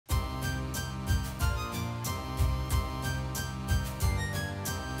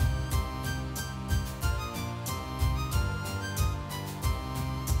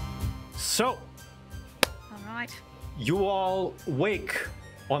So, All right. you all wake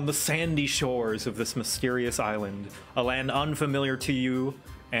on the sandy shores of this mysterious island, a land unfamiliar to you,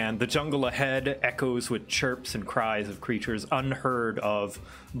 and the jungle ahead echoes with chirps and cries of creatures unheard of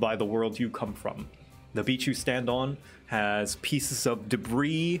by the world you come from. The beach you stand on has pieces of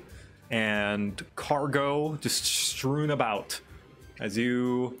debris and cargo just strewn about. As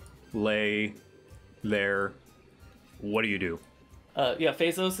you lay there, what do you do?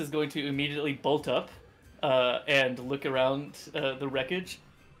 Phasos is going to immediately bolt up and look around the wreckage.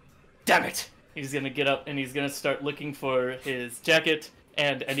 Damn it! He's gonna get up and he's gonna start looking for his jacket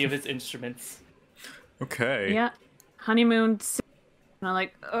and any of his instruments. Okay. Yeah. Honeymoon's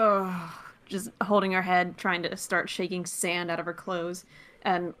like, ugh, just holding her head, trying to start shaking sand out of her clothes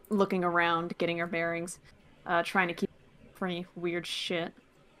and looking around, getting her bearings, trying to keep for any weird shit.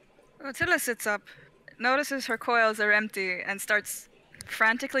 Attila sits up, notices her coils are empty, and starts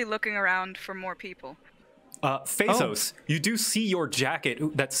frantically looking around for more people. Phasos, you do see your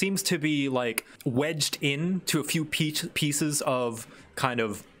jacket that seems to be like wedged in to a few pieces of kind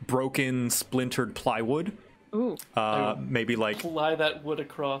of broken, splintered plywood. Ooh. Maybe like Ply that wood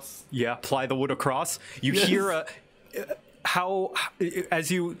across. Yeah, ply the wood across. You hear how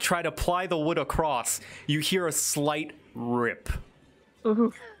as you try to ply the wood across, you hear a slight rip.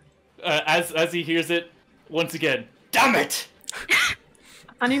 Ooh. As he hears it, once again, damn it!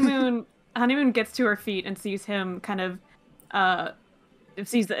 Honeymoon gets to her feet and sees him kind of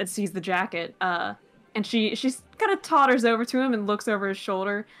sees the jacket, and she's kind of totters over to him and looks over his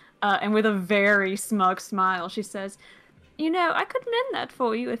shoulder, and with a very smug smile she says, "You know, I could mend that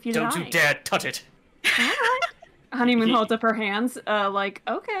for you if you like." Don't you dare touch it! All right. Honeymoon holds up her hands, like,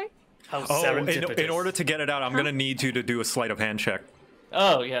 okay. How serendipitous. In order to get it out, I'm gonna need you to do a sleight of hand check.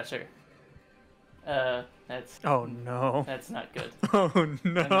 Oh, yeah, sure. That's... Oh, no. That's not good. Oh, I'm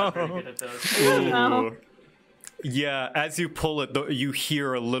not very no. good at those. No. Yeah, as you pull it, you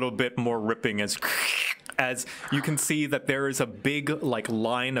hear a little bit more ripping as you can see that there is a big like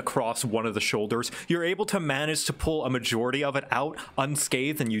line across one of the shoulders. You're able to manage to pull a majority of it out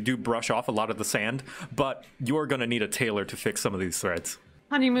unscathed, and you do brush off a lot of the sand, but you're gonna need a tailor to fix some of these threads.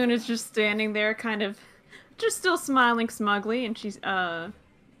 Honeymoon is just standing there, kind of just still smiling smugly, and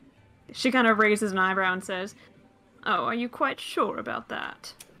she kind of raises an eyebrow and says, "Oh, are you quite sure about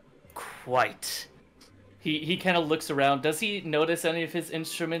that?" Quite. He kind of looks around. Does he notice any of his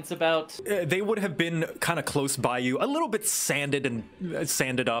instruments about? They would have been kind of close by you, a little bit sanded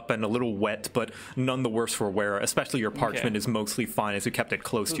up and a little wet, but none the worse for wear. Especially your parchment is mostly fine as you kept it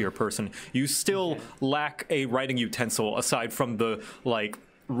close to your person. You still lack a writing utensil aside from the like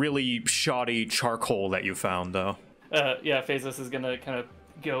really shoddy charcoal that you found, though. Phasos is gonna kind of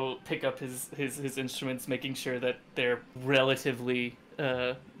go pick up his instruments, making sure that they're relatively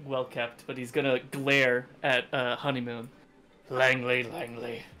well kept, but he's gonna glare at Honeymoon.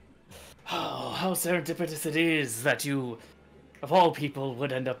 Langley. Oh, how serendipitous it is that you, of all people,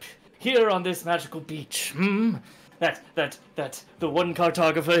 would end up here on this magical beach. That the one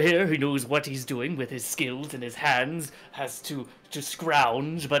cartographer here who knows what he's doing with his skills and his hands has to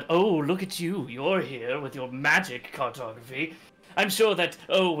scrounge, but oh, look at you, you're here with your magic cartography. I'm sure that,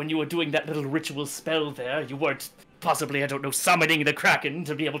 when you were doing that little ritual spell there, you weren't possibly, I don't know, summoning the Kraken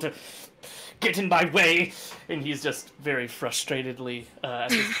to be able to get in my way. And he's just very frustratedly, at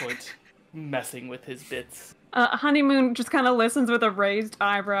this point, messing with his bits. Honeymoon just kind of listens with a raised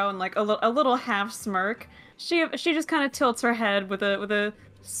eyebrow and like a little half smirk. She just kind of tilts her head with a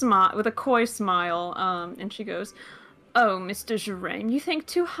coy smile, and she goes, "Oh, Mr. Jerame, you think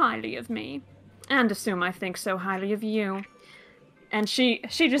too highly of me, and assume I think so highly of you." And she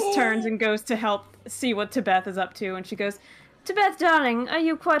just turns and goes to help see what Tibeth is up to, and she goes, "Tibeth, darling, are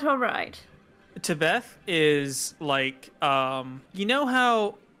you quite all right?" Tibeth is like, you know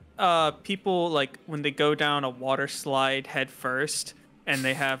how people, like, when they go down a water slide head first, and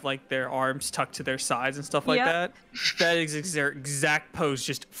they have, like, their arms tucked to their sides and stuff like that? That is their exact pose,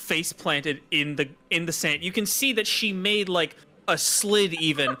 just face planted in the sand. You can see that she made, like, a slid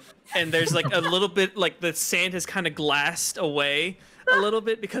even, and there's, like, a little bit, like, the sand has kind of glassed away a little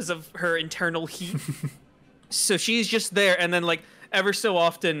bit because of her internal heat. So she's just there, and then, like, ever so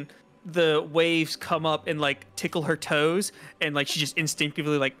often, the waves come up and, like, tickle her toes, and, like, she just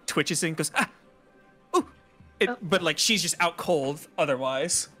instinctively, like, twitches and goes, ah! But, like, she's just out cold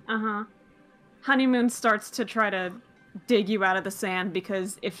otherwise. Uh-huh. Honeymoon starts to try to dig you out of the sand,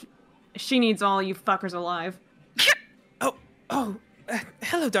 because if she needs all you fuckers alive.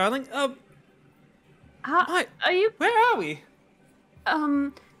 Hello, darling. Are you... Where are we?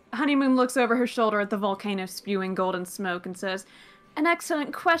 Honeymoon looks over her shoulder at the volcano spewing golden smoke and says, An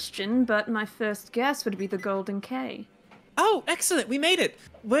excellent question, but my first guess would be the Golden K. Oh, excellent! We made it.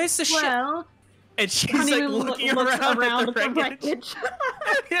 Where's the ship? Well, And she's Honeymoon like looking looks around at the at wreckage.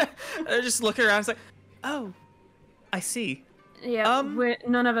 Yeah, I just look around. It's like, oh, I see. Yeah,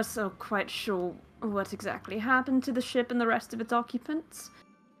 none of us are quite sure what exactly happened to the ship and the rest of its occupants.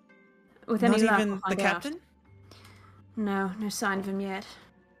 With any Not luck, even we'll the find out. captain? No sign of him yet.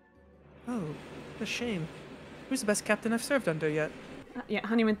 Oh, a shame. Who's the best captain I've served under yet? Yeah,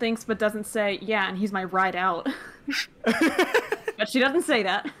 Honeymoon thinks but doesn't say, yeah, and he's my ride out. But she doesn't say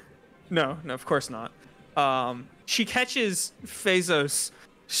that. No, of course not. She catches Phasos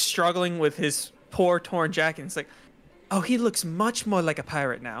struggling with his poor torn jacket. It's like, oh, he looks much more like a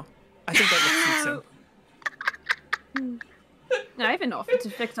pirate now. I think that looks suits him. I even offered to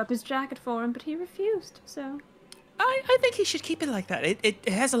fix up his jacket for him, but he refused, so... I think he should keep it like that. It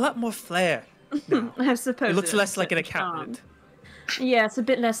has a lot more flair. I suppose It looks less like an a charm. accountant. Yeah, it's a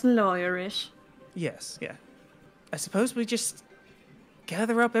bit less lawyerish. Yes, yeah. I suppose we just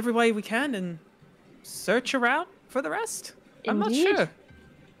gather up everybody we can and search around for the rest. I'm not Indeed. sure.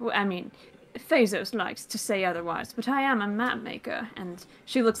 Well, I mean, Phasos likes to say otherwise, but I am a map maker, and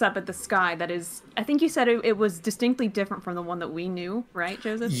she looks up at the sky that is... I think you said it was distinctly different from the one that we knew, right,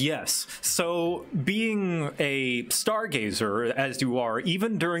 Joseph? Yes. So, being a stargazer, as you are,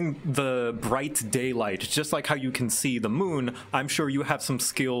 even during the bright daylight, just like how you can see the moon, I'm sure you have some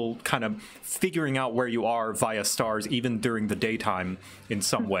skill kind of figuring out where you are via stars, even during the daytime in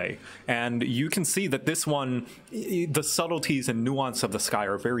some way. And you can see that this one, the subtleties and nuance of the sky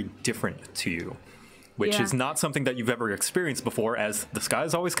are very different to you, which Yeah. is not something that you've ever experienced before, as the sky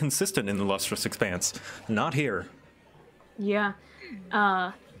is always consistent in the lustrous expanse. Not here. Yeah.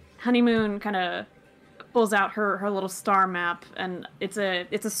 Honeymoon kind of pulls out her little star map, and it's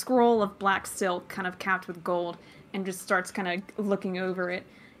a scroll of black silk kind of capped with gold, and just starts kind of looking over it.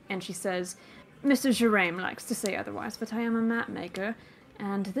 And she says, Mr. Jerame likes to say otherwise, but I am a map maker,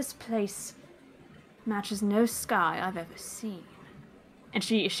 and this place matches no sky I've ever seen. And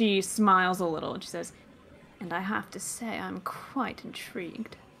she smiles a little, and she says, and I have to say I'm quite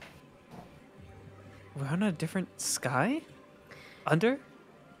intrigued. We're on a different sky? Under?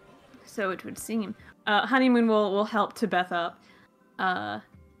 So it would seem. Honeymoon will help Tibeth up,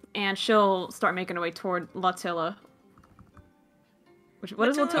 and she'll start making her way toward Latilla. What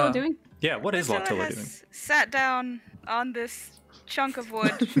is Latilla- Latilla doing? Yeah, what is Latilla Latilla has doing? sat down on this chunk of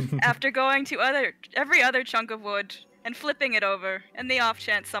wood after going to every other chunk of wood and flipping it over in the off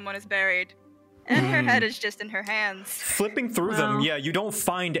chance someone is buried. And her head is just in her hands. Flipping through them, Wow. yeah, you don't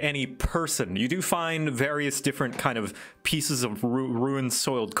find any person. You do find various different kind of pieces of ruined,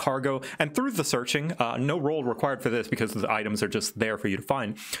 soiled cargo. And through the searching, no roll required for this because the items are just there for you to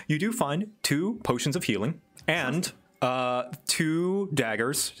find. You do find 2 potions of healing and 2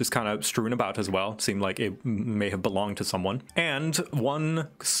 daggers just kind of strewn about as well. Seemed like it may have belonged to someone. And 1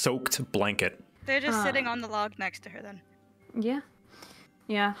 soaked blanket. They're just sitting on the log next to her then. Yeah.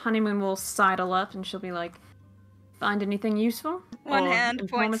 Yeah, Honeymoon will sidle up, and she'll be like, find anything useful? One Or hand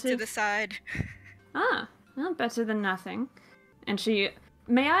points to informative?" the side. Ah, well, better than nothing. And she...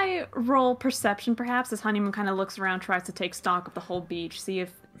 May I roll perception, perhaps, as Honeymoon kind of looks around, tries to take stock of the whole beach, see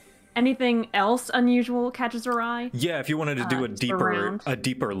if anything else unusual catches her eye? Yeah, if you wanted to do just around. a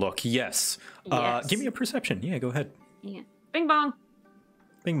deeper look, yes. Yes. Give me a perception. Yeah, go ahead. Yeah. Bing bong!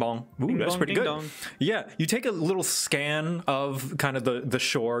 Bing bong. Ooh, Bing that's bong, pretty ding good. dong. Yeah, you take a little scan of kind of the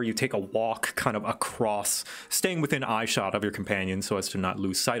shore. You take a walk kind of across, staying within eyeshot of your companions so as to not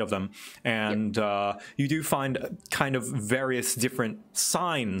lose sight of them. And you do find kind of various different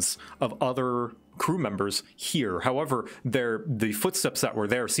signs of other crew members here. However, the footsteps that were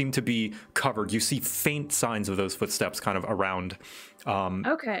there seem to be covered. You see faint signs of those footsteps kind of around,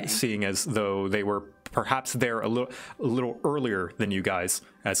 Okay. seeing as though they were perhaps there a little earlier than you guys,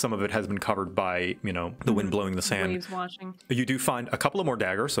 as some of it has been covered by, you know, the wind blowing the sand. Waves washing. You do find a couple of more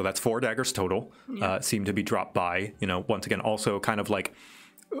daggers, so that's 4 daggers total, seem to be dropped by, you know, once again, also kind of like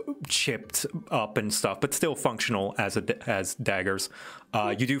chipped up and stuff, but still functional as daggers.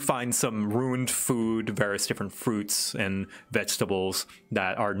 You do find some ruined food, various different fruits and vegetables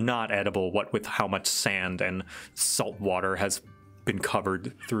that are not edible, what with how much sand and salt water has been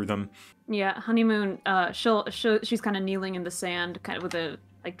covered through them. Yeah, Honeymoon, she's kind of kneeling in the sand, kind of with the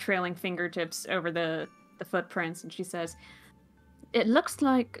like trailing fingertips over the footprints, and she says, "It looks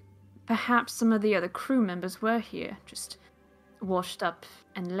like perhaps some of the other crew members were here, just washed up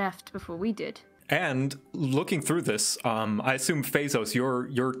and left before we did." And looking through this, I assume Phasos,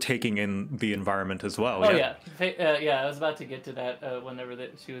 you're taking in the environment as well. Oh yeah, yeah. I was about to get to that whenever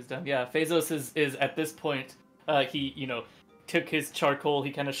she was done. Yeah, Phasos is at this point. He took his charcoal,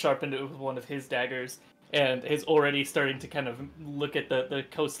 he kind of sharpened it with one of his daggers, and is already starting to kind of look at the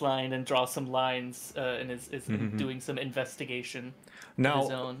coastline and draw some lines, and is doing some investigation of his Now,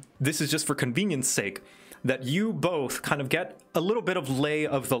 own. this is just for convenience sake, that you both kind of get a little bit of lay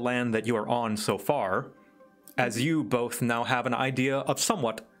of the land that you are on so far, as you both now have an idea of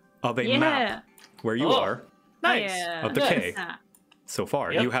somewhat of a map where you are Nice. Yeah. of the K. So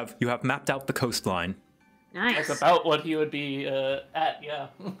far, Yep. you have mapped out the coastline. Nice. That's about what he would be at, yeah.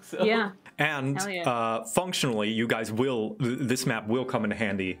 So. Yeah. And Hell yeah. functionally, you guys will. This map will come in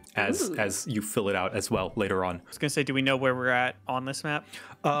handy as you fill it out as well later on. I was gonna say, do we know where we're at on this map?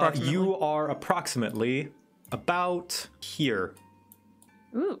 You are approximately about here.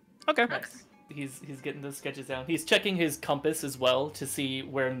 Ooh. Okay. Nice. He's getting those sketches down. He's checking his compass as well to see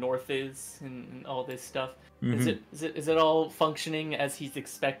where north is and all this stuff. Is it all functioning as he's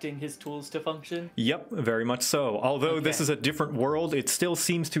expecting his tools to function? Yep, very much so. Although this is a different world, it still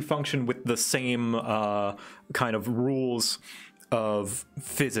seems to function with the same kind of rules of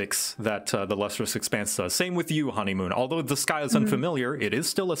physics that the Lustrous Expanse does. Same with you, Honeymoon. Although the sky is unfamiliar, it is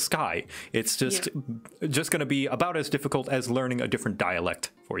still a sky. It's just going to be about as difficult as learning a different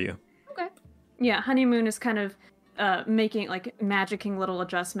dialect for you. Okay. Yeah, Honeymoon is kind of making, like, magicking little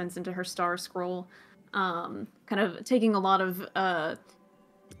adjustments into her star scroll. Kind of taking a lot of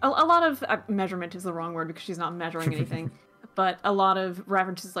measurement is the wrong word because she's not measuring anything, but a lot of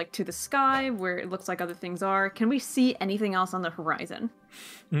references like to the sky where it looks like other things are. Can we see anything else on the horizon?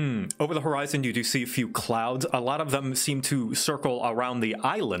 Over the horizon, you do see a few clouds. A lot of them seem to circle around the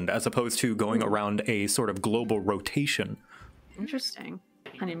island as opposed to going around a sort of global rotation. Interesting.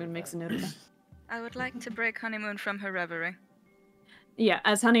 Honeymoon makes a note of that. I would like to break Honeymoon from her reverie. Yeah,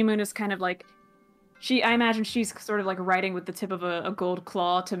 as Honeymoon is kind of like I imagine she's sort of like writing with the tip of a gold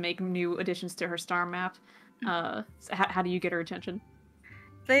claw to make new additions to her star map. So how do you get her attention?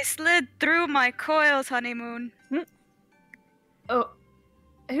 They slid through my coils, Honeymoon. Oh,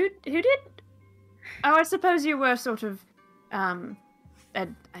 who did? Oh, I suppose you were sort of, I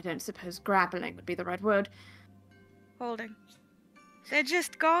don't suppose grappling would be the right word. Holding. They're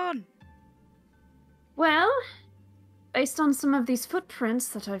just gone. Well, based on some of these footprints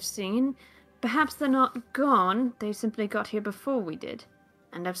that I've seen, perhaps they're not gone, they simply got here before we did,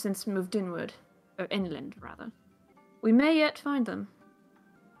 and have since moved inward. Or inland, rather. We may yet find them.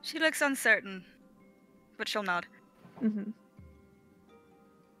 She looks uncertain, but she'll nod. Mm-hmm.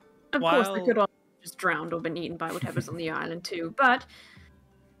 Of course, they could all just drowned or been eaten by whatever's on the island, too, but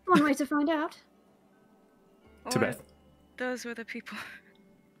one way to find out. Tibet. Those were the people.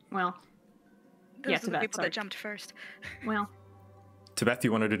 Well, Those yeah, were the Tibet, people sorry. that jumped first. Well, Tibet,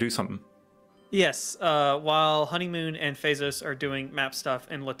 you wanted to do something. Yes, while Honeymoon and Phazos are doing map stuff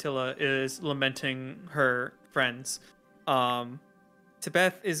and Latilla is lamenting her friends,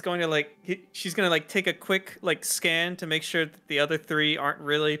 Tibeth is going to she's going to take a quick scan to make sure that the other three aren't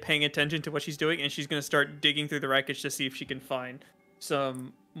really paying attention to what she's doing, and she's going to start digging through the wreckage to see if she can find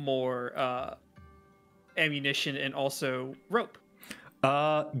some more ammunition and also rope.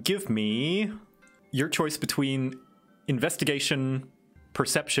 Give me your choice between investigation,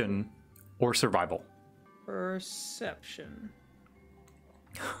 perception, or survival. Perception.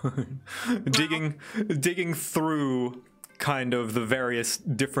 Digging through kind of the various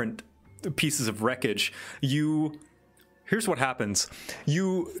different pieces of wreckage, here's what happens.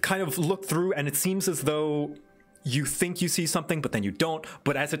 You kind of look through and it seems as though you think you see something, but then you don't.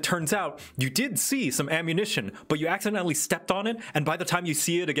 But as it turns out, you did see some ammunition, but you accidentally stepped on it, and by the time you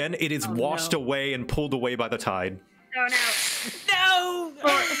see it again, it is washed away and pulled away by the tide. Oh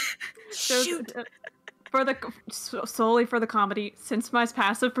no. shoot. Solely for the comedy, since my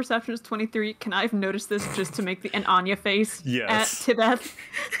passive perception is 23, can I have noticed this just to make an Anya face Yes. at Tibet?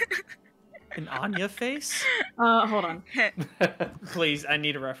 An Anya face? Hold on. Please, I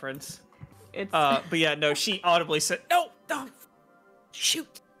need a reference. It's But yeah, no, she audibly said, no,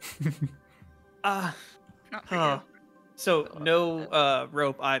 shoot. Not for you. So no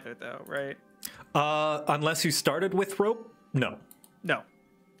rope either, though, right? Unless you started with rope? No. No.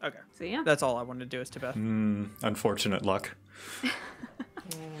 Okay. so yeah. That's all I wanted to do is Tibet. Unfortunate luck.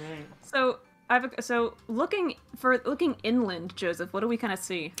 So looking inland, Joseph, what do we kind of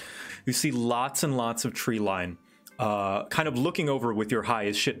see? You see lots and lots of tree line. Kind of looking over with your high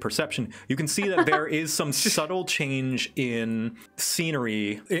as shit perception, you can see that there is some subtle change in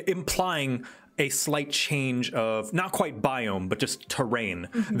scenery, implying a slight change of not quite biome, but just terrain.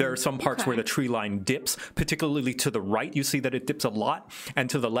 There are some parts where the tree line dips, particularly to the right. You see that it dips a lot, and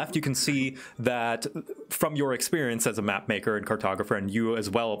to the left, you can see that from your experience as a map maker and cartographer, and you as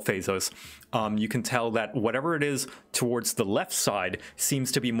well, Phazos, you can tell that whatever it is towards the left side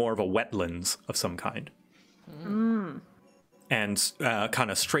seems to be more of a wetlands of some kind. And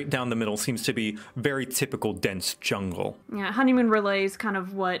kind of straight down the middle seems to be very typical dense jungle. Yeah, Honeymoon relays kind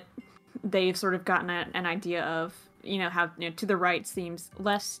of what they've sort of gotten an idea of. You know, how to the right seems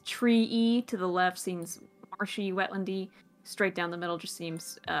less tree-y, to the left seems marshy, wetlandy. Straight down the middle just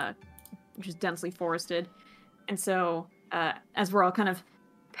seems just densely forested. And so, as we're all kind of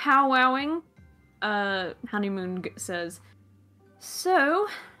powwowing, Honeymoon says, "So,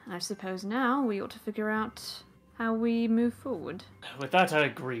 I suppose now we ought to figure out how we move forward." With that, I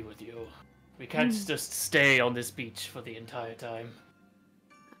agree with you. We can't just stay on this beach for the entire time.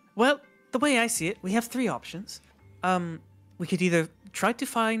 Well, the way I see it, we have three options. We could either try to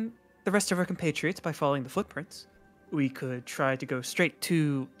find the rest of our compatriots by following the footprints. We could try to go straight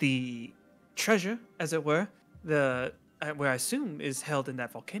to the treasure, as it were, where I assume is held in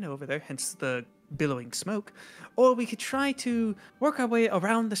that volcano over there, hence the billowing smoke. Or we could try to work our way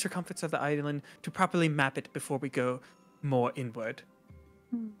around the circumference of the island to properly map it before we go more inward.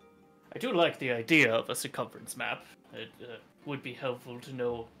 I do like the idea of a circumference map. It would be helpful to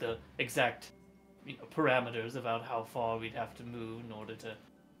know the exact parameters about how far we'd have to move in order to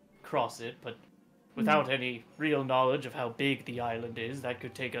cross it, but without any real knowledge of how big the island is, that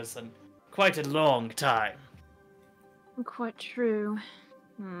could take us quite a long time. Quite true.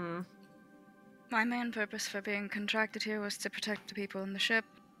 My main purpose for being contracted here was to protect the people in the ship.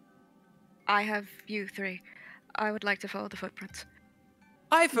 I have you three. I would like to follow the footprints.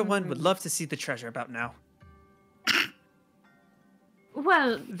 I, for one, would love to see the treasure about now.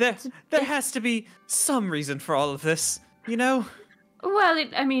 Well, There has to be some reason for all of this, you know? well,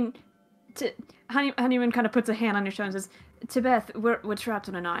 Honeymoon kind of puts a hand on your shoulder and says, "Tibeth, we're trapped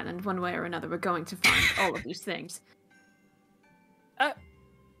on an island. One way or another, we're going to find all of these things."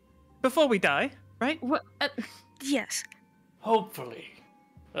 Before we die, right? What? Yes. Hopefully.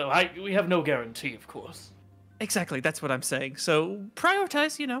 We have no guarantee, of course. Exactly, that's what I'm saying. So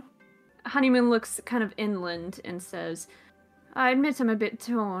prioritize, Honeymoon looks kind of inland and says, "I admit I'm a bit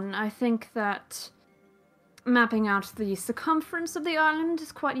torn. I think that mapping out the circumference of the island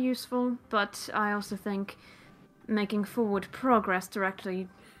is quite useful, but I also think making forward progress directly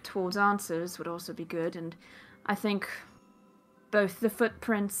towards answers would also be good, and I think both the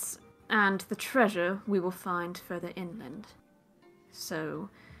footprints and the treasure we will find further inland. So,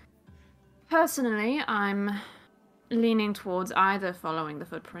 personally, I'm leaning towards either following the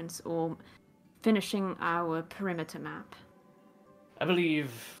footprints or finishing our perimeter map." I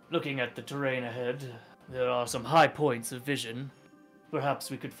believe, looking at the terrain ahead, there are some high points of vision.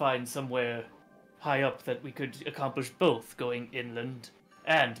 Perhaps we could find somewhere high up that we could accomplish both going inland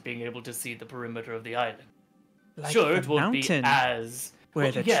and being able to see the perimeter of the island. Like Sure, the it won't be mountain as... where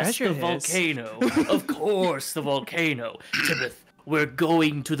Well, the yes, treasure the is. volcano. Of course, the volcano. Tibeth, we're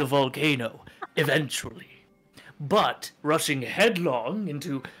going to the volcano, eventually. But rushing headlong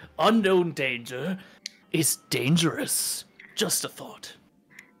into unknown danger is dangerous. Just a thought.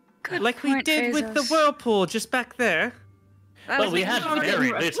 Good Like we point, did with the Bezos. whirlpool just back there. Well, we had we very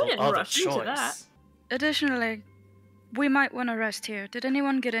didn't rush- we little didn't other rush into choice. that. Additionally, we might want to rest here. Did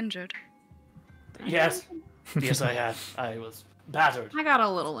anyone get injured? Yes. Yes, I had. I was battered. I got a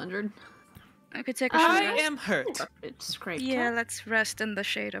little injured. I could take a I short rest. am hurt. It's scraped. Yeah, let's rest in the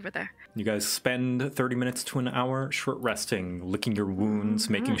shade over there. You guys spend 30 minutes to an hour short resting, licking your wounds,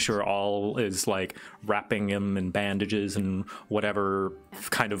 making sure all is like wrapping them in bandages and whatever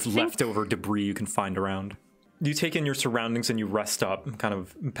kind of leftover debris you can find around. You take in your surroundings and you rest up and kind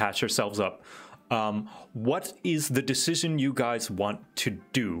of patch yourselves up. What is the decision you guys want to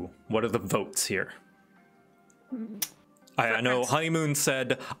do? What are the votes here? I know Honeymoon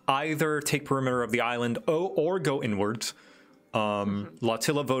said either take perimeter of the island or go inwards.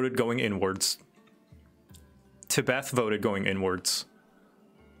 Latilla voted going inwards. Tibeth voted going inwards.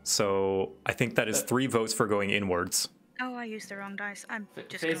 So I think that is 3 votes for going inwards. Oh, I used the wrong dice. I'm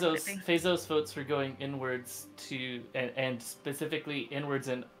just going to let it be. Phazos votes for going inwards and specifically inwards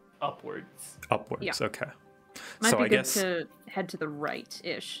and upwards. Upwards, Yeah. okay. Might So be I good guess to head to the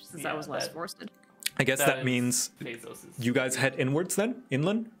right-ish, since Yeah, that was less that- forested. that is means Phazos's. you guys head inwards then?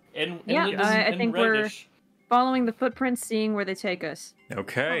 Inland? Yeah, I think we're reddish. following the footprints, seeing where they take us.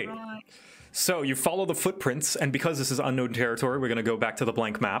 Okay. Alright. So you follow the footprints, and because this is unknown territory, we're going to go back to the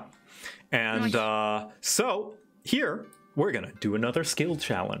blank map. And so here we're gonna do another skill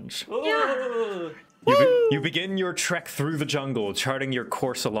challenge. Oh! You begin your trek through the jungle, charting your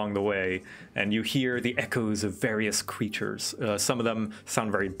course along the way, and you hear the echoes of various creatures. Some of them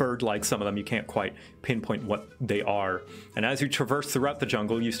sound very bird-like, some of them you can't quite pinpoint what they are. And as you traverse throughout the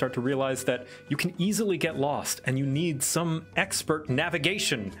jungle, you start to realize that you can easily get lost, and you need some expert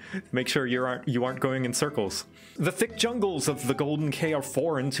navigation to make sure you aren't going in circles. The thick jungles of the Golden K are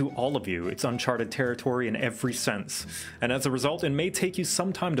foreign to all of you. It's uncharted territory in every sense. And as a result, it may take you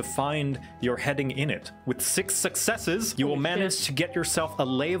some time to find your heading in it. With 6 successes, you will manage to get yourself a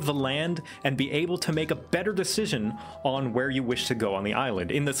lay of the land and be able to make a better decision on where you wish to go on the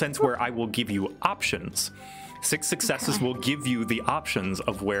island, in the sense where I will give you options. 6 successes will give you the options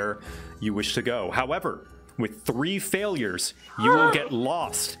of where you wish to go. However, with 3 failures, you will get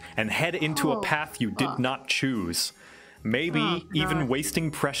lost and head into a path you did not choose. Maybe even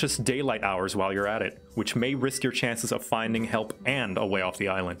wasting precious daylight hours while you're at it, which may risk your chances of finding help and a way off the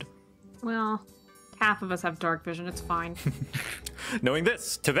island. Well, half of us have dark vision. It's fine. Knowing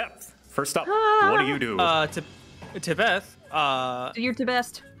this, Teveth, first up, what do you do? Teveth, Do your to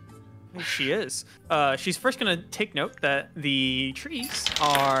best. she is. She's first gonna take note that the trees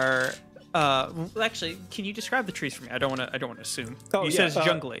are. Actually, can you describe the trees for me? I don't want to assume. Oh, you said it's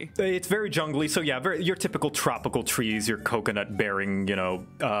jungly. It's very jungly, so yeah, your typical tropical trees, your coconut-bearing,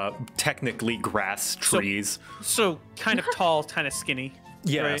 technically grass trees. So kind of tall, kind of skinny.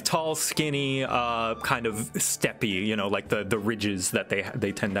 Yeah, right? tall, skinny, kind of steppy, like the ridges that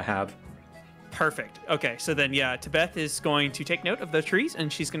they tend to have. Perfect. Okay, so then Tebeth is going to take note of the trees,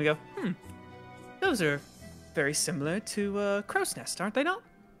 and she's going to go, those are very similar to Crow's Nest, aren't they not?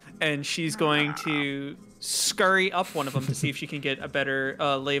 And she's going to scurry up one of them to see if she can get a better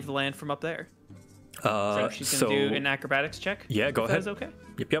lay of the land from up there. So she's going to do an acrobatics check. Yeah, go ahead. That's okay.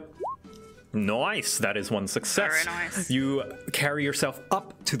 Yep. Nice. That is one success. Very nice. You carry yourself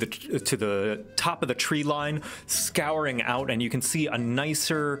up to the top of the tree line, scouring out, and you can see a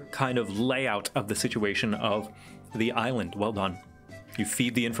nicer kind of layout of the situation of the island. Well done. You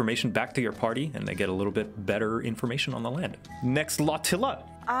feed the information back to your party, and they get a little bit better information on the land. Next, Latilla.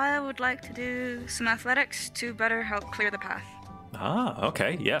 I would like to do some athletics to better help clear the path. Ah,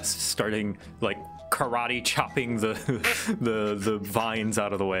 okay. Yes, starting like karate chopping the vines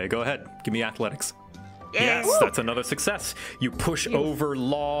out of the way. Go ahead. Give me athletics. Yeah. Yes, that's another success. You push over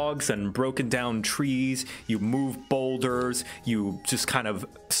logs and broken down trees. You move boulders. You just kind of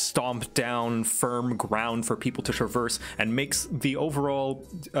stomp down firm ground for people to traverse, and makes the overall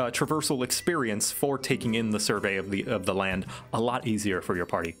traversal experience for taking in the survey of the land a lot easier for your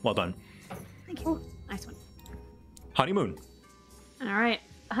party. Well done. Thank you. Nice one. Honeymoon. All right.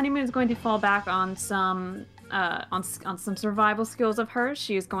 Honeymoon is going to fall back on some on some survival skills of hers.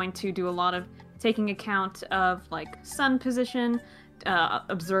 She is going to do a lot of taking account of like sun position,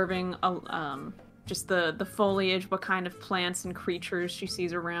 observing just the foliage, what kind of plants and creatures she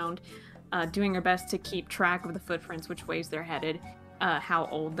sees around, doing her best to keep track of the footprints, which ways they're headed, how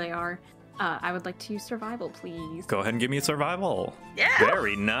old they are. I would like to use survival, please. Go ahead and give me a survival. Yeah.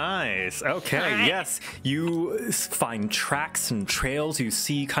 Very nice. Okay, Alright. yes. You find tracks and trails. You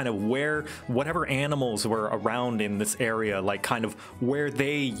see kind of where whatever animals were around in this area, like kind of where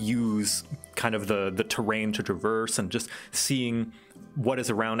they use kind of the terrain to traverse, and just seeing what is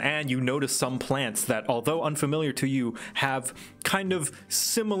around. And you notice some plants that, although unfamiliar to you, have kind of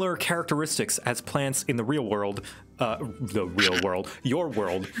similar characteristics as plants in the real world, your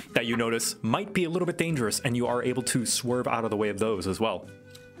world, that you notice might be a little bit dangerous, and you are able to swerve out of the way of those as well.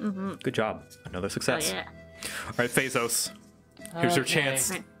 Good job. Another success. Oh, yeah. All right, Phazos. Here's your Okay.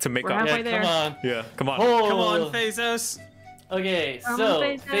 chance to make We're up. halfway there. Come on. Yeah, come on. Oh. Come on, Phazos. Okay, Come on, so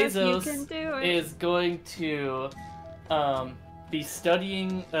Bezos, you can do Bezos it. is going to be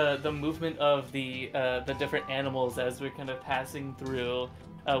studying the movement of the different animals as we're kind of passing through,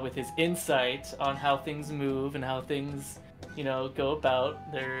 with his insight on how things move and how things, go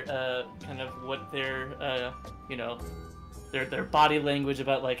about their kind of what their their body language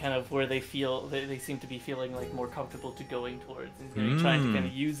about like kind of where they feel they seem to be feeling like more comfortable to going towards. And he's going to be trying to kind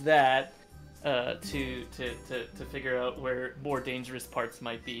of use that to figure out where more dangerous parts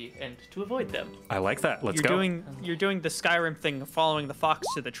might be and to avoid them. I like that. Let's You're go. doing the Skyrim thing of following the fox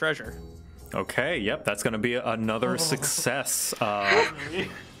to the treasure. Okay, yep, that's going to be another success.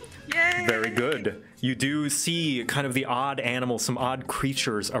 Yay! Very good. You do see kind of the odd animals, some odd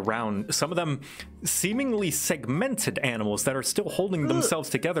creatures around. Some of them seemingly segmented animals that are still holding themselves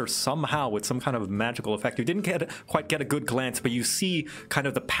together somehow with some kind of magical effect. You didn't quite get a good glance, but you see kind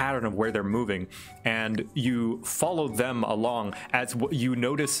of the pattern of where they're moving, and you follow them along as you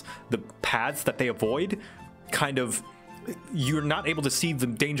notice the paths that they avoid kind of you're not able to see the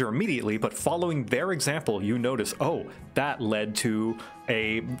danger immediately, but following their example, you notice, oh, that led to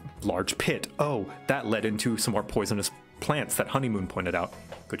a large pit. Oh, that led into some more poisonous plants that Honeymoon pointed out.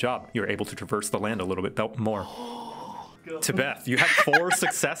 Good job. You're able to traverse the land a little bit more. To Beth, you have 4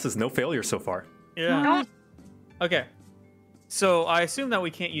 successes, no failures so far. Yeah. Okay. So I assume that we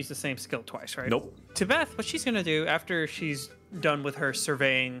can't use the same skill twice, right? Nope. To Beth, what she's going to do after she's done with her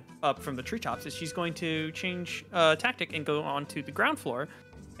surveying up from the treetops is she's going to change tactic and go on to the ground floor,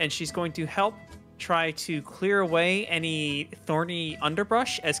 and she's going to help try to clear away any thorny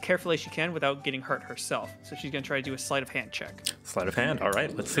underbrush as carefully as she can without getting hurt herself. So she's going to try to do a sleight of hand check. Sleight of hand. All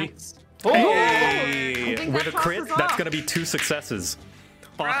right, let's see. Nice. Hey! I think With that a crit, crosses that's off. going to be 2 successes.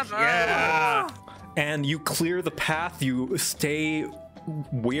 Bravo. Yeah. And you clear the path. You stay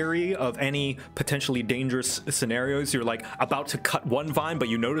wary of any potentially dangerous scenarios. You're like about to cut one vine, but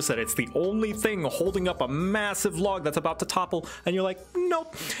you notice that it's the only thing holding up a massive log that's about to topple, and you're like,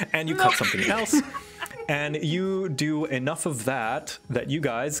 nope. And you cut something else. And you do enough of that you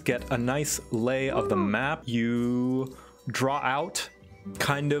guys get a nice lay of the map. You draw out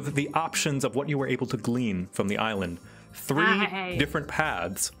kind of the options of what you were able to glean from the island. 3 different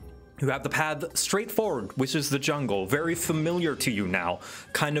paths. You have the path straight forward, which is the jungle, very familiar to you now,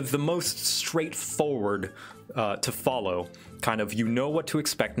 kind of the most straightforward to follow. Kind of, you know what to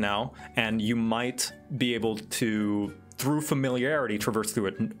expect now, and you might be able to, through familiarity, traverse through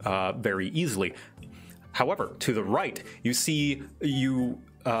it very easily. However, to the right, you see you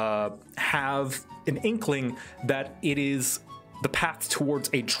have an inkling that it is the path towards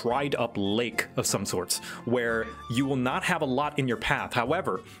a dried up lake of some sorts, where you will not have a lot in your path.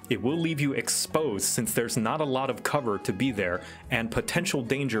 However, it will leave you exposed since there's not a lot of cover to be there, and potential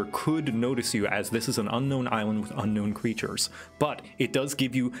danger could notice you, as this is an unknown island with unknown creatures. But it does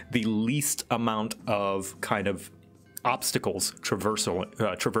give you the least amount of kind of obstacles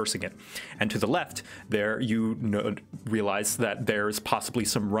traversing it. And to the left there, you realize that there's possibly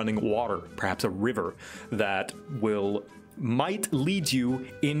some running water, perhaps a river, that might lead you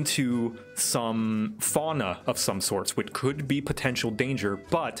into some fauna of some sorts, which could be potential danger,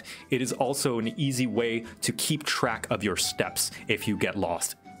 but it is also an easy way to keep track of your steps if you get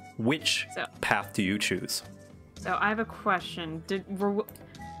lost. Which path do you choose? So I have a question. Were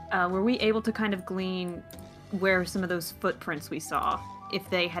we able to kind of glean where some of those footprints we saw, if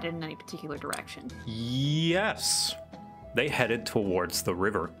they headed in any particular direction? Yes. They headed towards the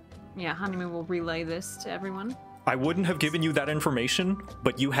river. Yeah, Honeymoon will relay this to everyone. I wouldn't have given you that information,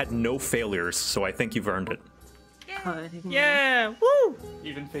 but you had no failures, so I think you've earned it. Yeah! Woo!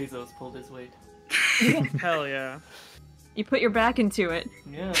 Even Phazos pulled his weight. Hell yeah. You put your back into it.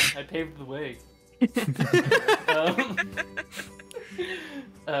 Yeah, I paved the way.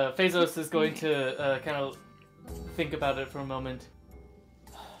 Phazos is going to kind of think about it for a moment.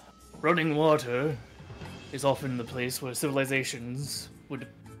 Running water is often the place where civilizations would,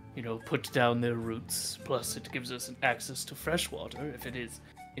 put down their roots. Plus, it gives us access to fresh water, if it is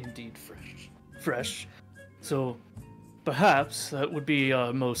indeed fresh. So, perhaps that would be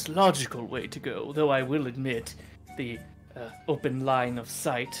our most logical way to go, though I will admit the open line of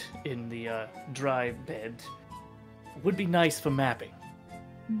sight in the dry bed would be nice for mapping.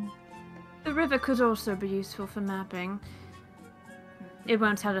 The river could also be useful for mapping. It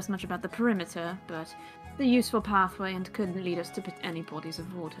won't tell us much about the perimeter, but the useful pathway and could lead us to any bodies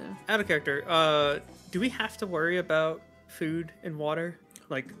of water. Out of character, do we have to worry about food and water?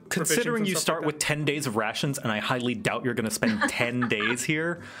 Like, considering you start like with 10 days of rations, and I highly doubt you're going to spend 10 days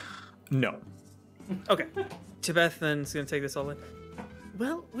here, no. Okay. Tibeth then is going to take this all in.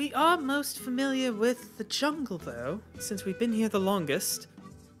 Well, we are most familiar with the jungle, though, since we've been here the longest.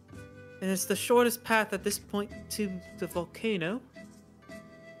 And it's the shortest path at this point to the volcano.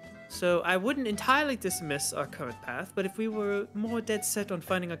 So I wouldn't entirely dismiss our current path, but if we were more dead set on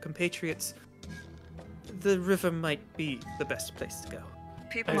finding our compatriots, the river might be the best place to go.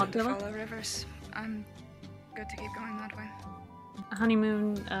 People don't follow rivers. I'm good to keep going that way.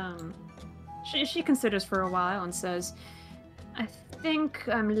 Honeymoon, she considers for a while and says, I think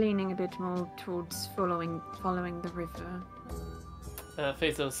I'm leaning a bit more towards following the river.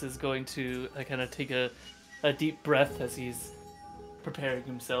 Phazos is going to kind of take a deep breath as he's preparing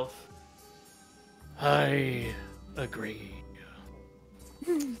himself. I agree.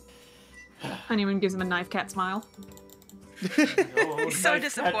 Honeymoon gives him a knife cat smile. He's so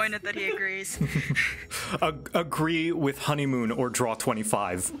disappointed that he agrees. Agree with Honeymoon or draw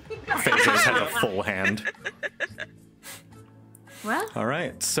 25. Phazos has a full hand. Well, All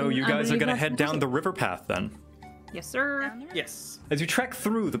right, so you guys are going to head down the river path then. Yes, sir. Down the road. Yes. As you trek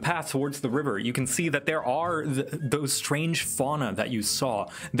through the path towards the river, you can see that there are those strange fauna that you saw.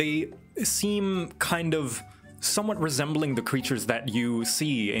 They seem kind of somewhat resembling the creatures that you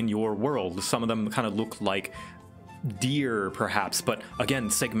see in your world. Some of them kind of look like deer, perhaps, but again,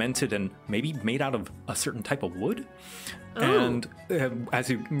 segmented and maybe made out of a certain type of wood. Ooh. And as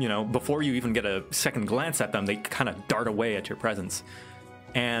you know, before you even get a second glance at them, they kind of dart away at your presence.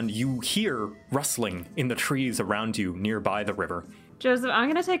 And you hear rustling in the trees around you nearby the river. Joseph, I'm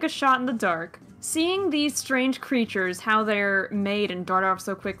gonna take a shot in the dark. Seeing these strange creatures, how they're made and dart off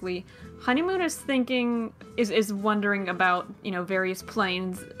so quickly, Honeymoon is thinking, is wondering about, various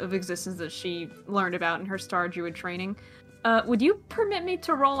planes of existence that she learned about in her Star Druid training. Would you permit me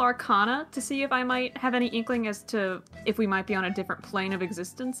to roll Arcana to see if I might have any inkling as to if we might be on a different plane of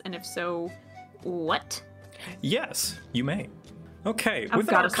existence, and if so, what? Yes, you may. Okay, I've with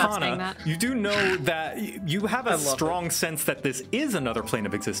gotta stop saying Arcana, that. you do know that you have a love strong sense that this is another plane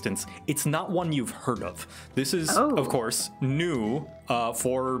of existence. It's not one you've heard of. This is, Oh. of course, new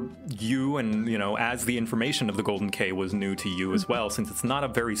for you, and as the information of the Golden K was new to you as well, since it's not a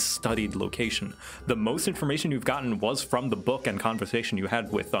very studied location. The most information you've gotten was from the book and conversation you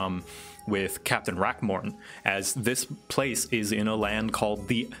had with Captain Rackmorn, as this place is in a land called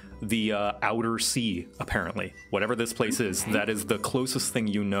the Outer Sea, apparently. Whatever this place is, that is the closest thing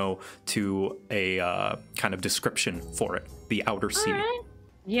you know to a kind of description for it. The Outer Sea. Alright.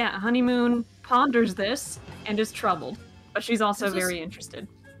 Yeah, Honeymoon ponders this and is troubled, but she's also This is- very interested.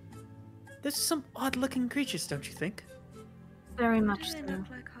 There's some odd-looking creatures, don't you think? Very Why much do they so. look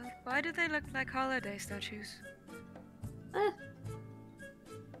like Why do they look like holiday statues?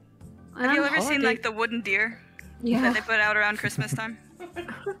 Have you ever seen holiday- like the wooden deer that Yeah. they put out around Christmas time?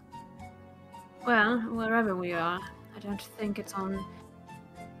 Well, wherever we are, I don't think it's on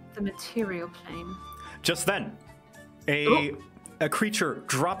the material plane. Just then, a creature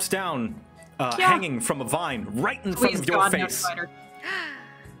drops down, Yeah. hanging from a vine right in front Please of your God, no face. spider.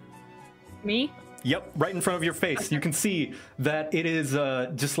 Me? Yep, right in front of your face. You can see that it is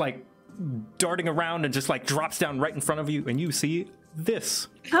just like darting around and just like drops down right in front of you, and you see this.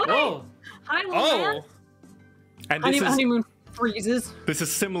 Hi! Oh, Hi, little man. And this is Honeymoon freezes. this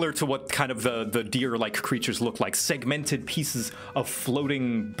is similar to what kind of the deer-like creatures look like. Segmented pieces of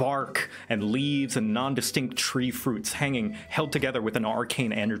floating bark and leaves and non-distinct tree fruits held together with an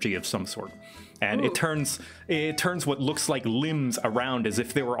arcane energy of some sort. And it turns what looks like limbs around as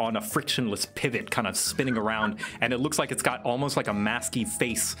if they were on a frictionless pivot, kind of spinning around. And it looks like it's got almost like a masky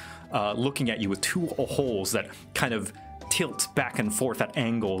face looking at you with two holes that kind of tilt back and forth at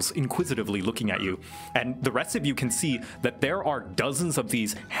angles, inquisitively looking at you. And the rest of you can see that there are dozens of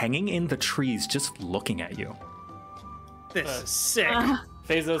these hanging in the trees just looking at you. This is sick.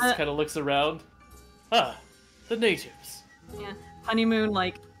 Phazos kind of looks around. Ah, the natives. Yeah. Honeymoon,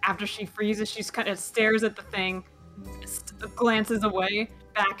 after she freezes, she's kind of stares at the thing, glances away,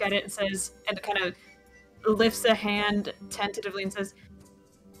 back at it, and says, and kind of lifts a hand tentatively and says,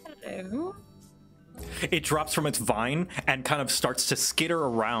 "Hello." It drops from its vine and kind of starts to skitter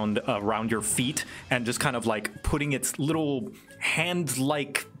around your feet, and just kind of like putting its little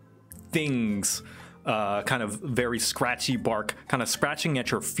hand-like things, kind of very scratchy bark, kind of scratching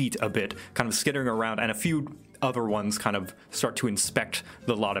at your feet a bit, kind of skittering around, and a few other ones kind of start to inspect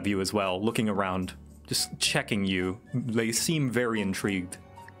the lot of you as well, looking around, just checking you. They seem very intrigued.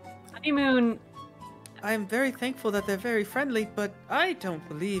 Honeymoon, I am very thankful that they're very friendly, but I don't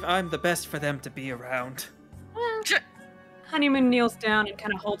believe I'm the best for them to be around. Honeymoon kneels down and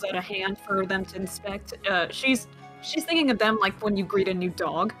kind of holds out a hand for them to inspect. She's thinking of them like when you greet a new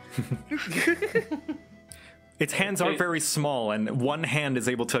dog. Its hands are very small, and one hand is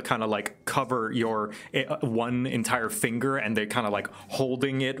able to kind of like cover your one entire finger, and they're kind of like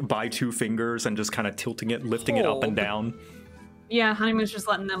holding it by two fingers and just kind of tilting it, lifting it up and down. Yeah, Honeymoon's just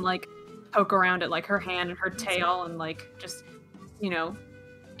letting them poke around at her hand and her tail and just,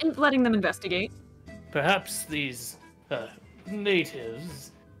 and letting them investigate. Perhaps these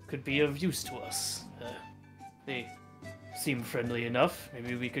natives could be of use to us. They seem friendly enough.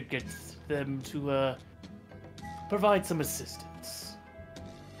 Maybe we could get them to provide some assistance.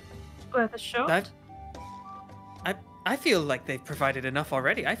 Worth a shot. I feel like they've provided enough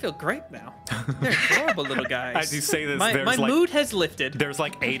already. I feel great now. They're adorable little guys. As you say this, my there's mood has lifted. There's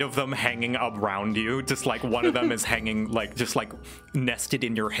 8 of them hanging around you. Just one of them is hanging just nested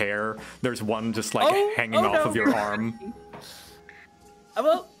in your hair. There's one just hanging off of your arm.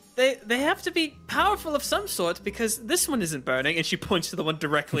 Well, they have to be powerful of some sort because this one isn't burning, and she points to the one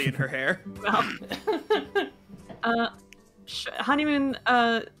directly in her hair. Honeymoon,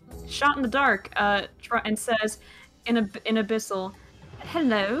 shot in the dark, and says, in Abyssal,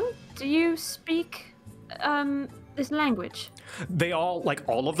 hello, do you speak this language? They all, like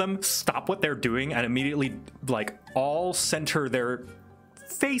all of them, stop what they're doing and immediately, like, all center their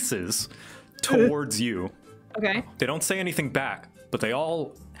faces towards you. Okay. They don't say anything back, but they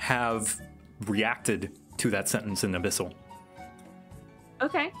all have reacted to that sentence in Abyssal.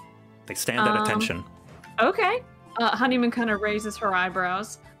 Okay. They stand at attention. Okay. Honeymoon kind of raises her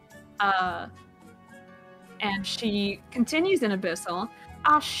eyebrows. And she continues in Abyssal.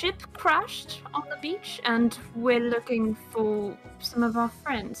 Our ship crashed on the beach, and we're looking for some of our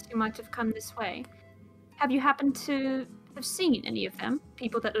friends who might have come this way. Have you happened to have seen any of them?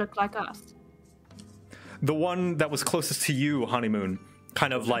 People that look like us? The one that was closest to you, Honeymoon,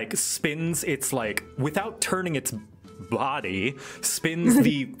 kind of like spins its, like, without turning its body, spins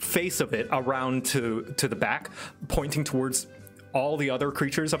the face of it around to the back, pointing towards all the other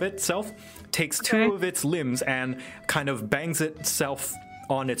creatures of itself, takes two of its limbs and kind of bangs itself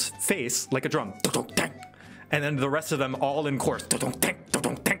on its face like a drum. And then the rest of them all in chorus.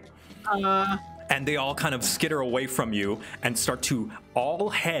 And they all kind of skitter away from you and start to all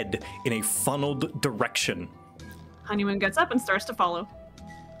head in a funneled direction. Honeymoon gets up and starts to follow.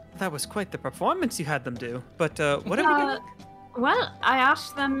 That was quite the performance you had them do. But what are we doing? Well, I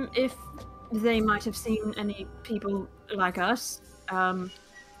asked them if they might have seen any people like us.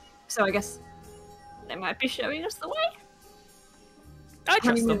 So I guess they might be showing us the way. I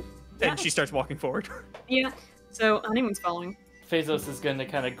trust them. Yeah. And she starts walking forward. Yeah. So Honeymoon's following. Phazos is going to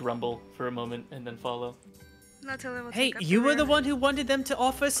kind of grumble for a moment and then follow. Latilla will Hey, take up you were the rear. one who wanted them to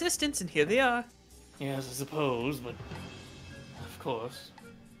offer assistance, and here they are. Yes, I suppose, but of course.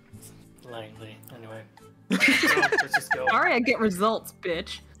 Langley, anyway. Let's just go. Sorry, I get results,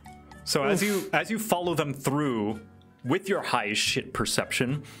 bitch. So as you follow them through with your high shit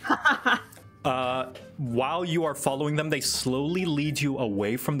perception, while you are following them, they slowly lead you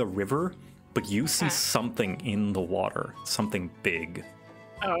away from the river, but you see something in the water, something big,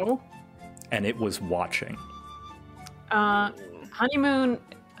 Oh. and it was watching. Honeymoon,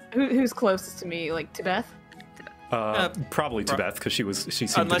 who's closest to me? Like to Beth? Probably to Beth, because she seemed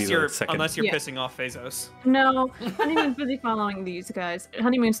to Unless be you're the second. you're pissing off Phazos. No, Honeymoon's busy following these guys.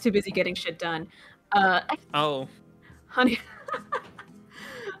 Honeymoon's too busy getting shit done. Oh.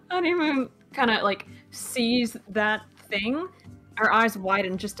 Honeymoon kind of like sees that thing. Her eyes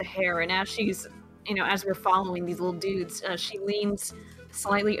widen just a hair, and as she's, as we're following these little dudes, she leans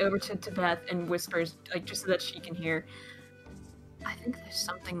slightly over to Beth and whispers, like just so that she can hear. I think there's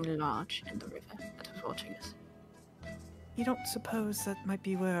something large in the river that is watching us. You don't suppose that might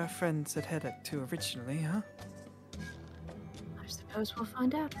be where our friends had headed to originally, huh? I suppose we'll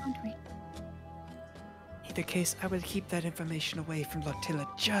find out, won't we? Either case, I will keep that information away from Lotilla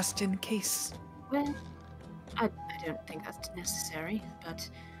just in case. Well, I don't think that's necessary, but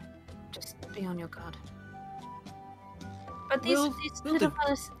just be on your guard. But these We'll little do.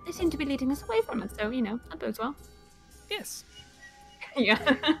 fellas, they seem to be leading us away from us, so, that bodes well. Yes. Yeah.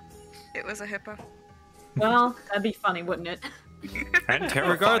 It was a hippo. Well, that'd be funny, wouldn't it? And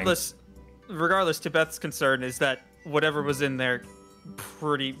terrifying. Regardless, Tibet's concern is that whatever was in there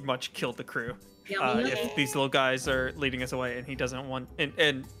pretty much killed the crew. Yeah, we know. If these little guys are leading us away, and he doesn't want,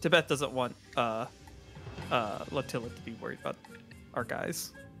 and Tibet doesn't want Lotilla to be worried about our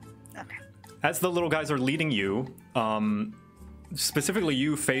guys. Okay. As the little guys are leading you, specifically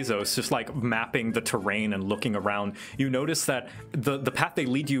you, Phazos, just like mapping the terrain and looking around, you notice that the path they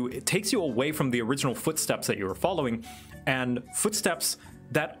lead you, it takes you away from the original footsteps that you were following, and footsteps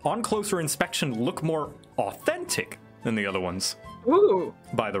that on closer inspection look more authentic than the other ones Ooh.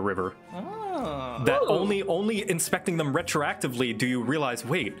 by the river. Oh. That Ooh. only inspecting them retroactively do you realize,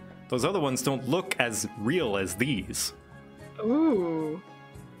 wait, those other ones don't look as real as these. Ooh.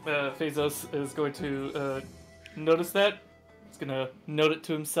 Phazos is going to notice that. He's going to note it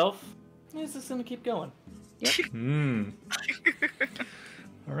to himself. He's just going to keep going.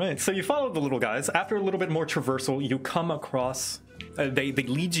 All right, so you follow the little guys. After a little bit more traversal, you come across. They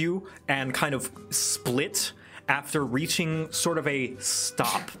lead you and kind of split after reaching sort of a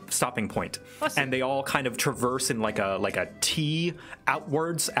stopping point, and they all kind of traverse in like a T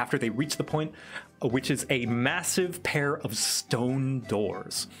outwards after they reach the point, which is a massive pair of stone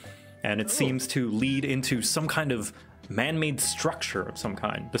doors, and it seems to lead into some kind of man-made structure of some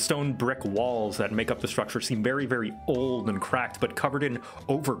kind. The stone brick walls that make up the structure seem very, very old and cracked, but covered in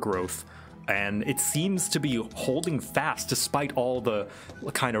overgrowth. And it seems to be holding fast despite all the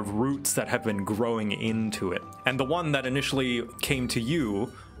kind of roots that have been growing into it. And the one that initially came to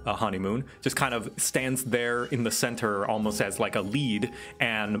you Honeymoon, just kind of stands there in the center almost as like a lead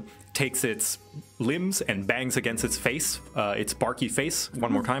and takes its limbs and bangs against its face, its barky face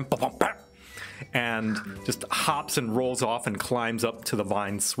one more time. And just hops and rolls off and climbs up to the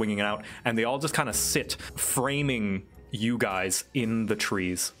vines, swinging it out. And they all just kind of sit, framing you guys in the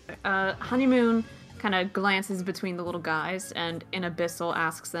trees. Honeymoon kind of glances between the little guys and in Abyssal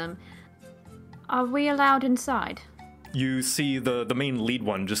asks them, "Are we allowed inside?" You see the main lead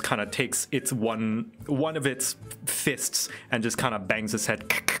one just kind of takes its one of its fists and just kind of bangs its head.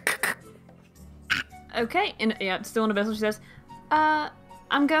 Okay, still in Abyssal, she says,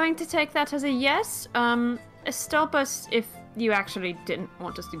 I'm going to take that as a yes. Stop us if you actually didn't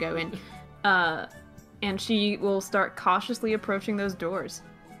want us to go in. And she will start cautiously approaching those doors.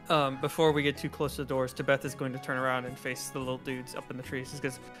 Before we get too close to the doors, Tibeth is going to turn around and face the little dudes up in the trees. He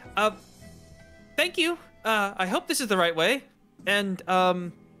goes, thank you. I hope this is the right way. And,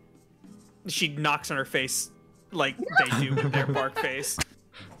 she knocks on her face like they do with their bark face.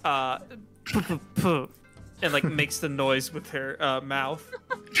 And, like, makes the noise with her, mouth.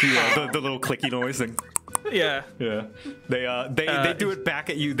 Yeah, the little clicky noise thing. Yeah. Yeah. They do it back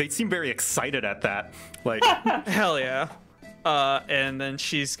at you. They seem very excited at that. Like, Hell yeah. And then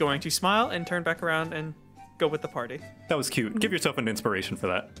she's going to smile and turn back around and go with the party. that was cute. Give yourself an inspiration for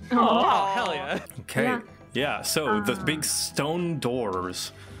that. Oh, hell yeah. Okay. Yeah. So the big stone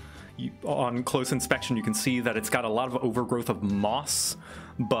doors. On close inspection, you can see that it's got a lot of overgrowth of moss,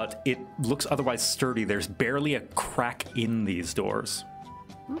 but it looks otherwise sturdy. There's barely a crack in these doors.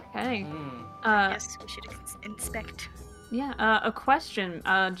 Okay. Yes, we should inspect. Yeah, a question,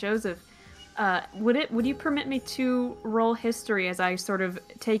 Joseph. Would you permit me to roll history as I sort of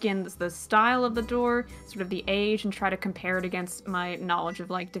take in the style of the door, sort of the age, and try to compare it against my knowledge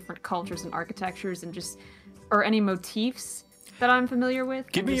of like different cultures and architectures and or any motifs that I'm familiar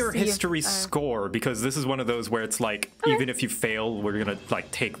with? Give me your history score, because this is one of those where it's like, even if you fail, we're gonna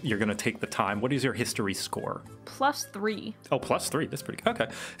like you're gonna take the time. What is your history score? +3. Oh, +3. That's pretty good. Okay.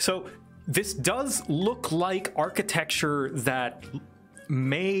 So this does look like architecture that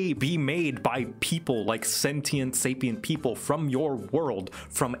may be made by people, like sentient, sapient people from your world,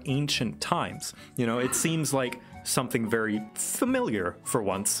 from ancient times. You know, it seems like something very familiar for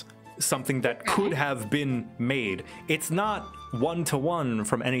once, something that could have been made. It's not one-to-one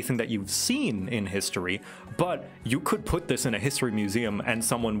from anything that you've seen in history, but you could put this in a history museum and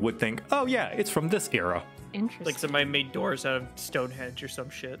someone would think, oh yeah, it's from this era. Interesting. Like somebody made doors out of Stonehenge or some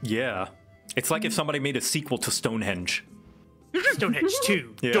shit. Yeah. It's like if somebody made a sequel to Stonehenge. Stonehenge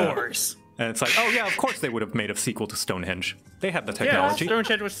 2, Yeah. doors. And it's like, oh yeah, of course they would have made a sequel to Stonehenge. They have the technology. Yeah,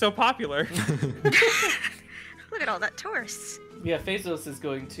 Stonehenge was so popular. Look at all that tourists. Yeah, Phasos is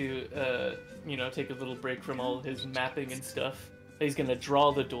going to, take a little break from all his mapping and stuff. He's going to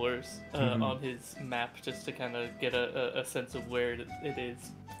draw the doors on his map just to kind of get a sense of where it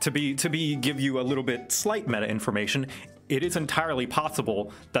is. To give you a little bit slight meta information, it is entirely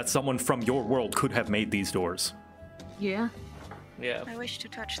possible that someone from your world could have made these doors. Yeah. Yeah, I wish to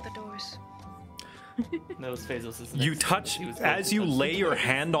touch the doors. that was Phasos' You touch, as you lay your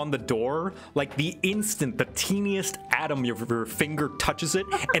hand on the door, like the instant the teeniest atom of your finger touches it,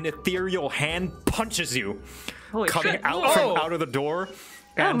 an ethereal hand punches you, Holy coming shit. out from out of the door,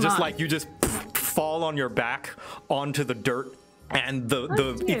 and just like you just fall on your back onto the dirt, and the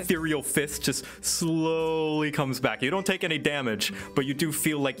cute. ethereal fist just slowly comes back. You don't take any damage, but you do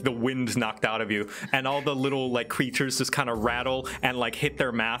feel like the wind's knocked out of you, and all the little like creatures just kind of rattle and like hit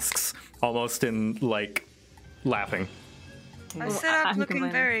their masks almost in like laughing. I sit up I'm looking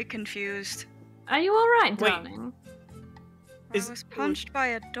complaining. very confused. Are you alright, Wait. darling? I was punched by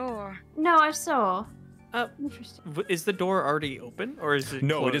a door. No, I saw. Interesting. Is the door already open, or is it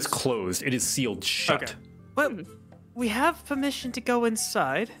No, closed? it is closed. It is sealed shut. Okay. Well, we have permission to go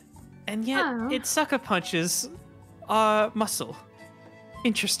inside, and yet Oh. it sucker punches our muscle.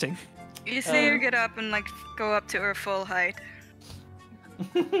 Interesting. You see her get up and like go up to her full height.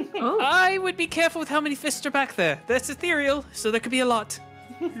 Oh. I would be careful with how many fists are back there. That's ethereal, so there could be a lot.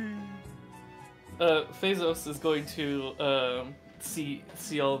 Phasos is going to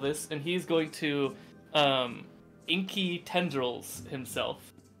see all this, and he's going to inky tendrils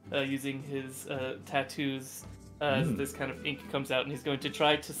himself using his tattoos. This kind of ink comes out, and he's going to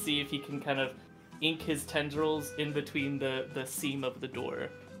try to see if he can kind of ink his tendrils in between the seam of the door.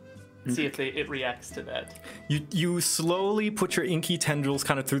 See if it reacts to that. You slowly put your inky tendrils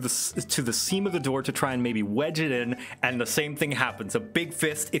kind of through to the seam of the door to try and maybe wedge it in, and the same thing happens. A big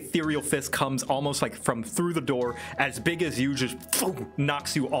fist, ethereal fist, comes almost like from through the door, as big as you, just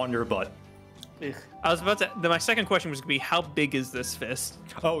knocks you on your butt. Ugh. I was about to. My second question was gonna be, how big is this fist?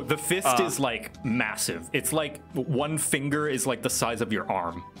 Oh, the fist is like massive. It's like one finger is like the size of your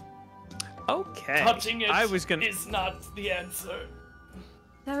arm. Okay. Touching it I was gonna. is not the answer.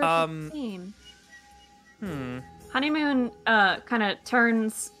 Honeymoon kind of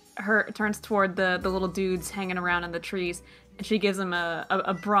turns toward the little dudes hanging around in the trees, and she gives him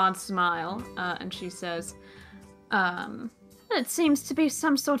a broad smile, and she says, "It seems to be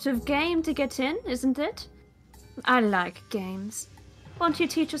some sort of game to get in, isn't it? I like games. Won't you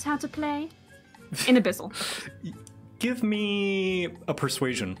teach us how to play?" In Abyssal. Give me a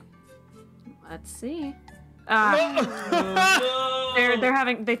persuasion. Let's see. No!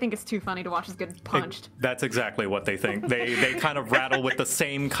 They think it's too funny to watch us get punched. That's exactly what they think. They kind of rattle with the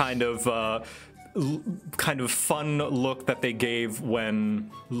same kind of fun look that they gave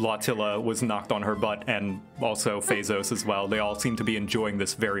when Lautilla was knocked on her butt, and also Phazos as well. They all seem to be enjoying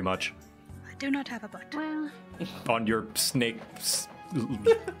this very much. I do not have a butt. Well, On your snake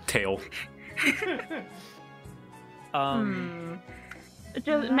tail.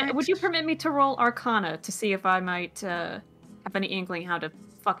 would you permit me to roll Arcana to see if I might have any inkling how to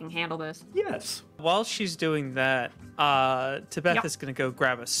fucking handle this? Yes. While she's doing that, Tibeth Yep. is gonna go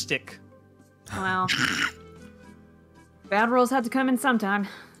grab a stick. Well, bad rolls had to come in sometime.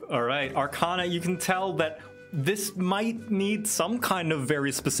 All right, Arcana, you can tell that this might need some kind of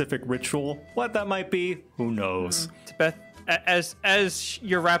very specific ritual. What that might be, who knows? Tibeth, as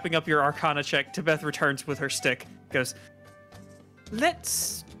you're wrapping up your Arcana check, Tibeth returns with her stick. Goes,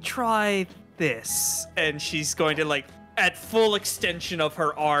 let's try this, and she's going to, like, at full extension of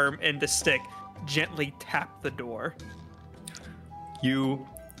her arm and the stick, gently tap the door. You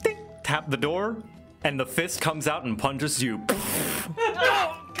ding, tap the door, and the fist comes out and punches you.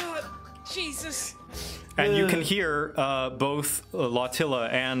 Oh God, Jesus! And you can hear both Lautilla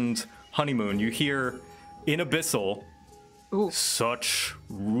and Honeymoon. You hear in Abyssal, Ooh. such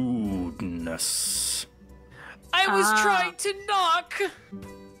rudeness. I was trying to knock.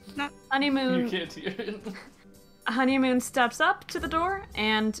 You Honeymoon can't hear it. Honeymoon steps up to the door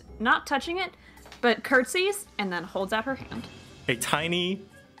and, not touching it, but curtsies and then holds out her hand. A tiny,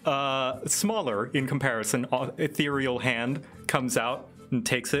 smaller in comparison, ethereal hand comes out and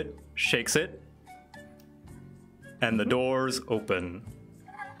takes it, shakes it, and the doors open.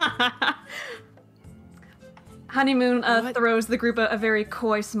 Honeymoon throws the group a very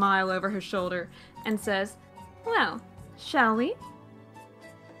coy smile over her shoulder and says, "Well, shall we?"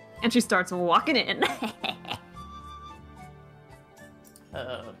 And she starts walking in.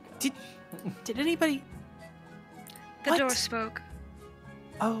 Oh, God. Did anybody? The What? door spoke.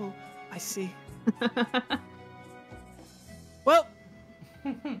 Oh, I see. Well,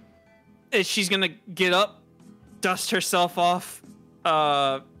 she's gonna get up, dust herself off,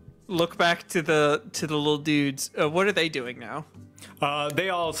 look back to the little dudes. What are they doing now? They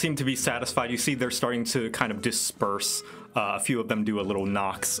all seem to be satisfied. You see they're starting to kind of disperse. A few of them do a little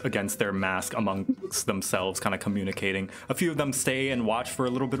knocks against their mask amongst themselves, kind of communicating. A few of them stay and watch for a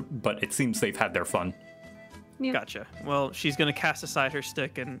little bit, but it seems they've had their fun. Yeah. Gotcha. Well, she's gonna cast aside her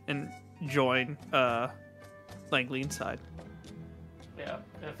stick and join Langley inside. Yeah,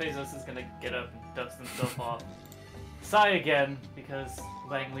 Phazos is gonna get up and dust himself off. Sigh again, because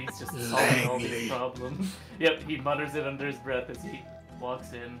Langley's just solving all these problems. Yep, he mutters it under his breath as he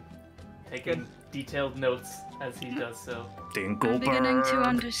walks in, taking detailed notes as he does so. I'm beginning to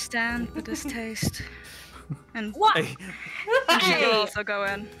understand the distaste. And What? she will also go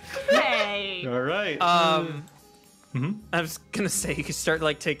in. Hey! All right. I was gonna say you could start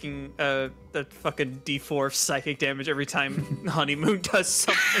like taking the fucking D4 of psychic damage every time Honeymoon does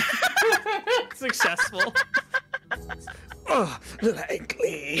something successful. Oh,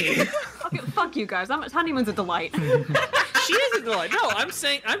 Langley. Fuck you guys. Honeymoon's a delight. She is a delight. No, I'm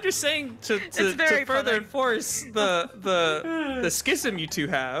just saying to very further funny. enforce the schism you two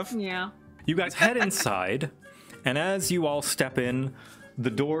have. Yeah. You guys head inside, and as you all step in,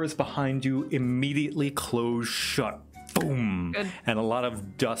 the doors behind you immediately close shut. Boom! Good. And a lot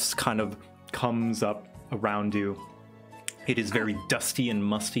of dust kind of comes up around you. It is very dusty and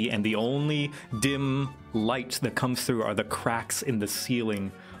musty, and the only dim light that comes through are the cracks in the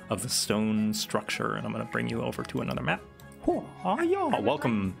ceiling of the stone structure. And I'm going to bring you over to another map.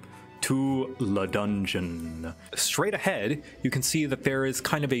 Welcome to the dungeon. Straight ahead, you can see that there is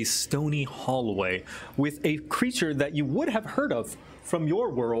kind of a stony hallway with a creature that you would have heard of from your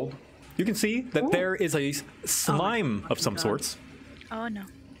world. You can see that there is a slime of some sorts. Oh no.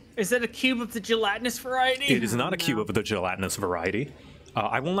 Is that a cube of the gelatinous variety? It is not a cube of the gelatinous variety.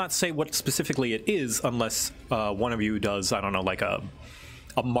 I will not say what specifically it is unless one of you does, I don't know, like a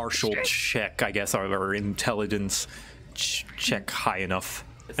a martial check, I guess, or intelligence check high enough.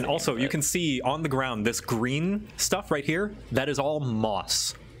 And also, you can see on the ground this green stuff right here. That is all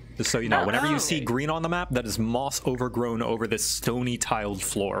moss. Just so you know, whenever you see green on the map, that is moss overgrown over this stony tiled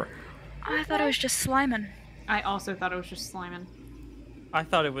floor. I thought it was just sliming. I also thought it was just sliming. I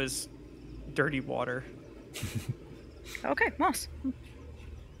thought it was dirty water. Okay, moss.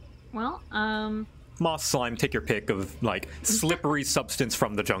 Well, Moss, slime, take your pick of, like, slippery substance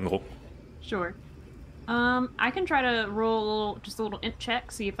from the jungle. sure. I can try to roll just a little int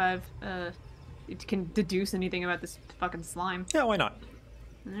check, see if I've can deduce anything about this fucking slime. Yeah, why not?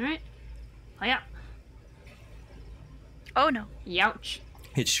 All right. Play out. Oh no. Youch.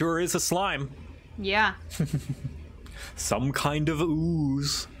 It sure is a slime. Yeah. Some kind of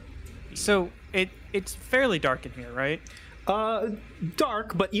ooze. So it's fairly dark in here, right?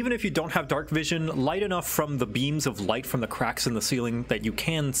 Dark, but even if you don't have dark vision, light enough from the beams of light from the cracks in the ceiling that you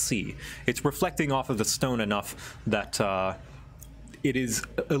can see. It's reflecting off of the stone enough that it is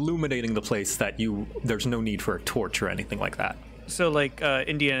illuminating the place that there's no need for a torch or anything like that. So like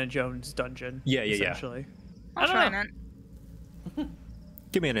Indiana Jones dungeon. Yeah. Essentially. I'll try an int.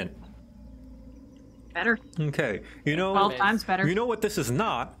 Give me an int. Better. Okay, you know, 12 times better. you know what this is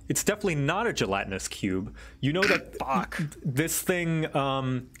not? It's definitely not a gelatinous cube. You know that this thing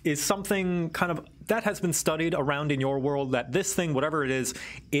is something kind of that has been studied around in your world, that this thing, whatever it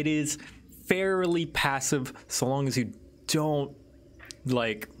is fairly passive so long as you don't,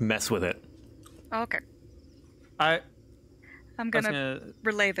 like, mess with it. Okay. I I'm was gonna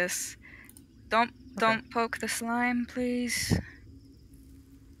relay this. Don't poke the slime, please.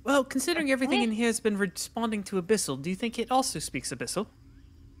 Well, considering everything in here has been responding to Abyssal, do you think it also speaks Abyssal?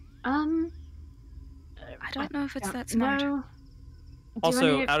 I don't know if it's that smart. No.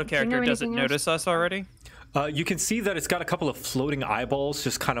 Also, out of character, does it notice us already? You can see that it's got a couple of floating eyeballs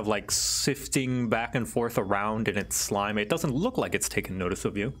just kind of like sifting back and forth around in its slime. It doesn't look like it's taken notice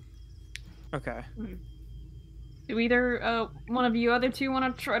of you. Okay. Do either one of you other two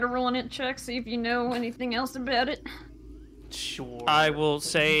want to try to roll an int check, see if you know anything else about it? Sure. I will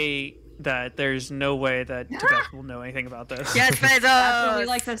say that there's no way that Tibet will know anything about this. Yes, Bezos! That's what we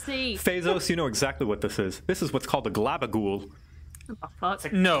like to see. Phazos, you know exactly what this is. This is what's called a glabagool. What the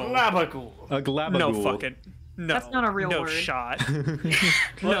fuck? No. Labagool. A glabagool. No fucking. No. That's not a real no word. shot.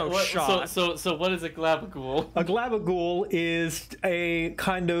 No shot. So what is a glabagool? A glabagool is a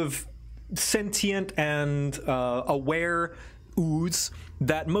kind of sentient and aware ooze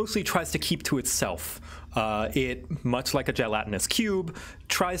that mostly tries to keep to itself. It, much like a gelatinous cube,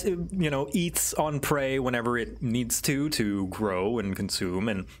 tries, eats on prey whenever it needs to grow and consume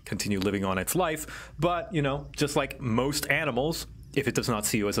and continue living on its life. But, just like most animals, if it does not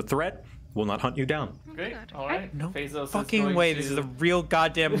see you as a threat, will not hunt you down. Great. All right. No Phazos is fucking going way. to- This is a real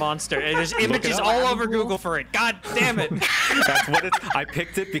goddamn monster. And there's images all over Google for it. God damn it. That's what I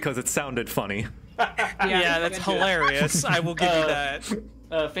picked it because it sounded funny. Yeah, that's hilarious. I will give you that.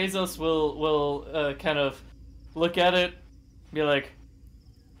 Phazos will kind of look at it, be like,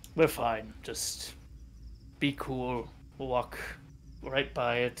 "We're fine. Just be cool. We'll walk right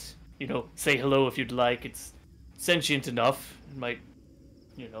by it. Say hello if you'd like. It's sentient enough. It might,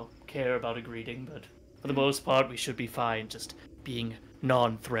 care about a greeting, but for the most part, we should be fine. Just being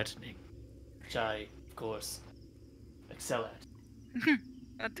non-threatening, which I, of course, excel at."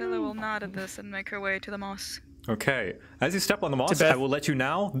 Attila will nod at this and make her way to the moss. Okay. As you step on the moss, Tibet. I will let you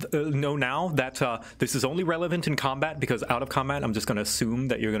know now that this is only relevant in combat, because out of combat, I'm just going to assume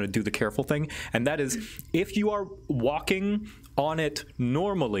that you're going to do the careful thing. And that is, if you are walking on it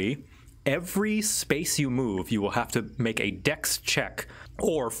normally, every space you move, you will have to make a dex check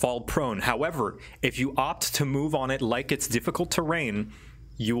or fall prone. However, if you opt to move on it like it's difficult terrain,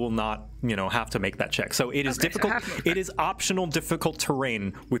 you will not, have to make that check. So it is difficult. It is optional difficult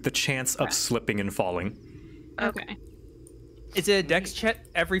terrain with the chance of slipping and falling. Okay. Is it a dex check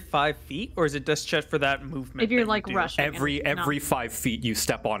every 5 feet, or is it dex check for that movement? If you're that you like do? rushing. Every 5 feet you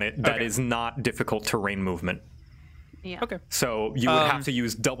step on it, that Okay. is not difficult terrain movement. Yeah. Okay. So you would have to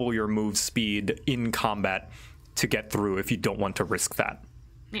use double your move speed in combat to get through if you don't want to risk that.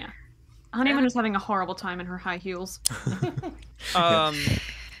 Yeah. Honeymoon is having a horrible time in her high heels.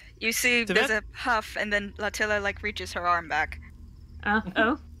 You see, So there's a that- huff, and then Latilla reaches her arm back.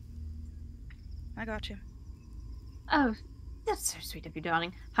 Oh? I got you. Oh, that's so sweet of you,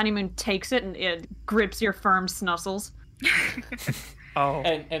 darling. Honeymoon takes it and it grips your firm snuzzles. Oh.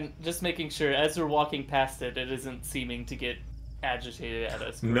 And just making sure, as we're walking past it, it isn't seeming to get agitated at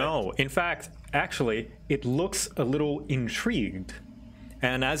us. Correct? No, in fact, actually, it looks a little intrigued.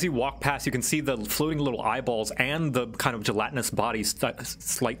 And as you walk past, you can see the floating little eyeballs and the kind of gelatinous body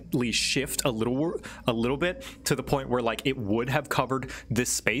slightly shift a little bit to the point where like it would have covered this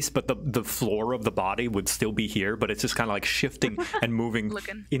space, but the floor of the body would still be here. But it's just kind of like shifting and moving,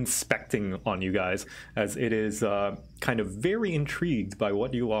 inspecting on you guys as it is kind of very intrigued by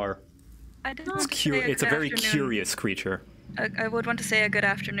what you are. It's a very curious creature. I would want to say a good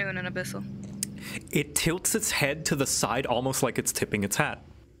afternoon in Abyssal. It tilts its head to the side almost like it's tipping its hat.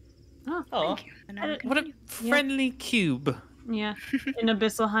 Oh, what a friendly cube. Yeah. In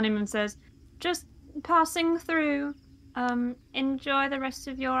Abyssal, Honeymoon says, just passing through. Enjoy the rest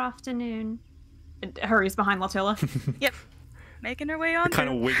of your afternoon. It hurries behind Latilla. Yep. Making her way on. It kind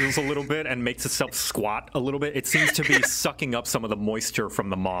of wiggles a little bit and makes itself squat a little bit. It seems to be sucking up some of the moisture from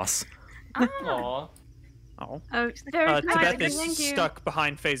the moss. Aww. Oh, very kind. Tibeth is Thank you. stuck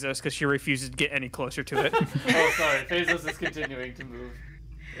behind Phazos because she refuses to get any closer to it. Oh, sorry. Phazos is continuing to move.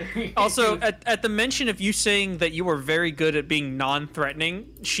 Also, at the mention of you saying that you were very good at being non-threatening,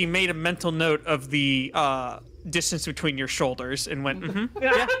 she made a mental note of the distance between your shoulders and went,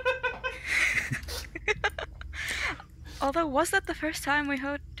 yeah. Although, was that the first time we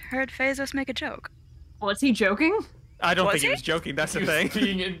heard Phazos make a joke? Was he joking? I don't Was think he he? was joking. That's the He thing. was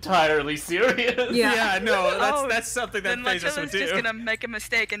being entirely serious. Yeah. No, that's something that Then Phazos would Latilla's do. just gonna make a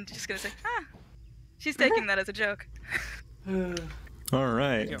mistake and just gonna say, she's taking that as a joke. All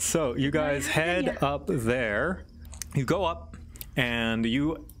right, so you guys head up there. You go up and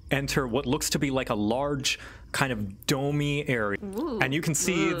you enter what looks to be like a large kind of domey area. And you can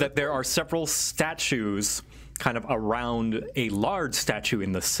see that there are several statues kind of around a large statue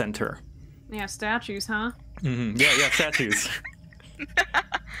in the center. Yeah, statues, huh? Yeah, statues.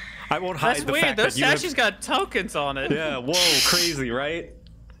 I won't hide That's the weird. fact Those that you have... statues got tokens on it. Yeah, whoa, crazy, right?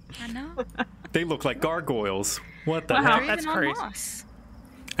 I know. They look like gargoyles. What the Wow. heck? Or That's even on crazy. moss.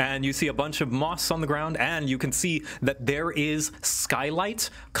 And you see a bunch of moss on the ground, and you can see that there is skylight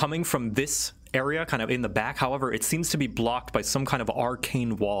coming from this area, kind of in the back. However, it seems to be blocked by some kind of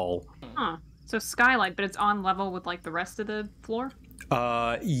arcane wall. Huh. So skylight, but it's on level with like the rest of the floor?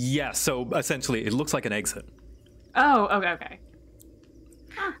 Yeah, so essentially it looks like an exit. Oh, okay.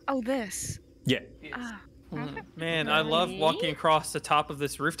 Oh, this. Yeah. Man, I love walking across the top of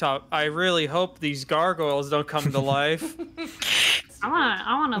this rooftop. I really hope these gargoyles don't come to life. I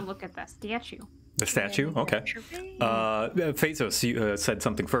wanna look at that statue. The statue? Okay. Phazos, you said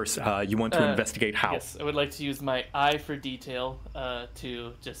something first. You want to investigate how? Yes, I would like to use my eye for detail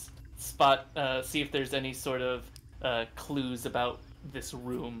to just spot, see if there's any sort of clues about this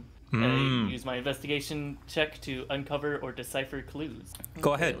room. Use my investigation check to uncover or decipher clues.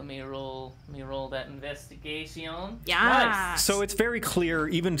 Go ahead. Let me roll that investigation. Yeah. So it's very clear,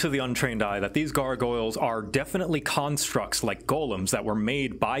 even to the untrained eye, that these gargoyles are definitely constructs like golems that were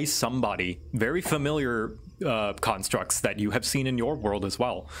made by somebody. Very familiar constructs that you have seen in your world as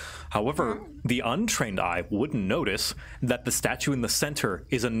well. However, the untrained eye wouldn't notice that the statue in the center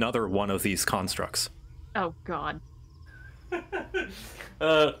is another one of these constructs. Oh god.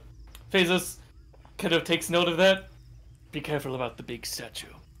 Phazos kind of takes note of that. Be careful about the big statue.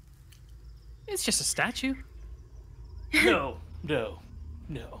 It's just a statue. No.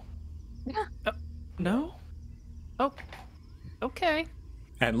 No? Oh, okay.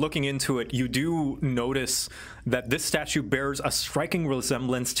 And looking into it, you do notice that this statue bears a striking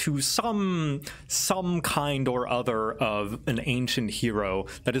resemblance to some kind or other of an ancient hero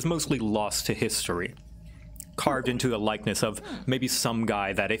that is mostly lost to history. Carved into the likeness of maybe some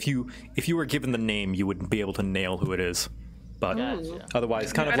guy that if you were given the name, you would be able to nail who it is. But Gotcha.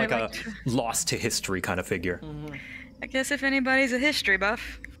 otherwise, kind of But like I a like to- lost to history kind of figure. I guess if anybody's a history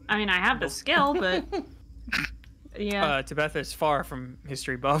buff. I mean, I have the skill, but yeah, Tibeth is far from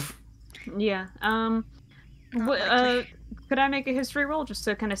history buff. yeah. likely. Could I make a history roll just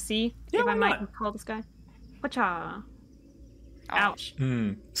to kind of see Yeah, if I why might not? call this guy? Whatcha? Ouch.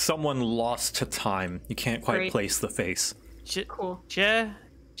 Someone lost to time. You can't quite Great. place the face. Cool. Jim?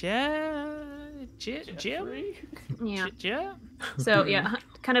 Yeah. Yeah? So yeah,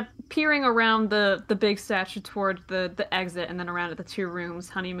 kind of peering around the big statue toward the exit and then around at the two rooms,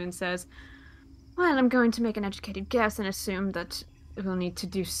 Honeymoon says, "Well, I'm going to make an educated guess and assume that we'll need to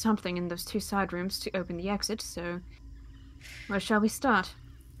do something in those two side rooms to open the exit. So, where shall we start?"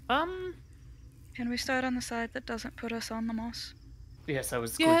 Can we start on the side that doesn't put us on the moss? Yes, I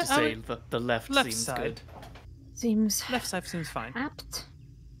was Yeah, going to I say would- the left left seems side. good. Seems Left side seems fine. apt.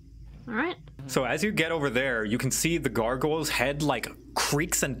 All right. So as you get over there, you can see the gargoyle's head like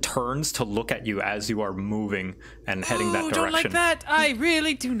creaks and turns to look at you as you are moving and heading that Oh, direction. don't like that. I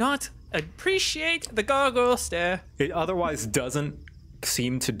really do not appreciate the gargoyle stare. It otherwise doesn't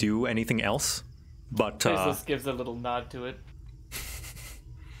seem to do anything else. But Bezos gives a little nod to it.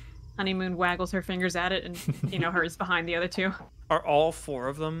 Honeymoon waggles her fingers at it, and hers behind the other two. Are all 4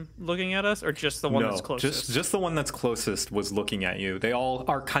 of them looking at us, or just the one that's closest? just the one that's closest was looking at you. They all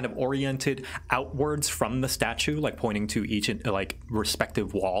are kind of oriented outwards from the statue, like pointing to each like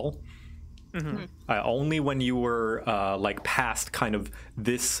respective wall. Only when you were like past kind of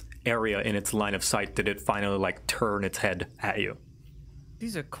this area in its line of sight did it finally like turn its head at you.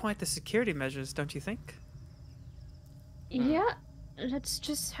 These are quite the security measures, don't you think? Yeah, let's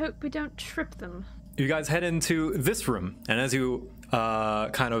just hope we don't trip them. You guys head into this room, and as you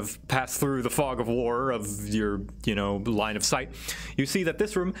kind of pass through the fog of war of your, line of sight, you see that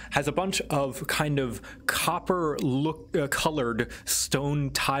this room has a bunch of kind of copper colored stone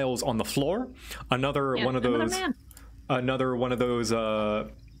tiles on the floor. Another one of those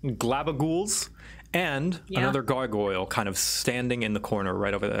glabagools, and another gargoyle kind of standing in the corner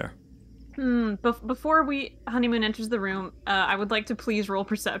right over there. Before Honeymoon enters the room, I would like to please roll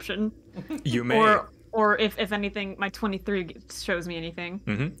perception. You may. Or if anything, my 23 shows me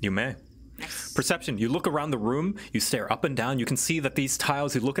anything. You may. Nice. Perception. You look around the room, you stare up and down, you can see that these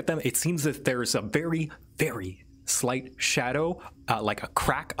tiles, you look at them, it seems that there's a very, very slight shadow, like a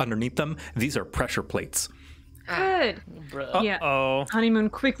crack underneath them. These are pressure plates. Good. Yeah. Oh. Honeymoon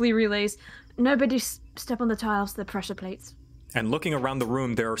quickly relays, nobody step on the tiles, they're pressure plates. And looking around the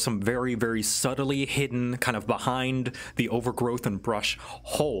room, there are some very, very subtly hidden, kind of behind the overgrowth and brush,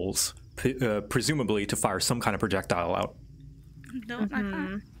 holes, presumably to fire some kind of projectile out. Don't like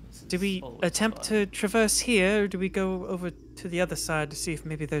that. Do we attempt to traverse here, or do we go over to the other side to see if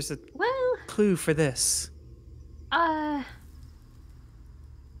maybe there's a clue for this? Can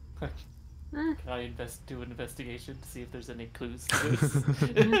I do an investigation to see if there's any clues to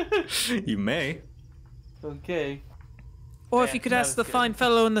this? You may. Okay. Or Yeah, if you could that ask was the good. fine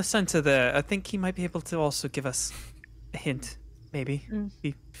fellow in the center there, I think he might be able to also give us a hint, maybe.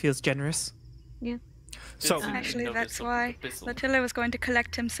 He feels generous. Yeah. So Actually, that's why Latilla was going to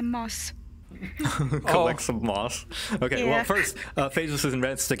collect him some moss. collect some moss. Okay, well Yeah. first, Phaedrus'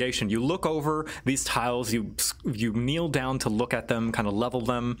 investigation. You look over these tiles, you kneel down to look at them, kind of level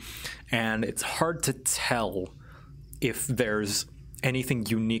them, and it's hard to tell if there's anything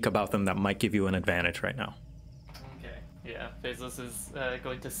unique about them that might give you an advantage right now. Okay. Yeah, Bezos is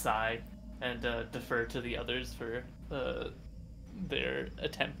going to sigh and defer to the others for their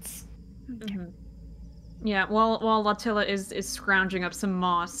attempts. Yeah, while Latilla is scrounging up some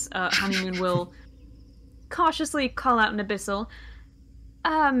moss, Honeymoon will cautiously call out in Abyssal,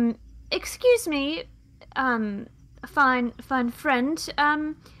 excuse me, fine friend,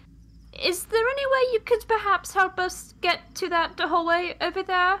 is there any way you could perhaps help us get to that hallway over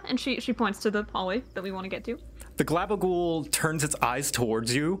there? And she points to the hallway that we want to get to. The Glabagool turns its eyes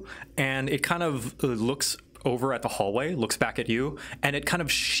towards you, and it kind of looks over at the hallway, looks back at you, and it kind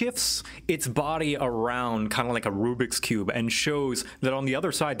of shifts its body around kind of like a Rubik's Cube and shows that on the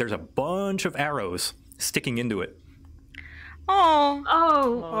other side there's a bunch of arrows sticking into it. Oh,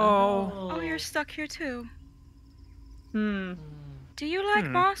 you're stuck here too. Do you like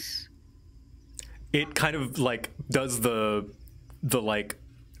moss? It kind of like does the like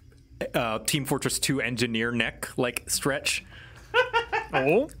Team Fortress 2 engineer neck like stretch.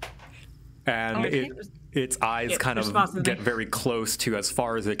 And Okay. its eyes kind of responsibly. get very close to as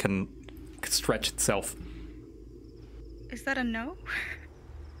far as it can stretch itself. Is that a no?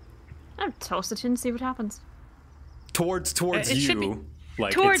 I'll toss it in and see what happens. Towards It should be you,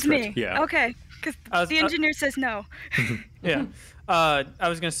 like Towards it's me. Yeah. Okay, because the engineer says no. Yeah. I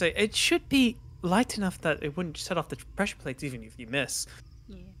was going to say, it should be light enough that it wouldn't set off the pressure plates even if you miss.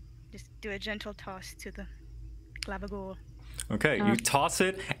 Yeah, just do a gentle toss to the Glabagool. Okay, you toss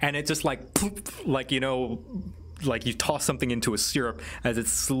it, and it just like poop, like like you toss something into a syrup as it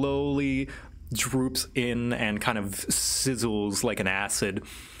slowly droops in and kind of sizzles like an acid.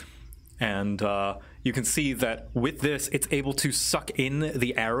 And you can see that with this, it's able to suck in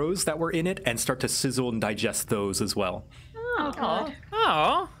the arrows that were in it and start to sizzle and digest those as well. Oh, God.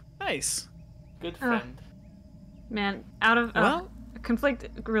 Oh, nice. Good friend. Man, out of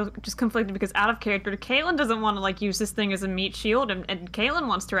just conflicted because out of character, Caitlin doesn't want to like use this thing as a meat shield, and Caitlin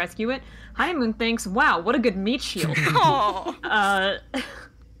wants to rescue it. Honeymoon thinks, "Wow, what a good meat shield." Oh.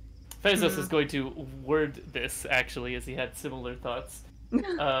 Bezos is going to word this actually, as he had similar thoughts.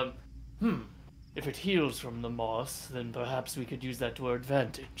 If it heals from the moss, then perhaps we could use that to our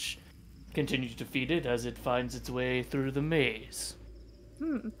advantage. Continue to feed it as it finds its way through the maze.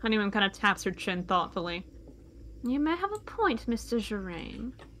 Honeymoon kind of taps her chin thoughtfully. You may have a point, Mr.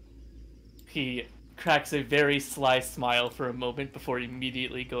 Geraim. He cracks a very sly smile for a moment before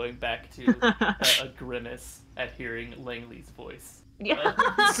immediately going back to a grimace at hearing Langley's voice. Yeah.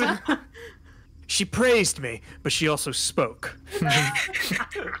 She praised me, but she also spoke.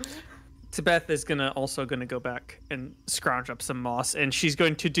 Tibeth is also gonna go back and scrounge up some moss, and she's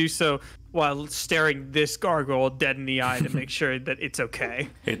going to do so while staring this gargoyle dead in the eye to make sure that it's okay.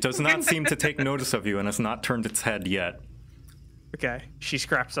 It does not seem to take notice of you and has not turned its head yet. Okay. She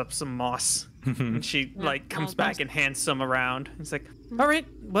scraps up some moss, and she comes back and hands some around. It's like, all right,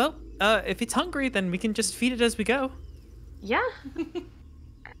 well, if it's hungry, then we can just feed it as we go. Yeah.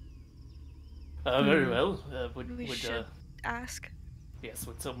 Very well. We should ask. Yes,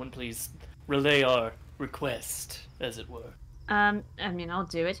 would someone please relay our request, as it were? I mean, I'll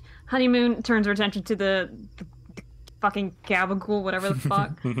do it. Honeymoon turns her attention to the fucking gabagool, whatever the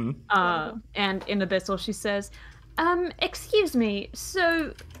fuck. And in Abyssal, she says, excuse me,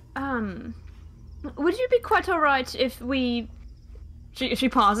 so, would you be quite alright if we... She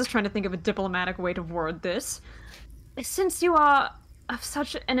pauses, trying to think of a diplomatic way to word this. Since you are of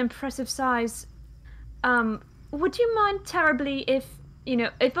such an impressive size, would you mind terribly if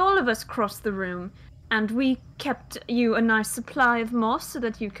all of us crossed the room and we kept you a nice supply of moss so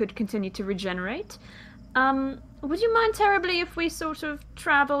that you could continue to regenerate? Would you mind terribly if we sort of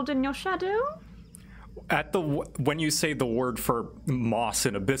traveled in your shadow? When you say the word for moss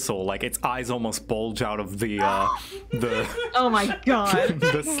in Abyssal, like its eyes almost bulge out of the Oh my god.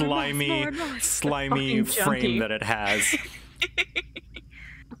 the slimy frame that it has.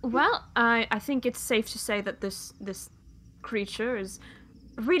 Well, I think it's safe to say that this creature is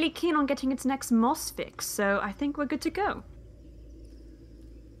really keen on getting its next moss fix, so I think we're good to go.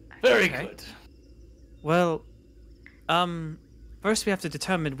 Very good. Well, first we have to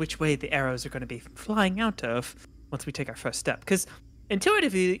determine which way the arrows are going to be flying out of once we take our first step. Because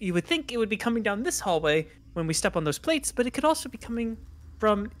intuitively, you would think it would be coming down this hallway when we step on those plates, but it could also be coming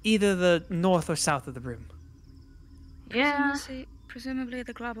from either the north or south of the room. Yeah. Presumably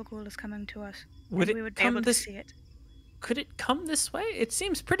the Globagool is coming to us. Would it we would be come able this- to see it. Could it come this way? It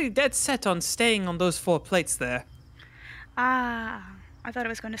seems pretty dead set on staying on those 4 plates there. Ah, I thought it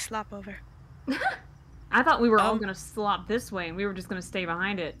was going to slop over. I thought we were all gonna slop this way and we were just gonna stay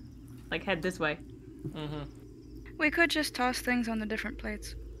behind it. Like, head this way. We could just toss things on the different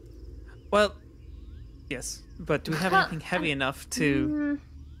plates. Well, yes, but do we have anything heavy enough to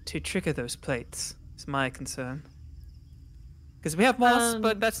trigger those plates? Is my concern. Because we have moss,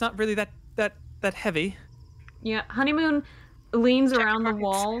 but that's not really that heavy. Yeah, Honeymoon leans Check around the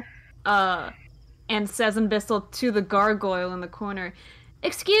pockets. wall, and says in Bissell to the gargoyle in the corner,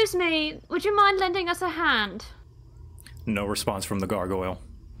 "Excuse me, would you mind lending us a hand?" No response from the gargoyle.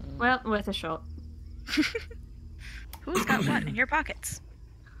 Well, worth a shot. Who's got what in your pockets?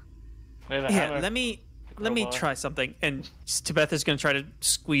 We have a Yeah, hammer. let me crowbar. try something. And Tibeth is gonna try to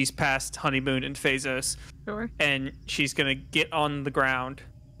squeeze past Honeymoon and Phazos, Sure. and she's gonna get on the ground,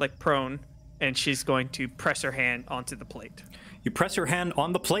 like prone, and she's going to press her hand onto the plate. You press your hand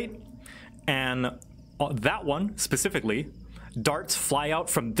on the plate, and that one specifically, darts fly out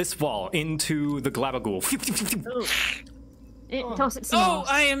from this wall into the Glabagool. Toss it some Oh, moss.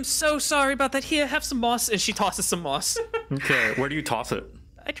 I am so sorry about that. Here, have some moss. And she tosses some moss. Okay, where do you toss it?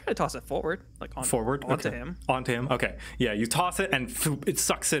 I try to toss it forward, like Forward? onto Okay. him. Onto him? Okay. Yeah, you toss it and it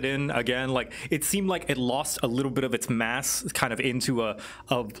sucks it in again. Like, it seemed like it lost a little bit of its mass kind of into a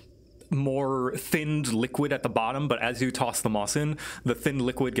more thinned liquid at the bottom, but as you toss the moss in, the thin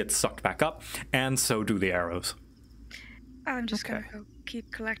liquid gets sucked back up, and so do the arrows. I'm just gonna go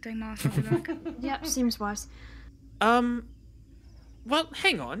keep collecting moss. I'll be back. Yep, seems wise. Well,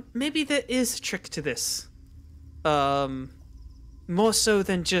 hang on. Maybe there is a trick to this. More so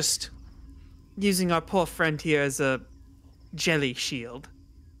than just using our poor friend here as a jelly shield.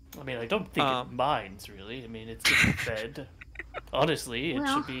 I mean, I don't think it minds, really. I mean, it's getting fed. Honestly, it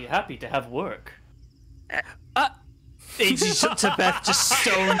should be happy to have work. Tibeth just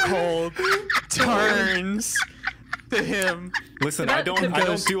stone cold turns to him. Listen, I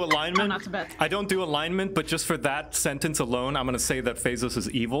don't do alignment. not Tibet. I don't do alignment, but just for that sentence alone, I'm gonna say that Phazos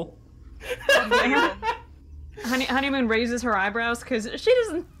is evil. Honeymoon raises her eyebrows because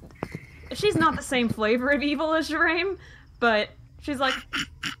she's not the same flavor of evil as Shirame, but she's like,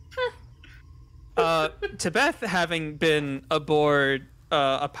 Tibeth, having been aboard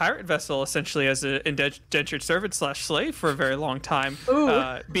a pirate vessel essentially as an indentured servant / slave for a very long time,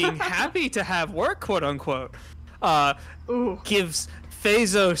 being happy to have work, quote unquote, gives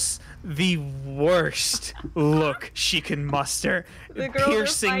Phazos the worst look she can muster, The girls are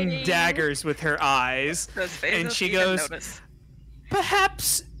piercing fighting. daggers with her eyes, Does and Bezos she even goes, notice?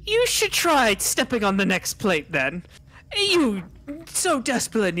 "Perhaps You should try stepping on the next plate then. You so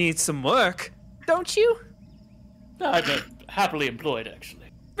desperately need some work, don't you? I'm happily employed, actually.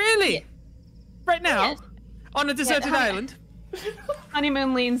 Really? Right now? Yes. On a deserted island?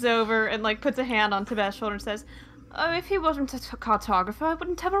 Honeymoon leans over and like puts a hand on Tibet's shoulder and says, "Oh, if he wasn't a cartographer, I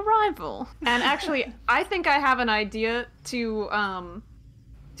wouldn't have a rival." And actually, I think I have an idea to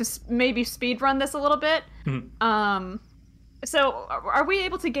maybe speed run this a little bit. So, are we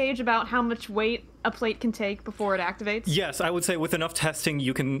able to gauge about how much weight a plate can take before it activates? Yes, I would say with enough testing,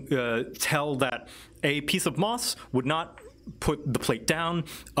 you can tell that a piece of moss would not put the plate down.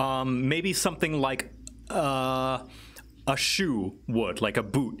 Maybe something like a shoe would, like a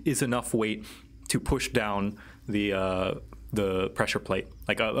boot, is enough weight to push down the pressure plate,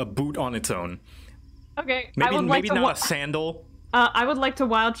 like a boot on its own. Okay, Maybe not a sandal. I would like to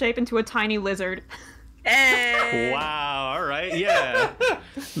wild shape into a tiny lizard. Hey. Wow, all right, yeah.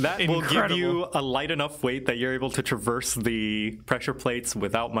 That will give you Incredible. a light enough weight that you're able to traverse the pressure plates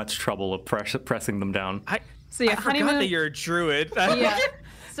without much trouble of pressing them down. So yeah, I forgot honeymoon. that you're a druid. Yeah.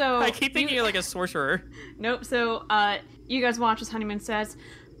 So I keep thinking you're like a sorcerer. Nope. So you guys watch as Honeymoon says,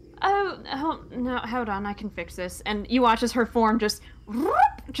 "Oh, no, hold on, I can fix this." And you watch as her form just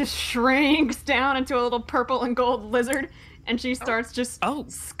shrinks down into a little purple and gold lizard, and she starts just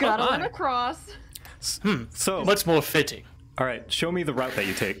scuttling my. across. So, Much more fitting. all right, show me the route that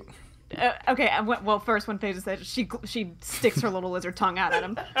you take. Okay. Well, first when Phaedra says she sticks her little lizard tongue out at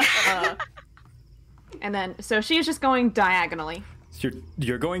him, and then so she is just going diagonally.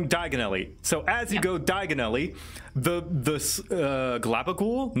 You're going diagonally. So as you go diagonally, the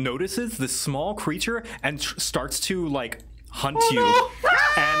Glabagool notices this small creature and starts to like hunt you.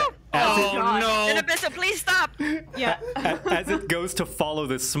 And as Cinnabizzle, please stop! Yeah. as it goes to follow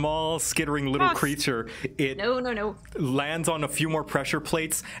this small skittering little Moss. creature, it No. lands on a few more pressure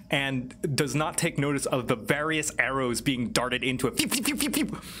plates and does not take notice of the various arrows being darted into it. Pew, pew, pew, pew,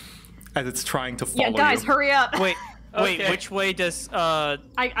 pew, as it's trying to follow Yeah, guys, you. hurry up. Wait, Okay. which way does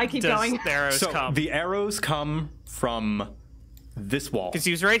I keep going. the arrows So come? the arrows come from this wall. Because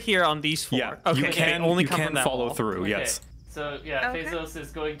he was right here on these four. Yeah, Okay, you can, only you come can from that follow wall. through, Okay. yes. So yeah, Okay. Phaedos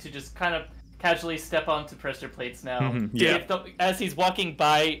is going to just kind of casually step onto pressure plates now. yeah. As he's walking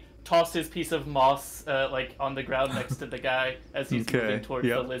by, toss his piece of moss like on the ground next to the guy as he's Okay, moving towards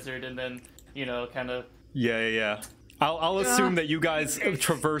yep. the lizard, and then kind of. Yeah. I'll assume that you guys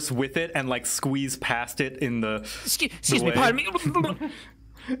traverse with it and like squeeze past it in the Excuse me, way. pardon me.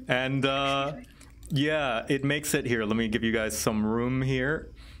 and yeah, it makes it here. Let me give you guys some room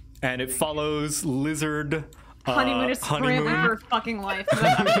here, and it follows lizard. Honeymoon is scrambling Honeymoon. for her fucking life.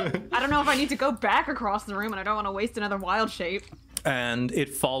 I don't know if I need to go back across the room, and I don't want to waste another wild shape. And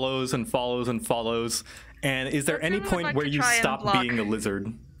it follows and follows and follows. And is there I'd any really point like where to you try and stop block. being a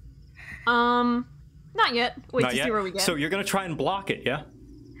lizard? Not yet. Wait Not to yet. see where we get. So you're gonna try and block it, yeah?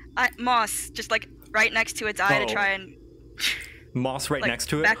 Moss, just like right next to its eye Oh. to try and Moss right like, next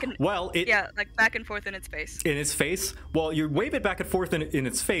to it. back and- Well, it like back and forth in its face. in its face. Well, you wave it back and forth in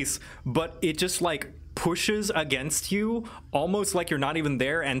its face, but it just like pushes against you, almost like you're not even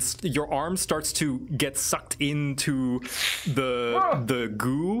there, and your arm starts to get sucked into the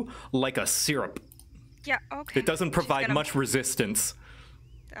goo like a syrup. Yeah, okay. It doesn't provide gonna- much resistance.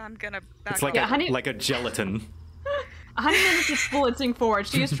 I'm gonna back It's like off. Yeah, honey- like a gelatin. Honeymoon is just bulleting forward.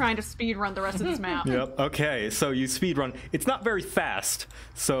 She is trying to speed run the rest of this map. Yep. Okay. So you speed run. It's not very fast,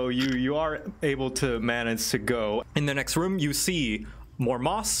 so you are able to manage to go. In the next room, you see more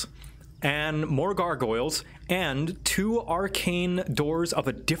moss and more gargoyles and two arcane doors of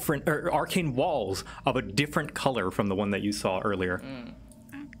a different, or arcane walls of a different color from the one that you saw earlier.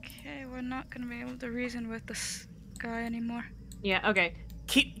 Okay, we're not gonna be able to reason with this guy anymore. Yeah, okay.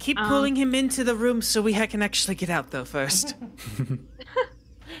 Keep pulling him into the room so we can actually get out though first.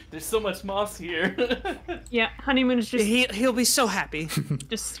 There's so much moss here. Yeah, Honeymoon is just He'll be so happy.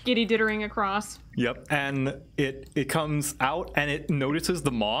 skitty dittering across. Yep. And it comes out and it notices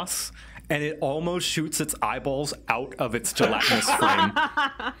the moss. And it almost shoots its eyeballs out of its gelatinous frame.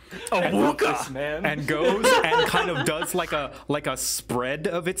 This man. And goes and kind of does like a spread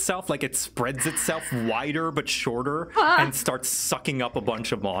of itself, like it spreads itself wider but shorter and starts sucking up a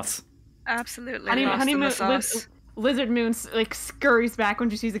bunch of moss. Absolutely. Honeymoon, lost in the sauce. Lizard Moon like scurries back when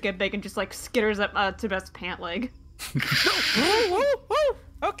she sees it get big and just like skitters up to Beth's pant leg. Woo.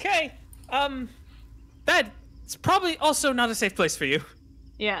 Okay. That's probably also not a safe place for you.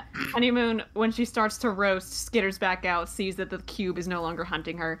 Yeah, Honeymoon, when she starts to roast, skitters back out, sees that the cube is no longer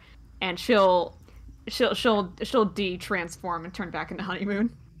hunting her, and she'll de-transform and turn back into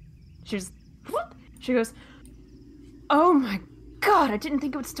Honeymoon. She goes, "Oh my God, I didn't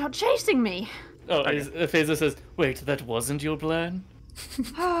think it would start chasing me. Oh, Phaser says, wait, that wasn't your plan?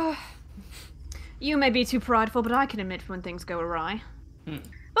 You may be too prideful, but I can admit when things go awry. Well,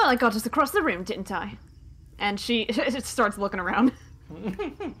 I got us across the room, didn't I? And she starts looking around.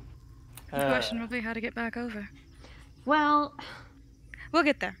 The question will be how to get back over. Well, We'll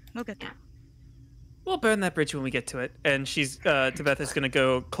get there. We'll get there. We'll burn that bridge when we get to it. And she's Tebeth is gonna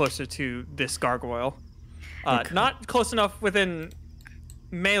go closer to this gargoyle. Not close enough within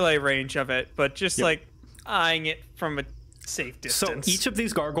melee range of it, but just like eyeing it from a safe distance. So each of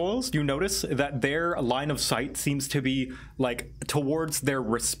these gargoyles, you notice that their line of sight seems to be like towards their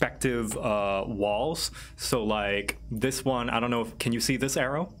respective walls. So like this one, I don't know if, can you see this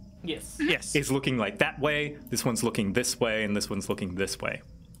arrow? Yes. Yes. Is looking like that way, this one's looking this way, and this one's looking this way.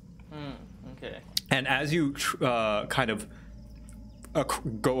 Okay. And as you kind of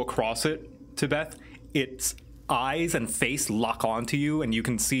go across it to Beth, its eyes and face lock onto you, and you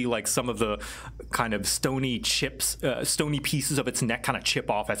can see like some of the kind of stony pieces of its neck kind of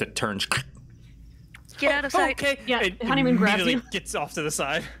chip off as it turns. Get out of sight. Okay. Yeah, It Honeymoon grabs immediately you. gets off to the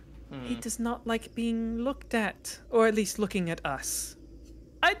side. He does not like being looked at, or at least looking at us.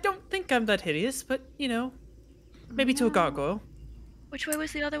 I don't think I'm that hideous, but you know, maybe to a gargoyle. Which way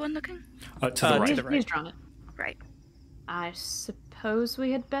was the other one looking? To the right. to the right. He's drawn it. Right. I suppose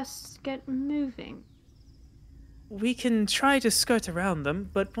we had best get moving. We can try to skirt around them,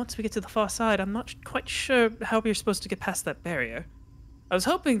 but once we get to the far side, I'm not quite sure how we're supposed to get past that barrier. I was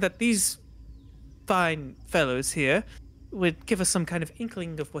hoping that these fine fellows here would give us some kind of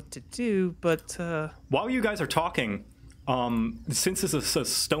inkling of what to do, but While you guys are talking, since this is a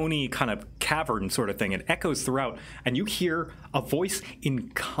stony kind of cavern sort of thing, it echoes throughout, and you hear a voice in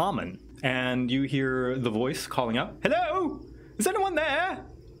common. And you hear the voice calling out, "Hello? Is anyone there?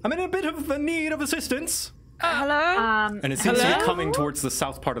 I'm in a bit of a need of assistance." Hello? And it seems to be Hello? coming towards the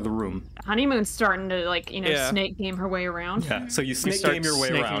south part of the room. Honeymoon's starting to, like, Yeah. snake game her way around. Yeah, so you we snake start game your way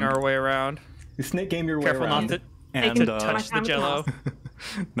snaking around. our way around. You snake game your way Careful around. not to and can touch the time with the jello.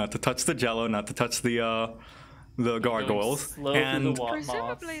 mouse. not to touch the jello, not to touch the gargoyles. Slow through And the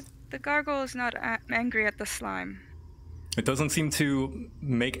Presumably, the gargoyle is not angry at the slime. it doesn't seem to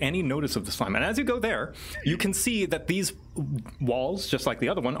make any notice of the slime. And as you go there, you can see that these walls, just like the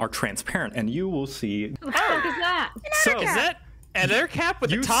other one, are transparent. And you will see. What the fuck is that? So Is that Ettercap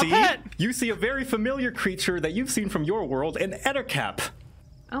with the you top see, hat? you see a very familiar creature that you've seen from your world, an Ettercap.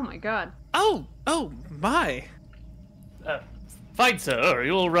 Oh my god. Oh my. Fine, sir. Are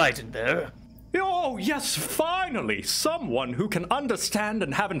you all right in there? Oh, yes, finally! Someone who can understand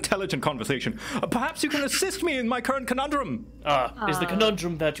and have intelligent conversation. Perhaps you can assist me in my current conundrum. Is the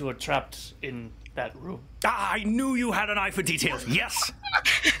conundrum that you are trapped in that room? I knew you had an eye for details. Yes!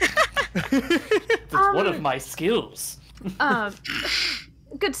 That's one of my skills.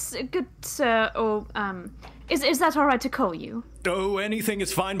 Good sir, or, is that alright to call you? Oh, anything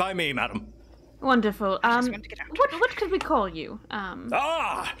is fine by me, madam. Wonderful. just want to get out. What could we call you?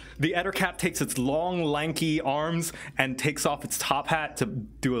 The Ettercap takes its long, lanky arms and takes off its top hat to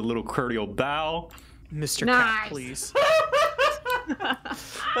do a little courteous bow. Mr. Nice. Cat, please.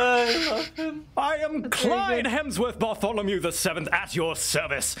 I am Clyde Hemsworth Bartholomew VII at your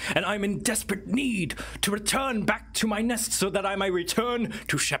service, and I'm in desperate need to return back to my nest so that I may return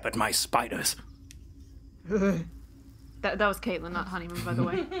to shepherd my spiders. That was Caitlin, not Honeymoon, by the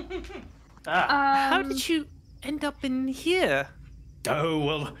way. How did you end up in here? Oh,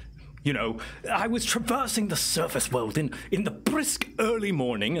 well, you know, I was traversing the surface world in the brisk early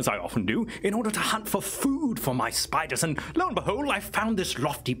morning, as I often do, in order to hunt for food for my spiders, and lo and behold, I found this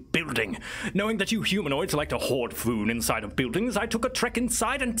lofty building. Knowing that you humanoids like to hoard food inside of buildings, I took a trek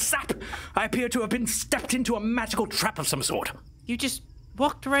inside, and zap! I appear to have been stepped into a magical trap of some sort. You just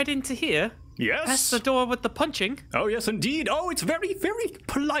walked right into here? Yes? Past the door with the punching? Oh, yes, indeed. Oh, it's very, very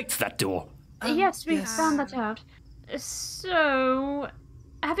polite, that door. Yes, we found that out. So,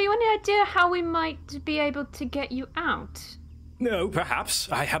 have you any idea how we might be able to get you out? No,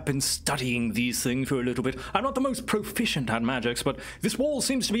 perhaps. I have been studying these things for a little bit. I'm not the most proficient at magics, but this wall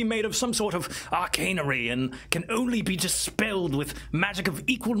seems to be made of some sort of arcanery and can only be dispelled with magic of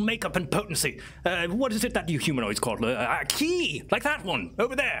equal makeup and potency. What is it that you humanoids call it? A key, like that one,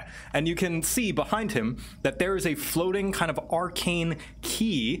 over there. And you can see behind him that there is a floating kind of arcane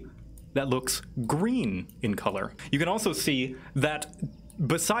key that looks green in color. You can also see that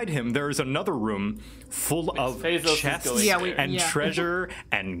beside him, there is another room full of Bezos is chests going there. and treasure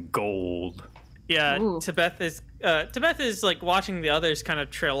and gold. Yeah, Ooh. Tebeth is like watching the others kind of